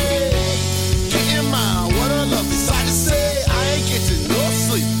to me. Get in mind what a lovely sight to say. I ain't getting no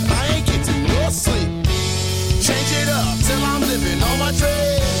sleep. I ain't getting no sleep. Change it up till I'm living on my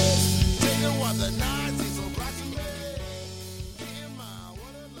dreams. Tell me why the Nazis so bright to me. Get in mind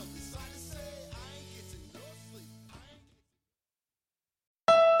what a lovely sight to say. I ain't getting no sleep.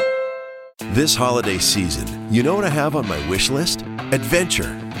 This holiday season, you know what I have on my wish list?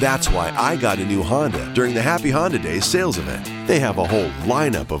 Adventure. That's why I got a new Honda during the Happy Honda Days sales event. They have a whole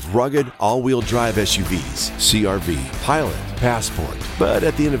lineup of rugged, all-wheel drive SUVs, CR-V, Pilot, Passport. But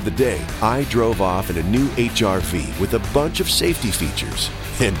at the end of the day, I drove off in a new HR-V with a bunch of safety features.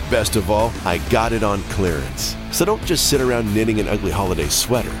 And best of all, I got it on clearance. So don't just sit around knitting an ugly holiday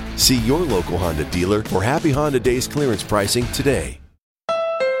sweater. See your local Honda dealer for Happy Honda Days clearance pricing today.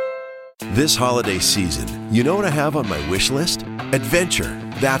 This holiday season, you know what I have on my wish list? Adventure.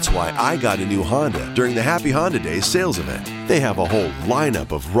 That's why I got a new Honda during the Happy Honda Days sales event. They have a whole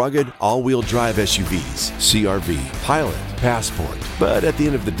lineup of rugged, all-wheel drive SUVs, CR-V, Pilot, Passport. But at the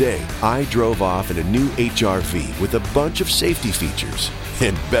end of the day, I drove off in a new HR-V with a bunch of safety features.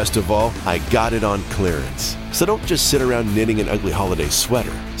 And best of all, I got it on clearance. So don't just sit around knitting an ugly holiday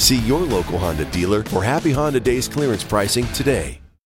sweater. See your local Honda dealer for Happy Honda Days clearance pricing today.